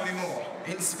 Do tell me more.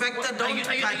 Inspector, don't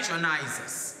patronize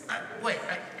us. Wait,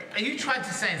 are you trying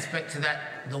to say, Inspector,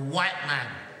 that the white man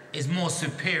is more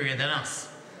superior than us?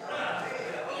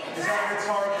 Is that a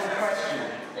rhetorical question?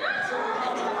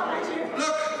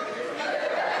 Look,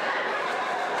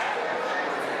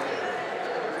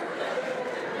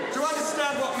 to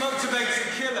understand what motivates a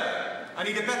killer, I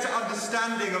need a better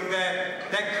understanding of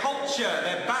their culture,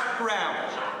 their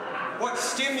background. What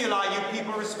stimuli you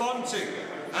people respond to.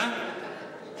 Huh?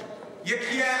 You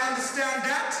can't understand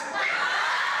that?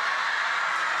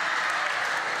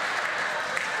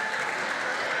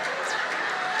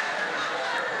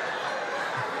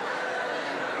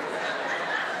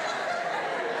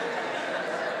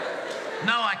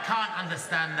 No, I can't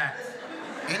understand that.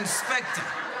 Inspector,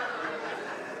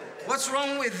 what's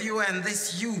wrong with you and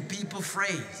this you people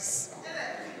phrase?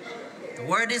 The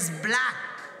word is black.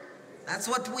 That's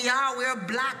what we are. We're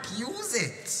black. Use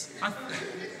it.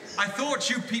 I thought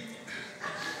you people...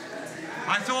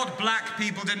 I thought black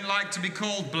people didn't like to be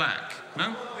called black,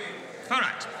 no? All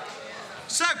right.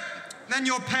 So, then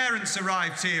your parents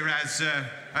arrived here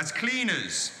as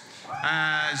cleaners,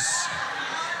 as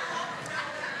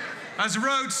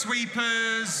road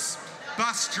sweepers,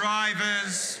 bus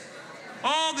drivers,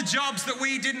 all the jobs that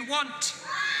we didn't want.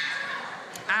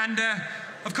 And,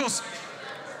 of course,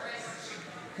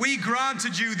 we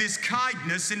granted you this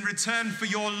kindness in return for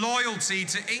your loyalty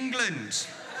to England.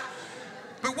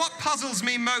 But what puzzles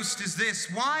me most is this.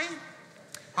 Why,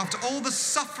 after all the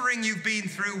suffering you've been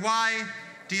through, why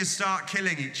do you start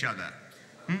killing each other?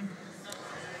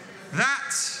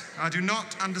 That I do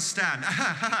not understand.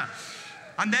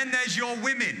 And then there's your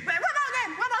women. Wait, what about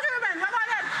them? What about the women? What about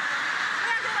them?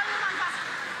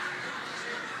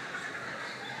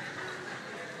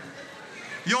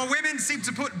 Your women seem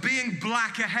to put being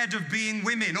black ahead of being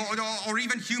women, or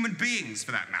even human beings,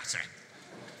 for that matter.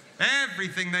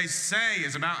 Everything they say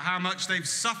is about how much they've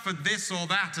suffered this or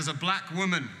that as a black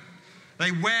woman.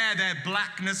 They wear their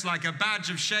blackness like a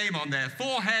badge of shame on their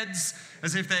foreheads,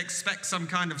 as if they expect some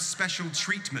kind of special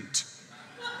treatment.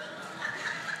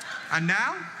 And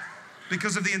now,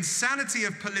 because of the insanity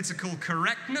of political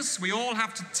correctness, we all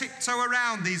have to tiptoe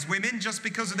around these women just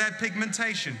because of their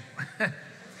pigmentation. Do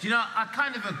you know, I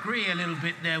kind of agree a little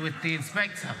bit there with the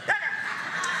inspector. Oscar,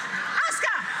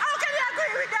 how can you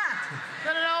agree with that?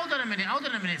 No, hold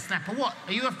on a minute, Snapper. What?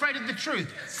 Are you afraid of the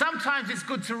truth? Sometimes it's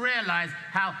good to realise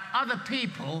how other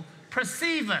people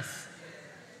perceive us.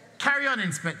 Carry on,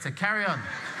 Inspector, carry on.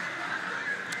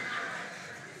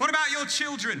 What about your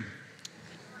children?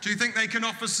 Do you think they can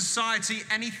offer society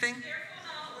anything?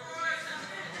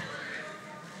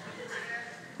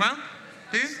 Well,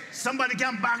 do you? Somebody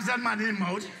can box that man in the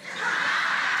mouth.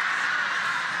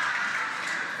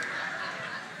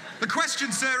 The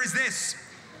question, sir, is this.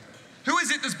 Who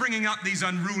is it that's bringing up these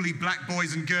unruly black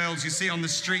boys and girls you see on the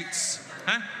streets?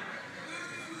 Huh?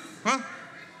 Well,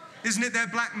 isn't it their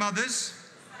black mothers?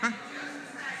 Huh?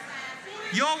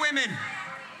 Your women.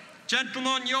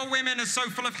 Gentlemen, your women are so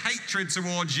full of hatred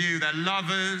towards you. Their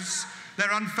lovers,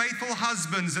 their unfaithful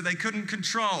husbands that they couldn't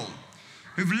control,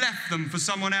 who've left them for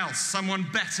someone else, someone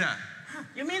better.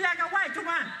 You mean like a white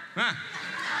woman? Huh?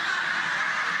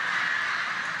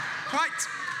 Quite.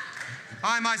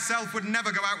 I myself would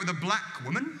never go out with a black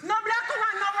woman. No black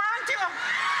woman, no want you.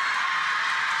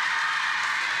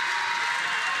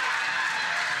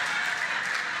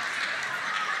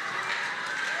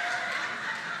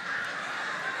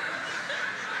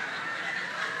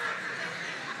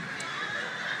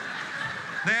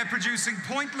 They're producing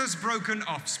pointless, broken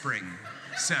offspring,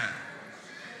 sir.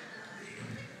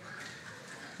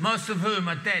 Most of whom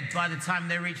are dead by the time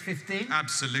they reach 15?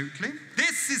 Absolutely.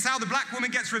 This is how the black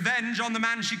woman gets revenge on the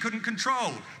man she couldn't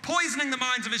control, poisoning the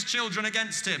minds of his children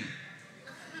against him.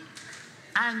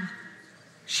 And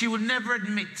she will never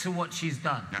admit to what she's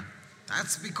done. No.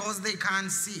 That's because they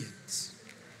can't see it.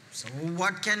 So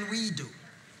what can we do?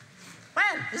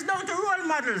 Well, it's down to role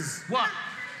models. What?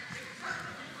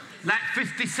 Like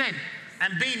 50 Cent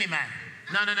and Beanie Man?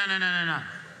 No.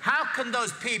 How can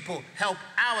those people help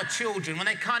our children when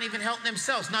they can't even help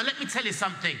themselves? Now, let me tell you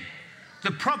something. The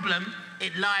problem,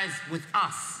 it lies with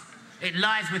us. It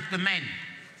lies with the men.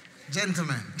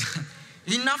 Gentlemen,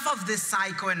 enough of this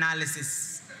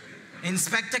psychoanalysis.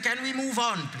 Inspector, can we move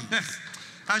on, please? Yes,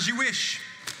 as you wish.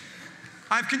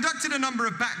 I've conducted a number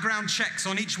of background checks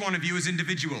on each one of you as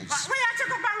individuals. We are to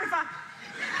compare with her.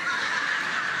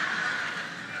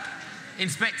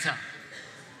 Inspector,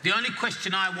 the only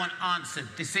question I want answered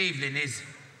this evening is,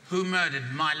 who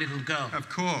murdered my little girl? Of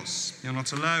course, you're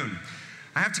not alone.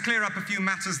 I have to clear up a few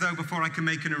matters, though, before I can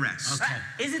make an arrest. Okay.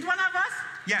 Is it one of us?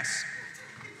 Yes.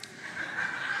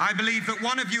 I believe that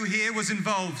one of you here was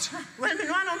involved. Well, me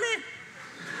one of me.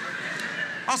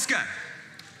 Oscar,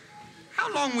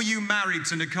 how long were you married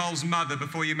to Nicole's mother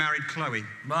before you married Chloe?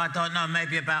 Well, I don't know,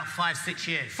 maybe about 5, 6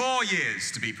 years. 4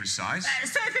 years, to be precise.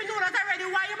 So if you know that already,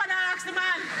 why you better ask the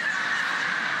man?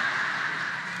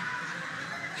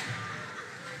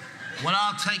 Well,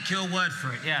 I'll take your word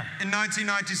for it, yeah. In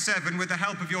 1997, with the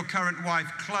help of your current wife,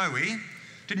 Chloe,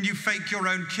 didn't you fake your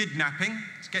own kidnapping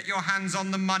to get your hands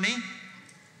on the money?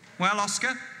 Well,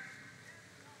 Oscar?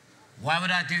 Why would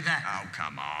I do that? Oh,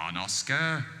 come on,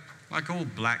 Oscar. Like all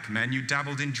black men, you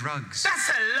dabbled in drugs. That's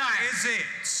a lie! Is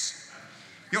it?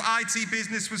 Your IT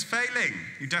business was failing.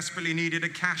 You desperately needed a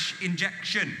cash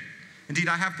injection. Indeed,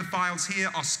 I have the files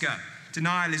here, Oscar.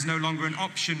 Denial is no longer an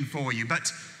option for you,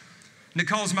 but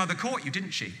Nicole's mother caught you,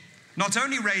 didn't she? Not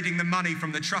only raiding the money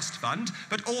from the trust fund,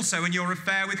 but also in your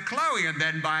affair with Chloe, and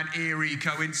then by an eerie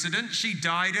coincidence, she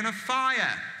died in a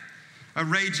fire. A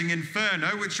raging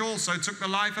inferno which also took the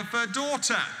life of her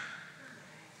daughter.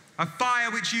 A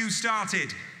fire which you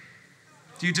started.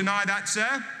 Do you deny that,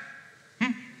 sir?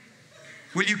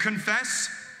 Will you confess?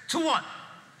 To what?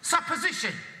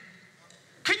 Supposition.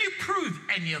 Can you prove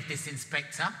any of this,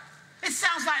 Inspector? It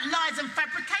sounds like lies and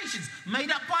fabrications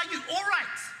made up by you. All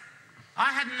right.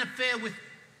 I had an affair with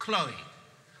Chloe.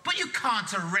 But you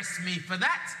can't arrest me for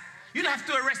that. You'd have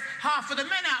to arrest half of the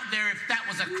men out there if that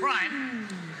was a crime.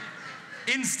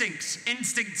 Instinct.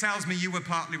 Instinct tells me you were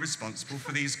partly responsible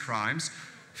for these crimes.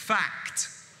 Fact.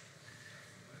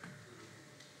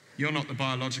 You're not the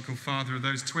biological father of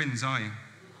those twins, are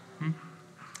you?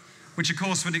 Which, of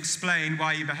course, would explain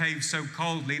why you behaved so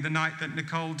coldly the night that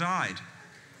Nicole died.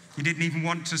 You didn't even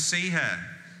want to see her.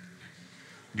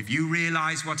 And if you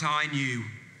realise what I knew...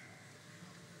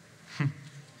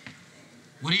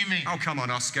 What do you mean? Oh, come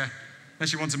on, Oscar.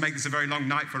 Unless you want to make this a very long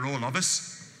night for all of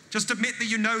us. Just admit that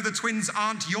you know the twins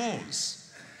aren't yours.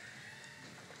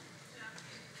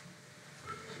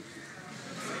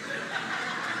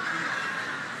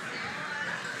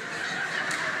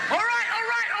 All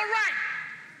right.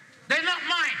 They're not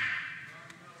mine.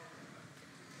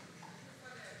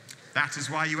 That is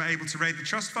why you were able to raid the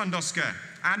trust fund, Oscar,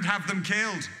 and have them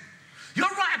killed. You're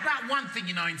right about one thing,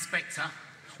 you know, Inspector.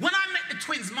 When I met the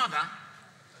twins' mother,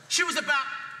 she was about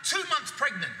 2 months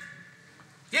pregnant.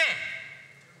 Yeah.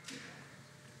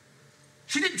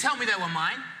 She didn't tell me they were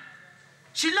mine.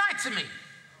 She lied to me.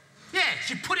 Yeah,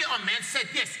 she put it on me and said,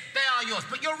 yes, they are yours,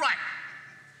 but you're right.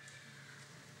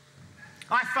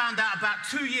 I found out about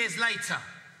 2 years later,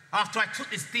 after I took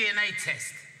this DNA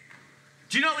test.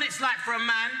 Do you know what it's like for a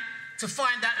man to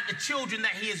find out that the children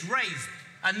that he has raised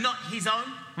are not his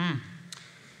own?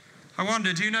 I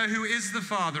wonder, do you know who is the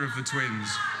father of the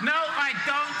twins? No, I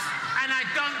don't, and I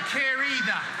don't care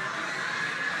either.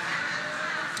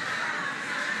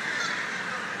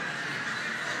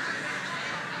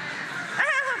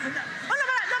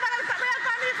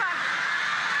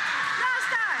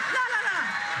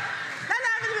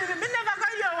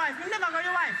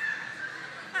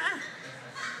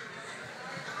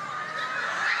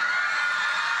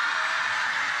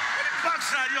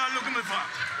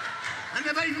 I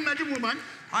never even met a woman.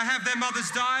 I have their mother's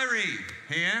diary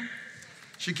here.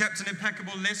 She kept an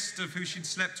impeccable list of who she'd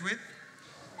slept with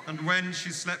and when she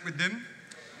slept with them.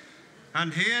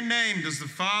 And here named as the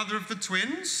father of the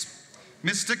twins,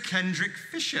 Mr. Kendrick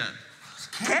Fisher.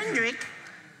 Kendrick?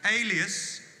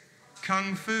 Alias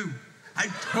Kung Fu. I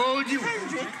told you.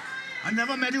 Kendrick? I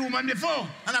never met a woman before,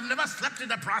 and I've never slept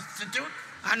with a prostitute.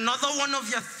 Another one of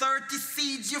your 30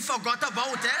 seeds you forgot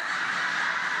about, eh?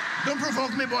 Don't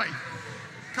provoke me, boy.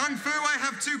 Kung Fu, I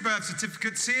have 2 birth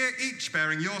certificates here, each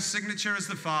bearing your signature as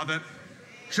the father.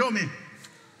 Show me.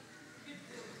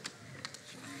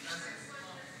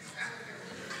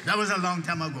 That was a long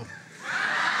time ago.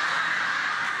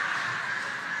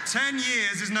 10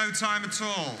 years is no time at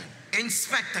all.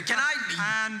 Inspector, can I leave?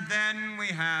 And then we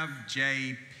have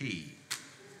JP.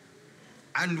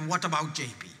 And what about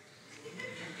JP?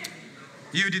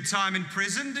 You did time in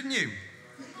prison, didn't you?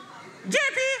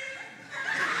 JP?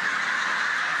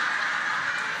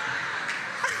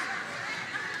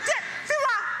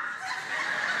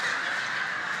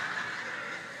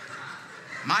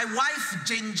 My wife,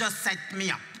 Ginger, set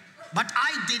me up. But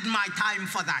I did my time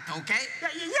for that, okay?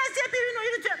 Yes, JP, we know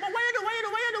you do. But what you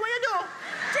do?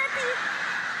 JP?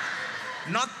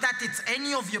 Not that it's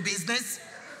any of your business,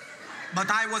 but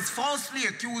I was falsely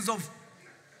accused of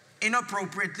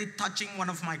inappropriately touching one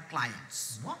of my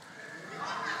clients. What?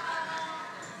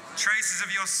 Traces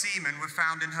of your semen were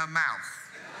found in her mouth.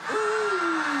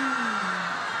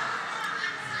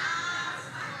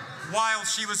 While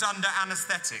she was under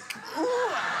anesthetic.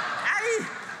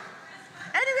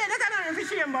 Anyway,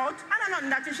 to shame about. I know nothing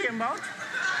that to shame about.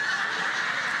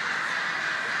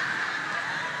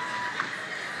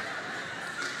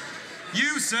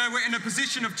 You, sir, were in a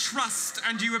position of trust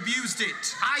and you abused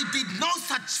it. I did no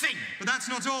such thing. But that's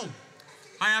not all.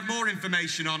 I have more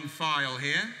information on file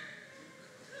here.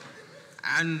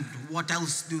 And what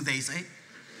else do they say?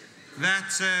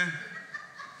 That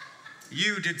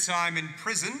you did time in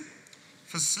prison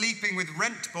for sleeping with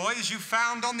rent boys you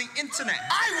found on the internet.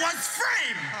 I was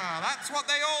framed! Ah, that's what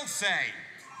they all say.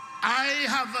 I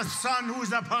have a son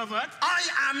who's a pervert. I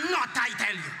am not, I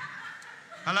tell you.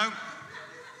 Hello?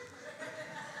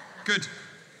 Good.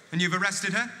 And you've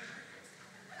arrested her?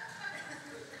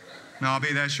 No, I'll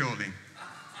be there shortly.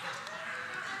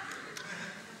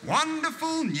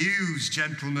 Wonderful news,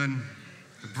 gentlemen.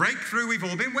 The breakthrough we've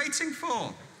all been waiting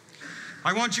for.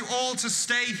 I want you all to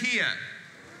stay here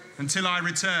until I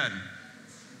return.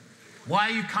 Why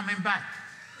are you coming back?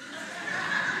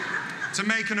 To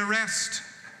make an arrest.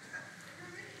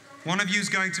 One of you's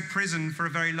going to prison for a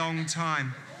very long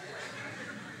time.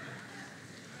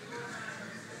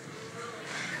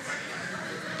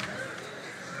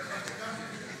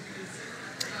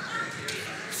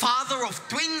 Father of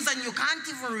twins, and you can't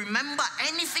even remember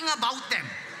anything about them.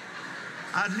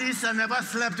 At least I never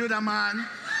slept with a man.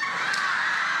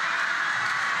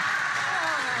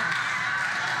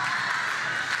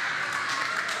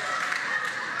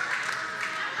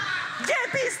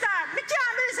 JP, stop. Me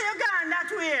can't believe you gone that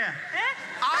way. Eh?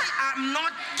 I am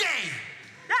not gay.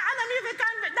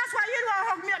 That's why you don't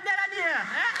hug me up there and here.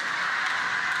 Eh?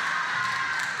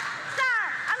 Sir,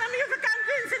 I don't even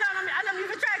convince you. I don't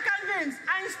even try to convince.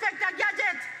 I inspect a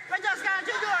gadget. We just got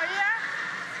to door, yeah?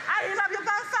 I have your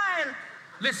file.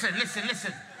 Listen.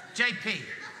 JP,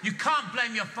 you can't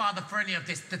blame your father for any of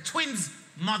this. The twins'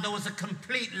 mother was a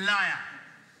complete liar.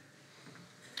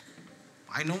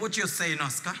 I know what you're saying,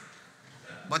 Oscar.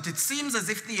 But it seems as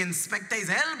if the inspector is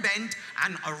hell-bent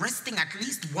on arresting at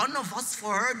least one of us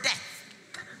for her death.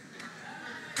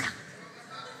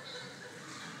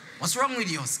 What's wrong with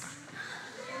you, Oscar?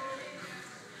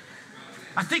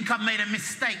 I think I've made a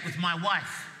mistake with my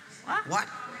wife. What? What?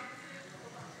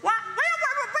 What? Where you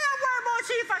worry about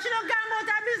she for? She don't got out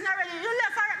her business already. You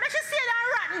left her. Make she see that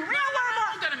rotten. Where you worry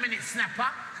about? Hold on a minute, Snapper.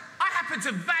 I happen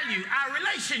to value our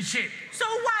relationship. So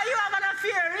why you have an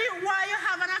affair? Why you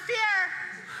have an affair?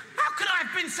 How could I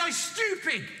have been so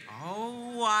stupid?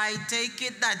 Oh, I take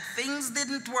it that things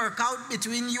didn't work out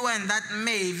between you and that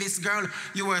Mavis girl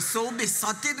you were so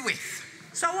besotted with.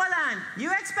 So, hold on. You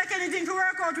expect anything to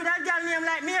work out with that girl named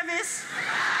like Mavis?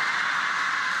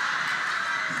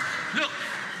 Look,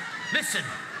 listen.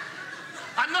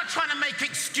 I'm not trying to make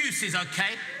excuses,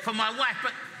 okay, for my wife,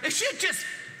 but if she had just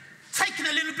taken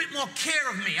a little bit more care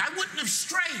of me, I wouldn't have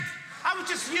strayed. I was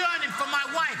just yearning for my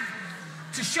wife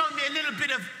to show me a little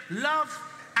bit of love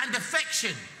and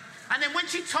affection. And then when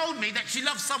she told me that she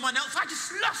loved someone else, I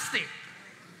just lost it.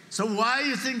 So why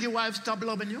you think your wife stopped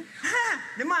loving you?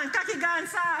 The man cocky gone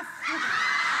soft.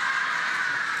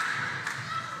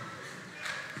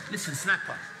 Listen,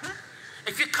 Snapper,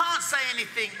 if you can't say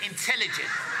anything intelligent,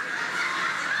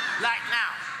 like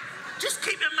now, just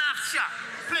keep your mouth shut,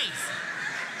 please.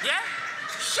 Yeah?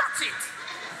 Shut it.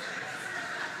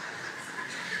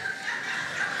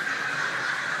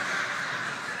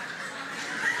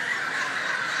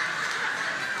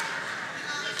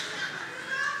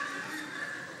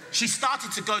 She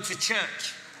started to go to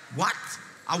church. What?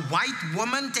 A white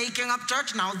woman taking up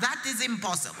church? Now that is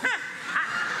impossible.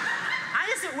 I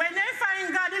listen, when they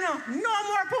find God, you know, no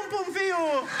more pum pum for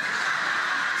you.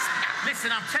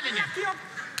 Listen, I'm telling you.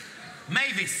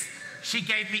 Mavis, she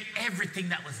gave me everything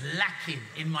that was lacking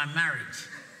in my marriage.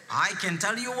 I can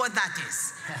tell you what that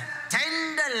is.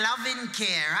 Tender, loving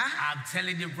care, huh? I'm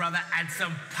telling you, brother, and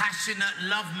some passionate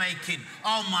lovemaking.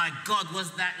 Oh my God,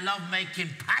 was that lovemaking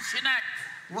passionate?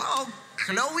 Well,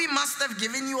 Chloe must have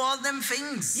given you all them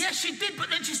things. Yes, she did, but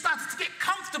then she started to get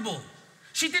comfortable.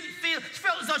 She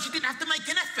felt as though she didn't have to make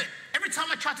an effort. Every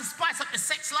time I tried to spice up the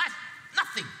sex life,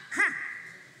 nothing. Huh.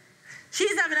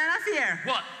 She's having an affair.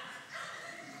 What?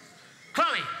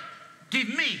 Chloe, give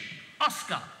me,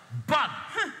 Oscar, bun.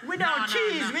 Huh. Without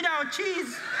cheese.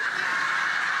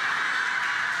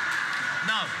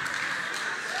 No.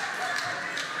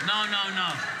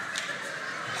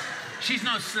 She's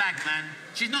no slag, man.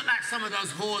 She's not like some of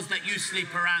those whores that you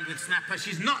sleep around with, Snapper.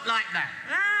 She's not like that.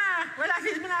 Well, if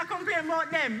he's been complain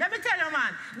about them, let me tell you,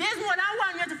 man, there's more than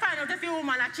one way to find out if your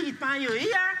woman a cheat on you.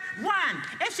 Here, one,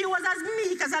 if she was as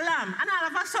meek as a lamb, and all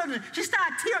of a sudden, she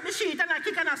start tear up the sheet and I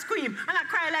kick and I scream and I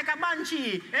cry like a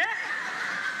banshee. Eh?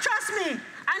 Trust me,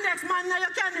 and next man, now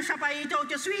you can't shop and eat out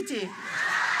your sweetie.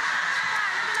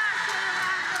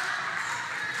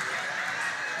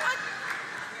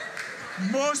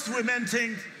 Most women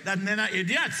think that men are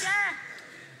idiots. Yeah.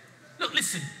 Look,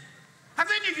 listen. Have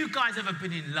any of you guys ever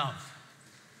been in love?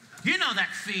 You know that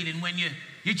feeling when you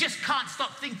just can't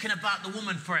stop thinking about the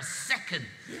woman for a second.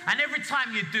 Yeah. And every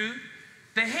time you do,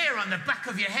 the hair on the back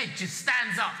of your head just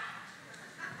stands up.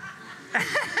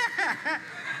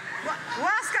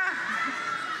 Oscar,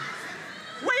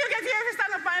 where you get here if you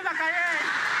stand up on your back of your head?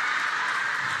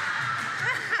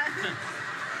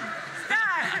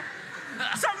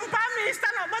 Something for me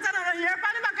stand up, but I don't know, here on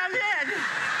the back of your head.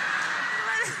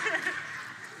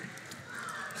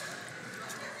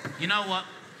 You know what?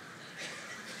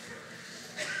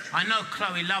 I know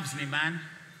Chloe loves me, man.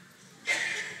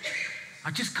 I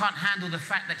just can't handle the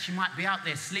fact that she might be out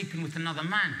there sleeping with another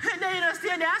man. Then you don't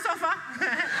stay there and suffer.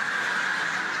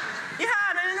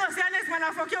 Yeah, then you know, say next man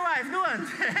will fuck your wife, don't.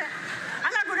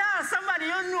 And I could ask somebody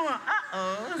you know.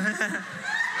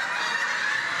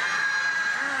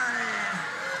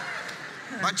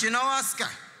 But you know, Oscar,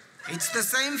 it's the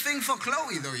same thing for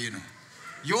Chloe, though, you know.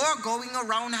 You're going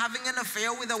around having an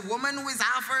affair with a woman who is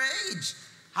half her age.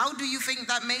 How do you think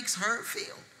that makes her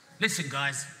feel? Listen,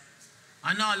 guys,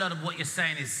 I know a lot of what you're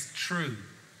saying is true,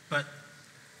 but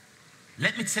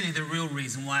let me tell you the real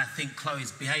reason why I think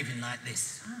Chloe's behaving like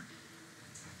this.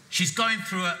 She's going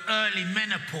through her early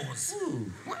menopause.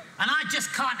 Ooh. And I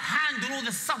just can't handle all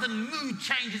the sudden mood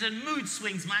changes and mood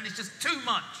swings, man. It's just too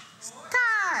much.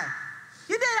 Star,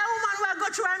 you did a woman who go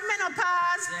through her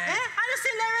menopause, yeah. And you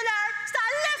see Larry there? Star,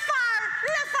 left her.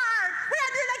 We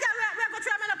are doing like we go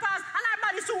through her menopause, and our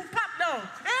body soon pop down.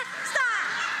 Star,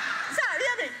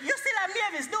 you still have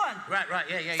Mavis doing? Right,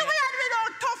 yeah. So we had with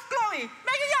our tough Chloe.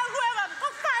 Make a young whoever, go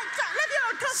fight, let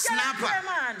your tough girl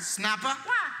man. Snapper?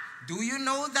 What? Do you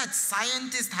know that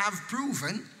scientists have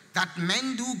proven that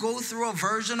men do go through a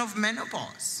version of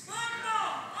menopause?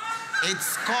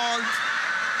 It's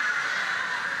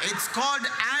called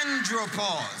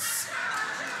andropause.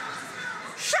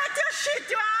 Shut your shit,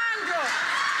 you andro.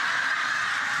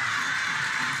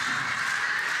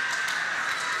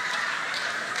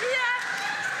 Yeah.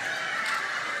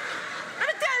 Let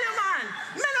me tell you, man,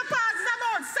 menopause is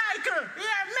about cycle.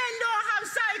 Yeah, men don't have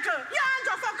cycle. You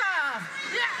andro fuck off.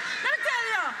 Yeah, let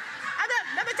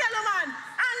me tell you, man,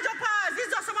 andropause is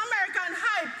just some American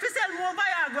hype to sell more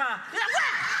Viagra. Yeah,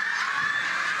 what?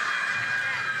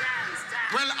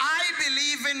 Well, I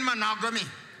believe in monogamy,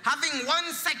 having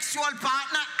one sexual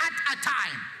partner at a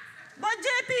time. But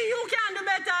JP, you can do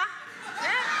better.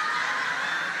 Eh?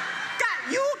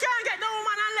 You can't get no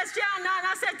woman unless you're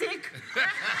non-aesthetic.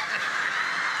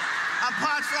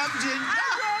 Apart from Ginger.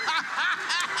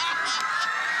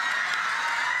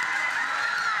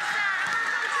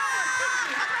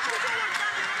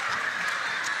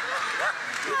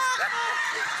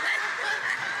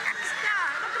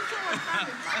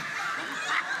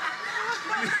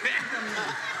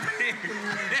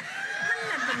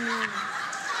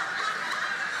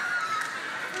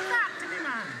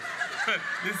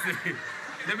 Listen,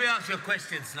 let me ask you a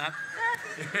question, Snap.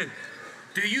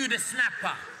 Do you, the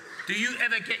snapper, do you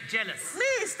ever get jealous?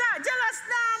 Me, Star, jealous,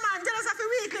 nah, man. Jealous of a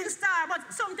weakling, Star,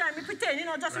 but sometimes we pretend, you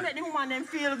know, just to make the woman them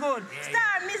feel good. Yeah,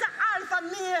 Star, me's an alpha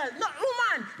male. No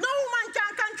woman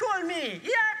can control me.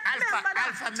 Yeah,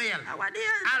 alpha male. What is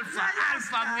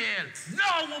Alpha male.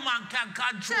 No woman can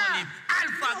control him.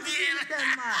 Alpha male.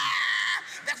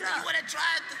 That's what you want to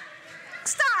try.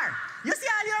 Star, you see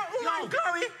all your woman,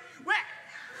 Chloe? Where?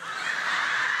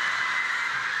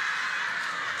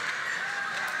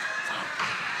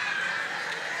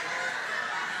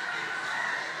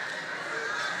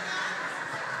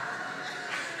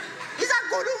 He's a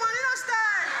good woman, you know, Star.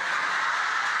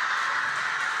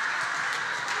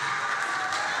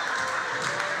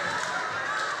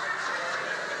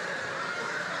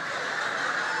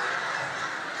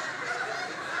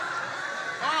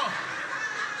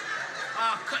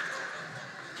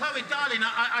 Chloe, darling,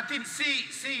 I didn't see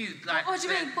you like. What do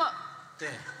you mean? What? There.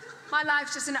 My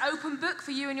life's just an open book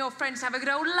for you and your friends to have a good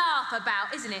old laugh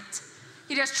about, isn't it?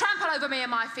 You just trample over me and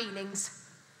my feelings.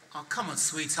 Oh, come on,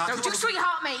 sweetheart. Don't you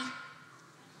sweetheart me.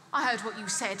 I heard what you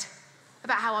said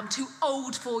about how I'm too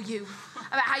old for you,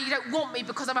 about how you don't want me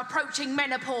because I'm approaching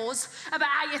menopause, about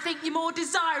how you think you're more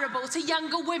desirable to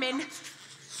younger women.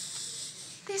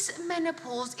 This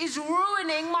menopause is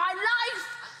ruining my life.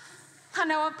 I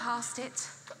know I'm past it.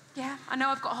 Yeah, I know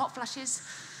I've got hot flushes.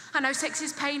 I know sex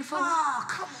is painful. Oh,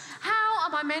 come on. How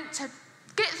am I meant to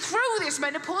get through this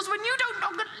menopause when you don't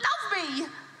longer love me?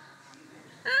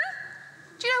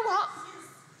 Do you know what?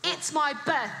 It's my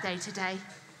birthday today.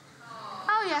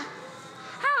 Oh, yeah.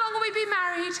 How long have we been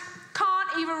married? Can't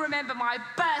even remember my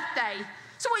birthday.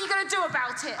 So what are you going to do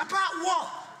about it? About what?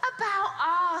 About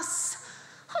us.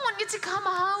 I want you to come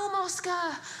home, Oscar.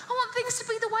 I want things to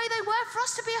be the way they were, for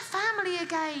us to be a family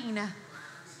again.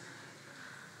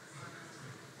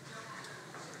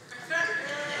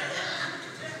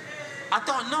 I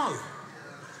don't know.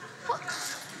 What?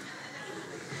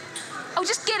 Oh,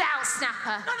 just get out,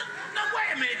 Snapper. No,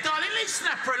 wait a minute, darling. Leave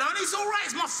Snapper alone. He's all right.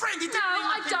 He's my friend. He didn't No, mean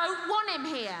I nothing. don't want him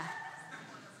here.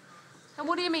 And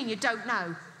what do you mean you don't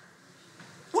know?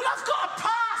 Well, I've got a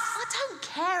pass. I don't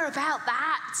care about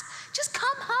that. Just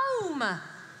come home.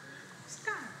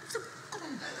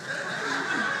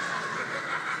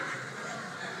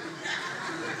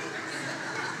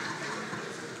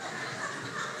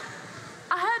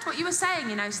 I heard what you were saying,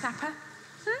 you know, Snapper.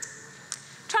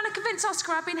 Trying to convince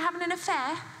Oscar I've been having an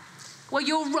affair? Well,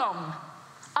 you're wrong.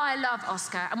 I love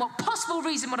Oscar, and what possible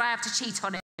reason would I have to cheat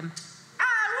on him? All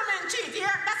women cheat,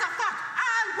 yeah? That's a fact.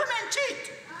 All women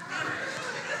cheat.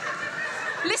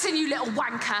 Listen, you little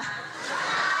wanker.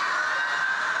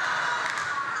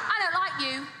 I don't like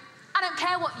you. I don't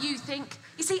care what you think.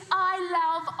 You see, I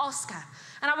love Oscar,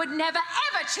 and I would never,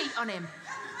 ever cheat on him.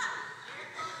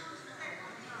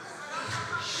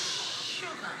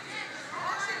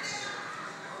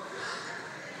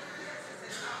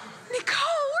 Nicole?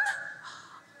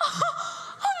 Oh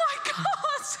my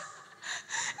God!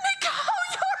 Nicole,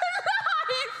 you're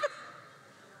alive!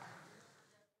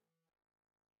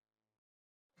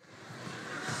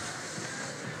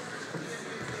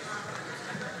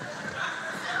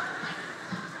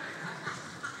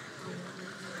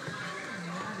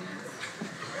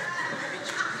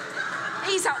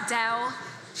 Ease up, Del.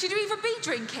 Should you even be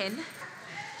drinking?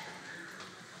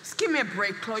 Just give me a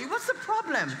break, Chloe. What's the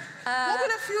problem? What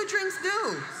will a few drinks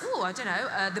do? Oh, I don't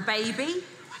know. The baby.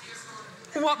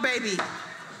 What baby?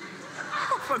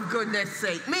 Oh, for goodness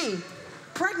sake, me?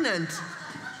 Pregnant?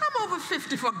 I'm over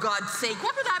 50, for God's sake.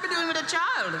 What would I be doing with a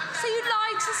child? So you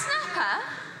lied to Snapper?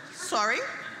 Sorry?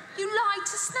 You lied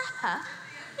to Snapper?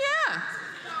 Yeah.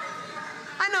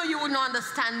 I know you wouldn't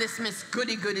understand this, Miss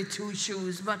Goody-Goody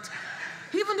Two-Shoes, but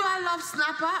even though I love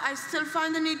Snapper, I still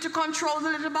find the need to control the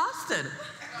little bastard.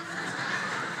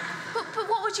 But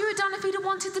what would you have done if he'd have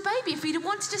wanted the baby? If he'd have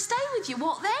wanted to stay with you,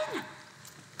 what then?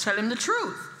 Tell him the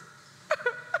truth. I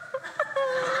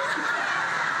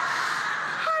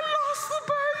lost the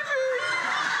baby.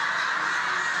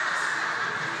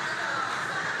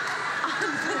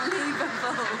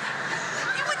 Unbelievable.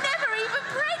 You were never even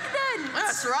pregnant.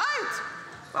 That's right.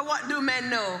 But what do men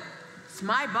know? It's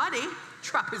my body.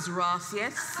 Trap is Ross,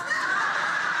 yes?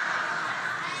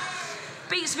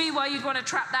 Beats me why you'd want to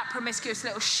trap that promiscuous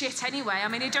little shit anyway. I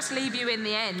mean, he'd just leave you in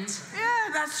the end. Yeah,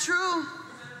 that's true.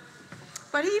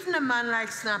 But even a man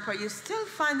like Snapper, you still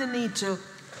find the need to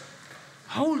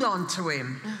hold on to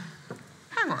him.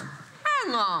 Hang on.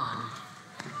 Hang on.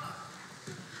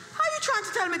 Are you trying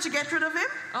to tell me to get rid of him?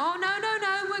 Oh, no.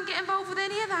 Wouldn't get involved with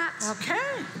any of that.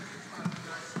 Okay.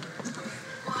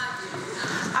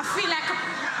 I feel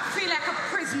like a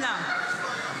prisoner.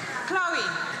 Chloe,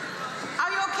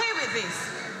 are you okay with this?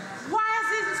 Why has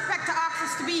the inspector asked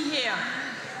us to be here?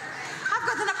 I've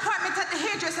got an appointment at the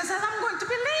hairdresser's and I'm going to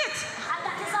be late. And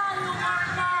that is all you want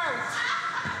to know.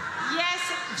 Yes,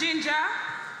 Ginger.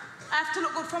 I have to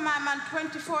look good for my man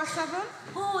 24/7.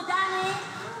 Who, Danny?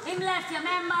 Him left, you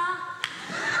remember?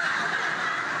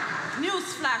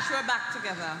 Newsflash, we're back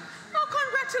together. Oh,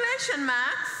 congratulations,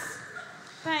 Max.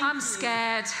 Thank I'm you.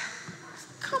 scared.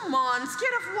 Come on,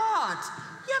 scared of what?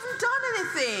 You haven't done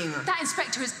anything. That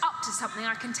inspector is up to something,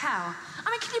 I can tell. I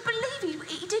mean, can you believe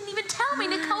he didn't even tell me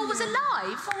Nicole was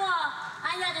alive? For what?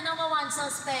 I had the number one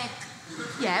suspect.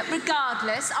 Yeah,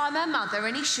 regardless, I'm her mother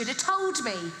and he should have told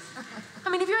me. I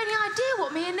mean, have you any idea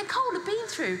what me and Nicole have been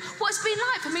through? What it's been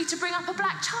like for me to bring up a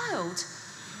black child?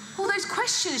 All those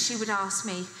questions she would ask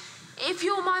me. If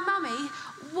you're my mummy,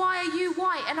 why are you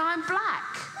white and I'm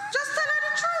black? Just tell her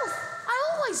the truth. I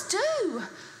always do.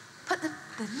 But the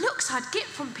looks I'd get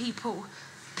from people,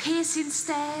 piercing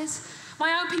stares,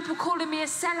 my own people calling me a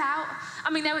sellout. I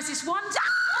mean, there was this one... What is it?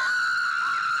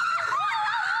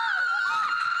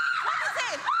 What is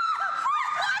it?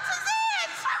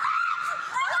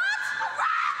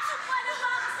 What the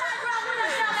fuck's that wrong with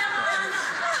us, man?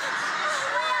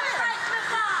 We are right with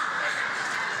that.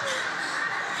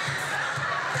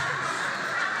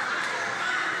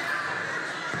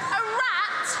 A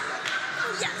rat?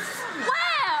 Yes.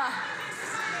 Where?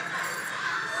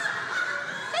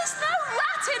 There's no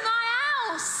rat in my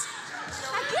house.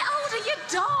 Now get hold of your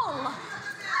doll.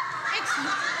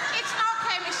 It's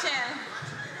okay, Michelle.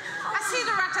 I see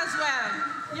the rat as well.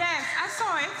 Yes, I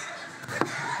saw it.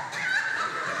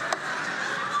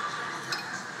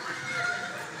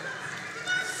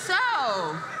 So,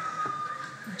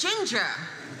 Ginger,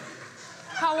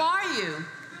 How are you?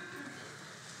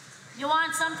 You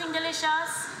want something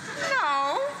delicious?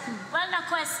 No. Well, no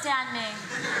question me.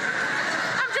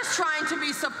 I'm just trying to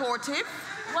be supportive.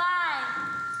 Why?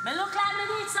 Me look like me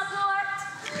need support?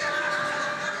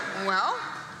 Well,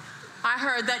 I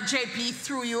heard that JP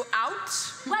threw you out.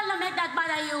 Well, no make that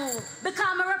bother you.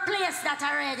 Because I replace that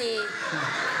already.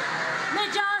 Me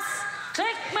just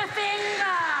click my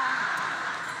finger.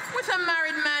 With a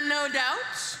married man, no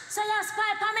doubt. So you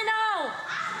spy on me now?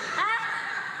 Huh?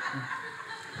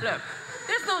 Look,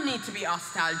 there's no need to be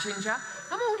hostile, Ginger.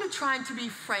 I'm only trying to be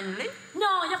friendly.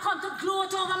 No, you come to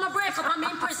gloat over my breakup and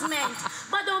my imprisonment.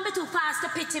 But don't be too fast to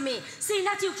pity me, seeing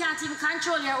that you can't even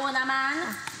control your own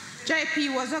man.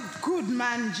 JP was a good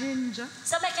man, Ginger.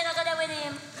 So make you not go there with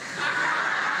him?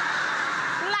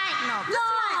 Lighten up. No,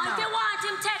 if you want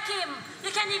him, take him.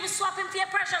 You can even swap him for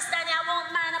your precious Danny. I won't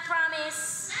mind, I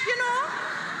promise. You know,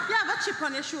 you have a chip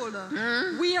on your shoulder.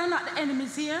 We are not the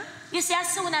enemies here. You see, as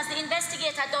soon as the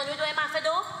investigator done, you know what I have to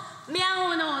do? Me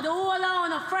and the whole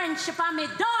of friendship and me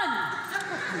done.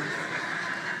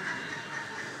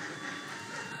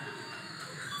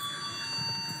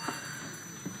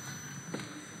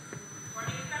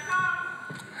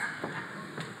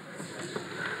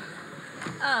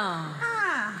 Oh.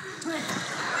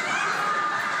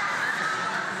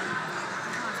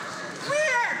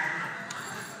 Weird.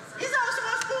 Is there so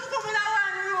much pum pum in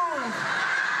our room?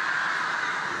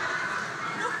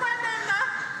 Look for them now.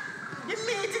 The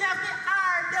meeting of the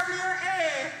RWA,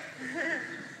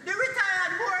 the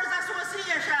Retired Boards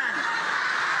Association.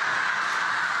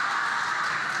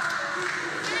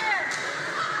 Here.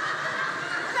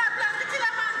 We got plan to kill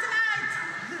a man tonight.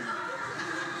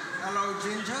 Hello,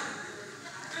 Ginger.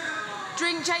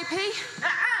 Drink, JP?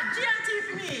 GNT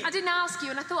for me. I didn't ask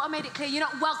you, and I thought I made it clear you're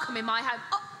not welcome in my home.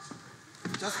 Oh.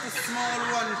 Just a small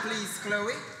one, please,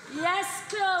 Chloe. Yes,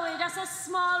 Chloe, that's a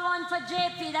small one for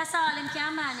JP. That's all him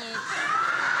can manage.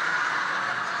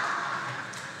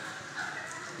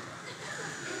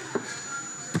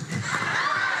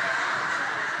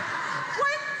 Why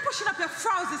you pushing up your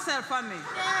frowsy self on me?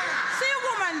 See a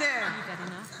woman there. You got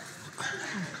enough?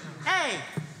 Hey,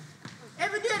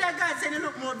 every day that God said you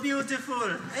look more beautiful.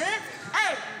 Eh?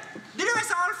 Hey, do the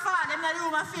rest all fat, them not do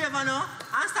me a favor, no?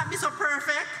 And stop be so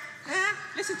perfect. Eh?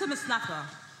 Listen to me, Snapper.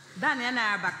 Danny and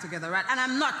I are back together, right? And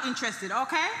I'm not interested,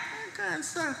 okay? Okay,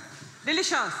 sir.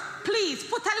 Delicious, please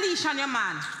put a leash on your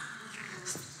man.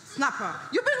 Snapper,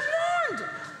 you've been warned.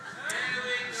 There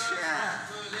we go. Yeah.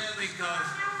 There we go.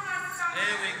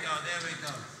 There we go. There we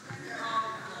go.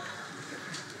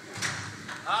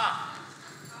 Ah.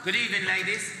 Good evening,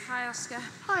 ladies. Hi, Oscar.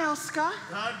 Hi, Oscar.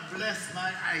 God bless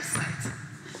my eyesight.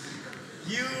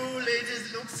 You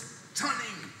ladies look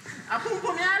stunning. A pum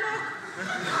pum, me a look. Me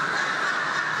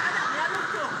a look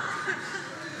too.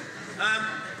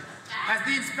 Has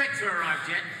the inspector arrived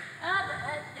yet?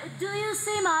 Do you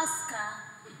see Oscar?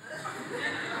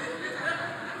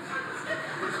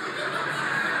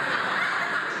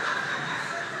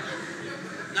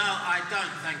 No, I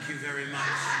don't, thank you very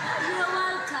much. You're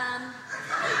welcome.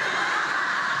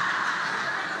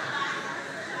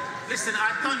 Listen,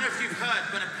 I don't know if you've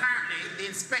heard, but apparently the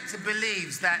inspector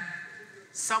believes that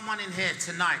someone in here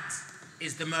tonight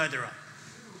is the murderer.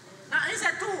 No, he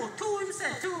said two, he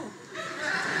said two.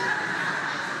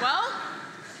 Well,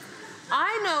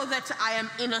 I know that I am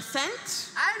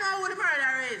innocent. I know who the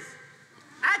murderer is.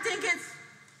 I think it's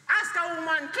Oscar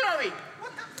woman Chloe.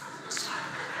 What the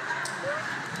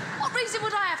What reason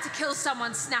would I have to kill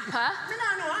someone, Snapper? Me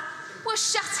not know. Well,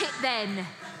 shut it then.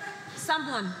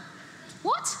 Someone.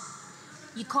 What?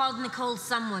 You called Nicole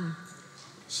someone.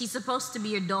 She's supposed to be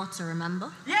your daughter,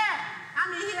 remember? Yeah,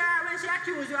 I'm here when she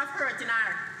accused you of hurting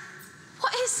her.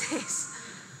 What is this?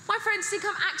 My friends think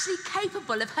I'm actually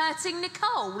capable of hurting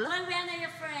Nicole. Well, we are not your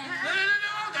friend. No,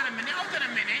 hold on a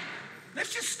minute.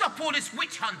 Let's just stop all this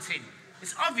witch hunting.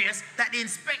 It's obvious that the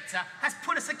inspector has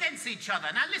put us against each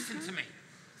other. Now listen to me.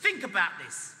 Think about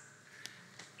this.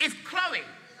 If Chloe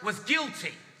was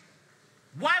guilty,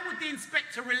 why would the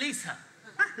inspector release her?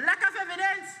 Lack of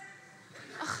evidence.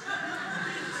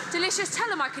 Delicious,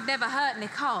 tell him I could never hurt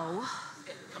Nicole.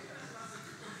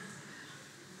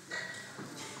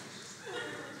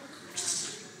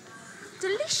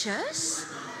 Delicious?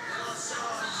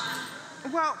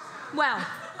 Well,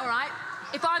 all right.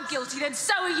 If I'm guilty, then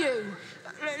so are you.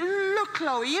 Look,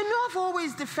 Chloe, you know I've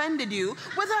always defended you,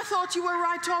 whether I thought you were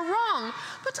right or wrong.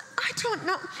 But I don't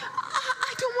know.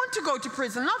 I don't want to go to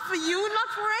prison. Not for you, not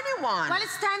for anyone. Well, it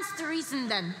stands to reason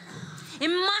then. It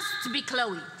must be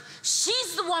Chloe.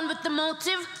 She's the one with the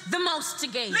motive, the most to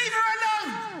gain. Leave her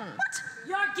alone! What?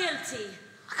 You're guilty.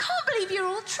 I can't believe you're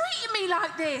all treating me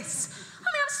like this. I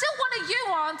mean, still one of you,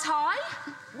 aren't I?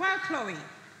 Well, Chloe,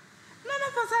 none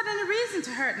of us had any reason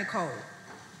to hurt Nicole.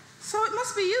 So it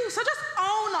must be you. So just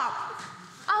own up.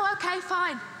 Oh, okay,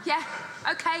 fine. Yeah,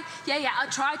 okay. Yeah, I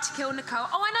tried to kill Nicole.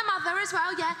 Oh, and her mother as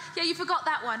well, yeah. Yeah, you forgot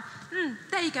that one.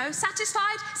 There you go.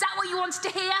 Satisfied? Is that what you wanted to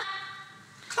hear?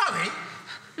 Chloe?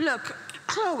 Look,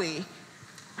 Chloe,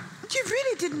 you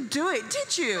really didn't do it,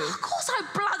 did you? Of course I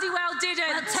bloody well didn't.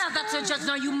 Well, tell that to Judge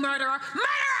now, you murderer.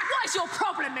 Murderer! What is your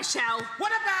problem, Michelle?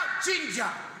 What about Ginger?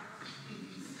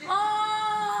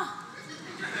 Oh,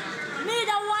 me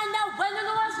the one that when you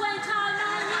was went on you.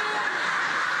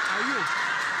 Are you?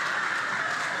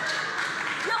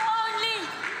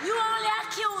 You only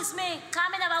accuse me.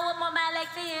 Come in about what my man like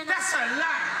for you. That's a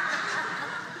lie.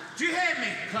 Do you hear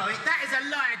me, Chloe? That is a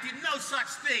lie. I did no such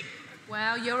thing.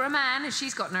 Well, you're a man and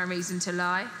she's got no reason to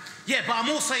lie. Yeah, but I'm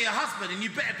also your husband and you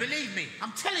better believe me.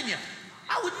 I'm telling you,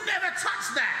 I would never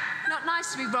touch that. Not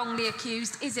nice to be wrongly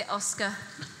accused, is it, Oscar?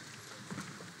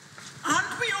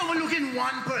 Aren't we overlooking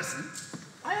one person?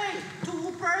 Hey,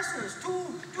 two persons, two.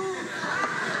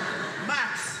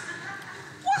 Max.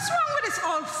 What's wrong with this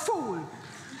old fool?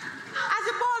 As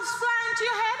the balls fly into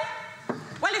your head?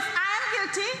 Well, if I'm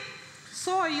guilty,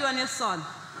 so are you and your son.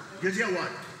 Guilty of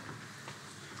what?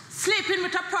 Sleeping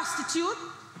with a prostitute,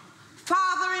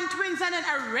 fathering twins and then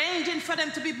arranging for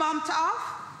them to be bumped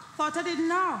off? Thought I didn't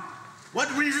know. What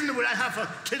reason would I have for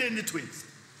killing the twins?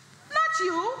 Not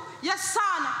you, your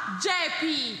son,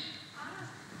 JP.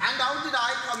 And how did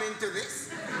I come into this?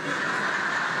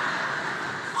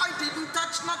 I didn't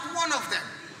touch not one of them.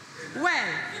 Well,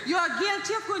 you're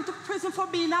guilty of going to prison for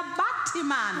being a batty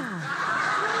man.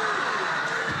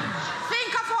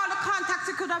 Think of all the contacts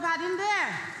you could have had in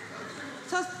there.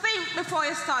 So think before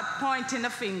you start pointing the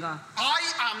finger. I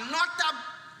am not a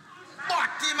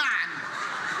batty man.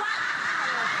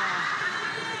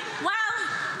 Well,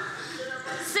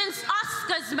 since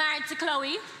Oscar's married to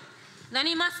Chloe, then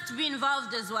he must be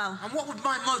involved as well. And what would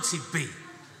my motive be?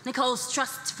 Nicole's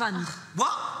trust fund.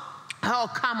 What? Oh,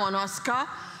 come on, Oscar.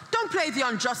 Don't play the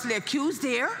unjustly accused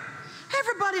here.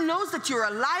 Everybody knows that you're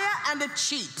a liar and a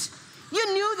cheat. You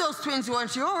knew those twins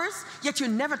weren't yours, yet you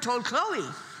never told Chloe.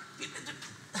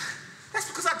 That's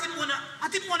because I didn't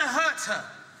want to hurt her.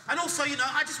 And also, you know,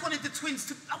 I wanted the twins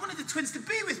to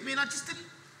be with me, and I just didn't.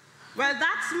 Well,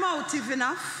 that's motive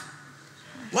enough.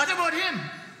 What about him?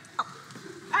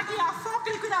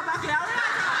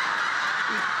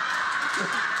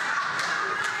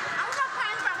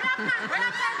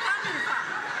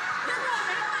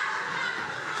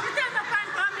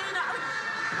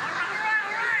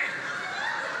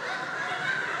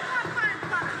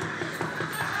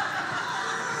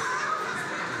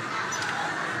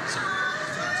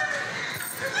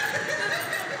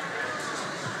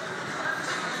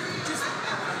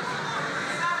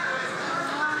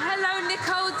 Hello,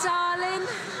 Nicole, darling.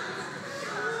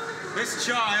 This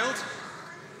child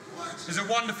is a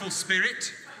wonderful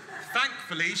spirit.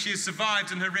 Thankfully, she has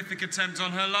survived an horrific attempt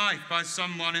on her life by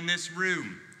someone in this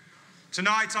room.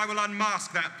 Tonight, I will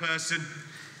unmask that person.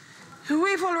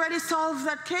 We've already solved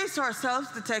that case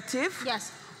ourselves, Detective.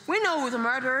 Yes. We know who the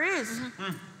murderer is.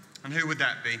 And who would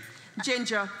that be?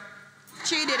 Ginger.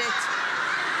 She did it.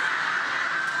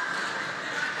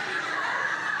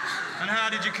 And how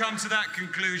did you come to that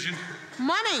conclusion?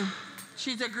 Money.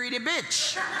 She's a greedy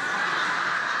bitch.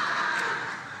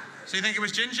 So you think it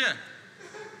was Ginger?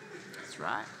 That's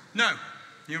right. No,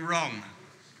 you're wrong.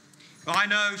 I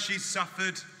know she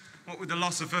suffered, what with the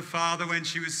loss of her father when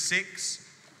she was 6,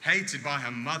 hated by her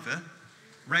mother,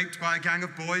 raped by a gang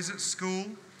of boys at school,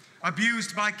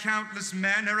 abused by countless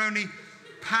men. Her only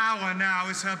power now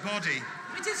is her body.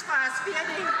 It is fast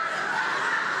fading.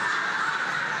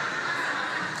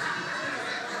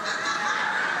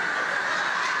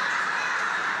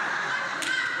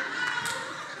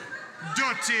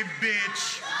 Dirty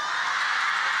bitch.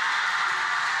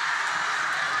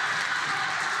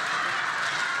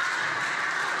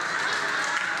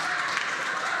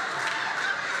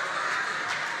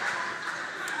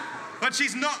 But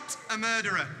she's not a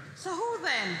murderer. So who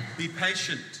then? Be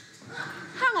patient.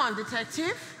 Hang on,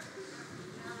 Detective.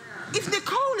 If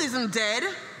Nicole isn't dead,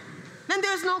 then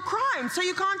there's no crime, so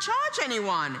you can't charge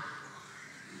anyone.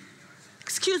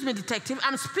 Excuse me, Detective,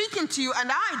 I'm speaking to you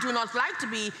and I do not like to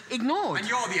be ignored. And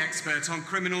you're the expert on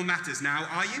criminal matters now,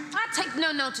 are you? I take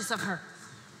no notice of her.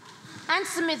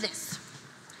 Answer me this.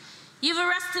 You've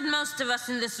arrested most of us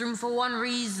in this room for one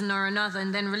reason or another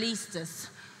and then released us.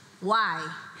 Why?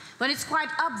 When it's quite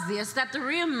obvious that the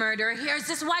real murderer here is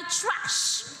this white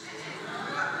trash.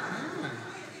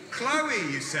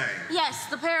 Chloe, you say? Yes,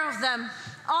 the pair of them.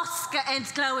 Oscar and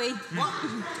Chloe. What?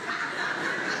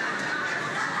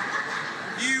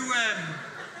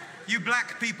 You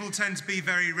black people tend to be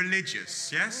very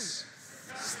religious, yes?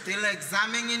 Still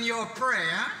examining your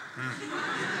prayer?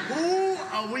 Who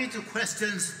are we to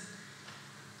question?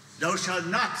 Thou shalt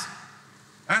not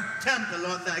tempt the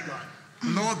Lord thy God.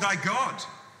 Lord thy God?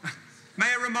 May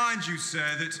I remind you, sir,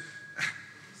 that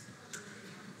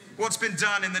what's been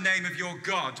done in the name of your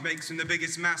God makes him the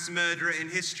biggest mass murderer in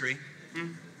history.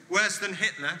 Worse than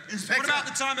Hitler. Inspector. What about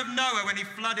the time of Noah when he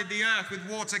flooded the earth with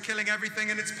water, killing everything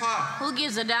in its path? Who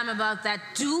gives a damn about that?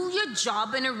 Do your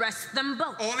job and arrest them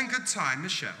both. All in good time,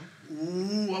 Michelle.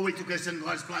 Who are we to question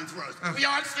God's plans for us? We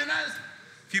are sinners.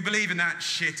 If you believe in that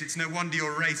shit, it's no wonder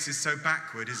your race is so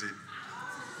backward, is it?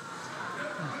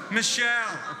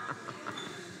 Michelle,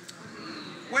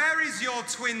 where is your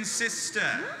twin sister?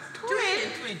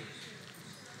 Twin.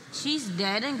 She's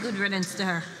dead and good riddance to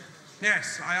her.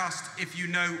 Yes, I asked if you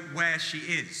know where she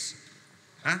is.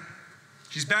 Huh?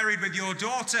 She's buried with your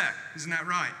daughter, isn't that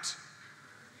right?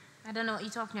 I don't know what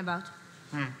you're talking about.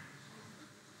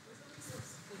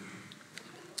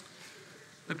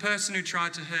 The person who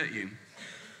tried to hurt you,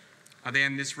 are they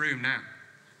in this room now?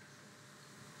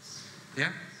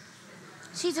 Yeah?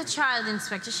 She's a child,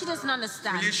 Inspector. She doesn't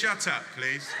understand. Will you shut up,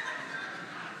 please?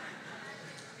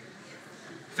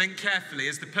 Think carefully.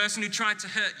 Is the person who tried to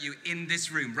hurt you in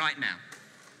this room right now?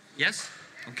 Yes?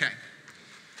 Okay.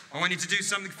 I want you to do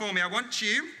something for me. I want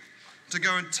you to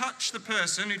go and touch the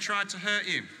person who tried to hurt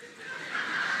you.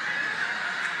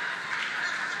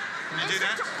 Can you do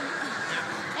that?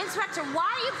 Yeah. Inspector, why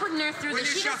are you putting her through Will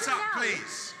this? you She shut doesn't up, know.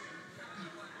 please?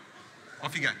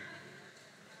 Off you go.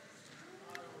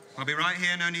 I'll be right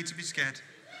here. No need to be scared.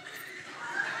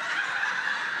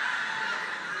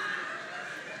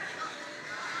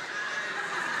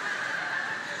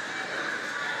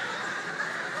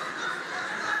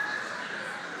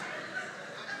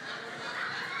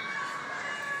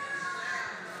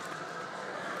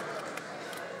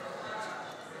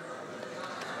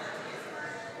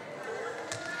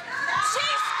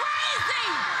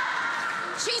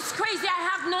 She's crazy. I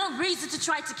have no reason to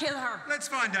try to kill her. Let's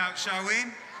find out, shall we?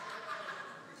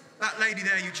 That lady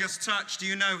there you just touched, do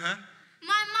you know her?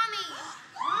 My mummy.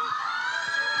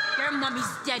 Your mummy's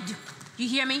dead. You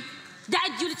hear me?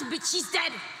 Dead, you little bitch. She's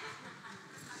dead.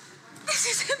 This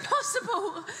is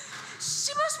impossible.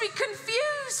 She must be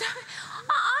confused.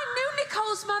 I knew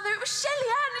Nicole's mother. It was Shelly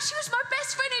Ann, and she was my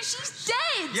best friend, and she's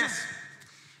dead. Yes.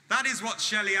 That is what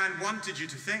Shelly Ann wanted you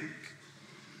to think.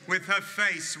 With her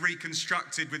face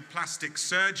reconstructed with plastic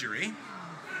surgery.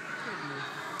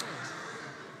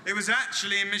 It was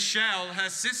actually Michelle, her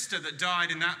sister, that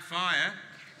died in that fire.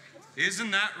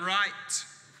 Isn't that right,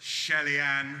 Shelly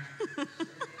Ann?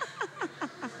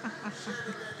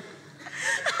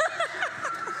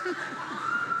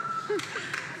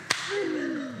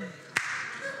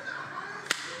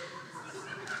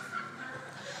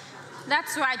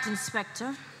 That's right,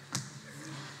 Inspector.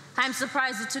 I'm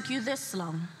surprised it took you this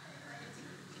long.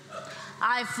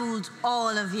 I fooled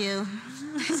all of you.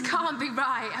 This can't be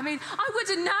right. I mean, I would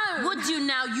have known. Would you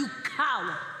now, you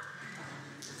cow?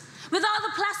 With all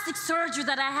the plastic surgery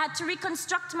that I had to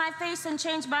reconstruct my face and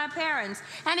change my appearance.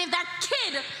 And if that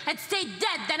kid had stayed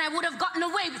dead, then I would have gotten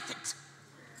away with it.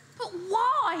 But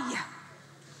why?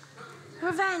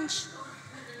 Revenge.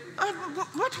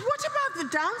 What about the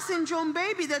Down syndrome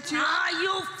baby that you... Ah,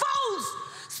 you fools!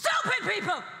 Stupid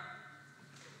people!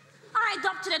 I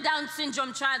adopted a Down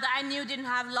syndrome child that I knew didn't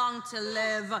have long to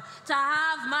live. To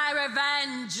have my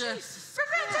revenge. Jesus.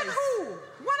 Revenge on who?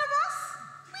 One of us?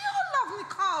 We all love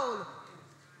Nicole.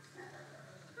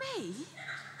 Me?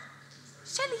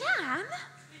 Shelly Ann?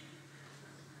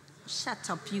 Shut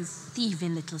up, you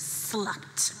thieving little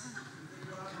slut.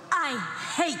 I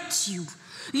hate you.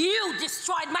 You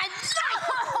destroyed my life!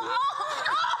 Oh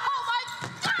my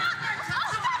God! Oh,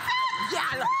 stop it!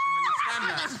 Yeah.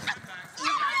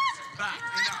 Back.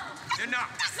 Enough.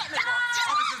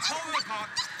 Officers, hold them apart.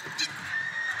 Just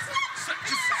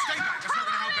stay back. That's not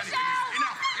going to help anything.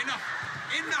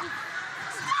 Enough.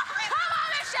 Come on,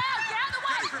 Michelle! Get out of the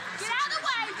way! Get out of the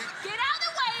way! Get out of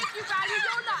the way if you value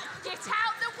your life! Get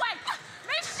out of the way!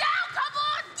 Michelle, come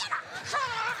on!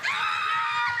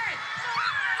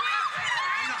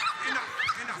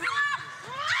 Enough.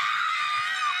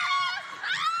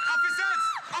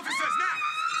 Officers, now!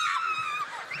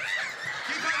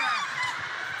 Keep her there.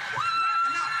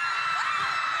 Enough.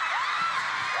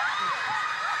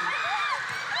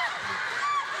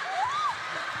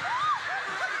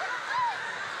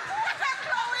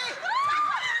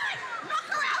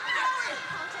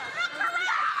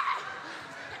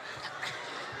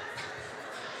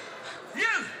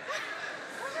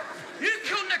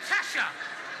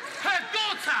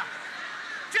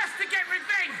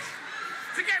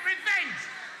 get revenge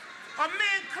on me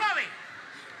and Chloe.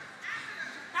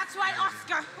 That's right,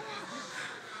 Oscar.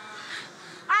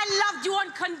 I loved you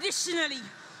unconditionally.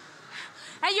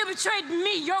 And you betrayed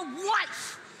me, your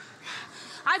wife.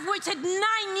 I've waited 9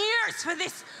 years for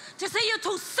this, to see you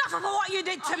two suffer for what you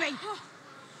did to me.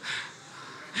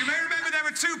 You may remember there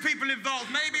were 2 people involved.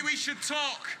 Maybe we should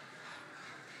talk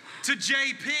to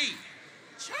JP.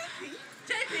 JP?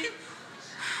 JP?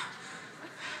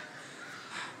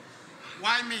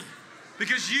 Why me?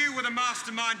 Because you were the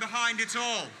mastermind behind it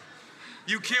all.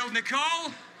 You killed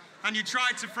Nicole, and you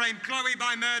tried to frame Chloe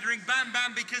by murdering Bam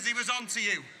Bam because he was onto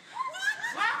you.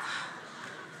 What?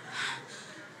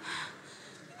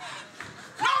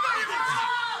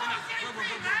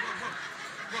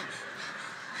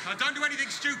 Now, don't do anything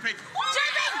stupid.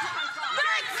 JP! Do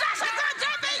it! Slash her throat,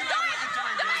 JP! Do it!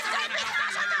 Do it, JP!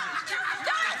 Slash her throat!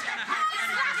 Do it!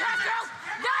 Slash her throat!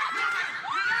 Do it! Do it!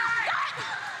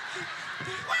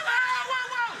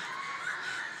 Whoa!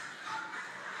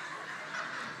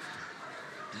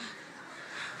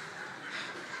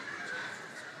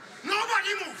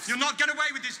 Nobody moves. You'll not get away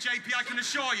with this, JP, I can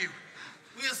assure you.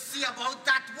 We'll see about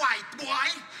that white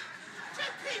boy.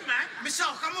 JP, man.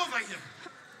 Michelle, come over here.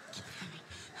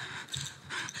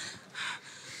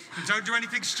 And don't do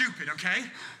anything stupid, okay?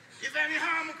 If any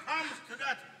harm comes to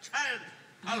that child,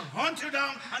 I'll hunt you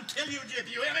down and kill you,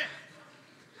 JP. You hear me?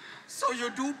 So you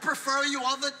do prefer your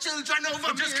other children over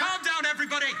Well, me? just calm down,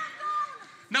 everybody.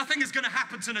 Nothing is going to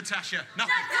happen to Natasha.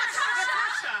 Nothing.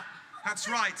 Natasha! That's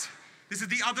right. This is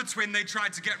the other twin they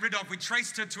tried to get rid of. We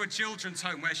traced her to a children's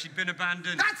home where she'd been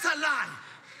abandoned. That's a lie.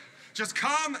 Just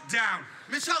calm down.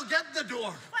 Michelle, get the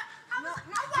door. What?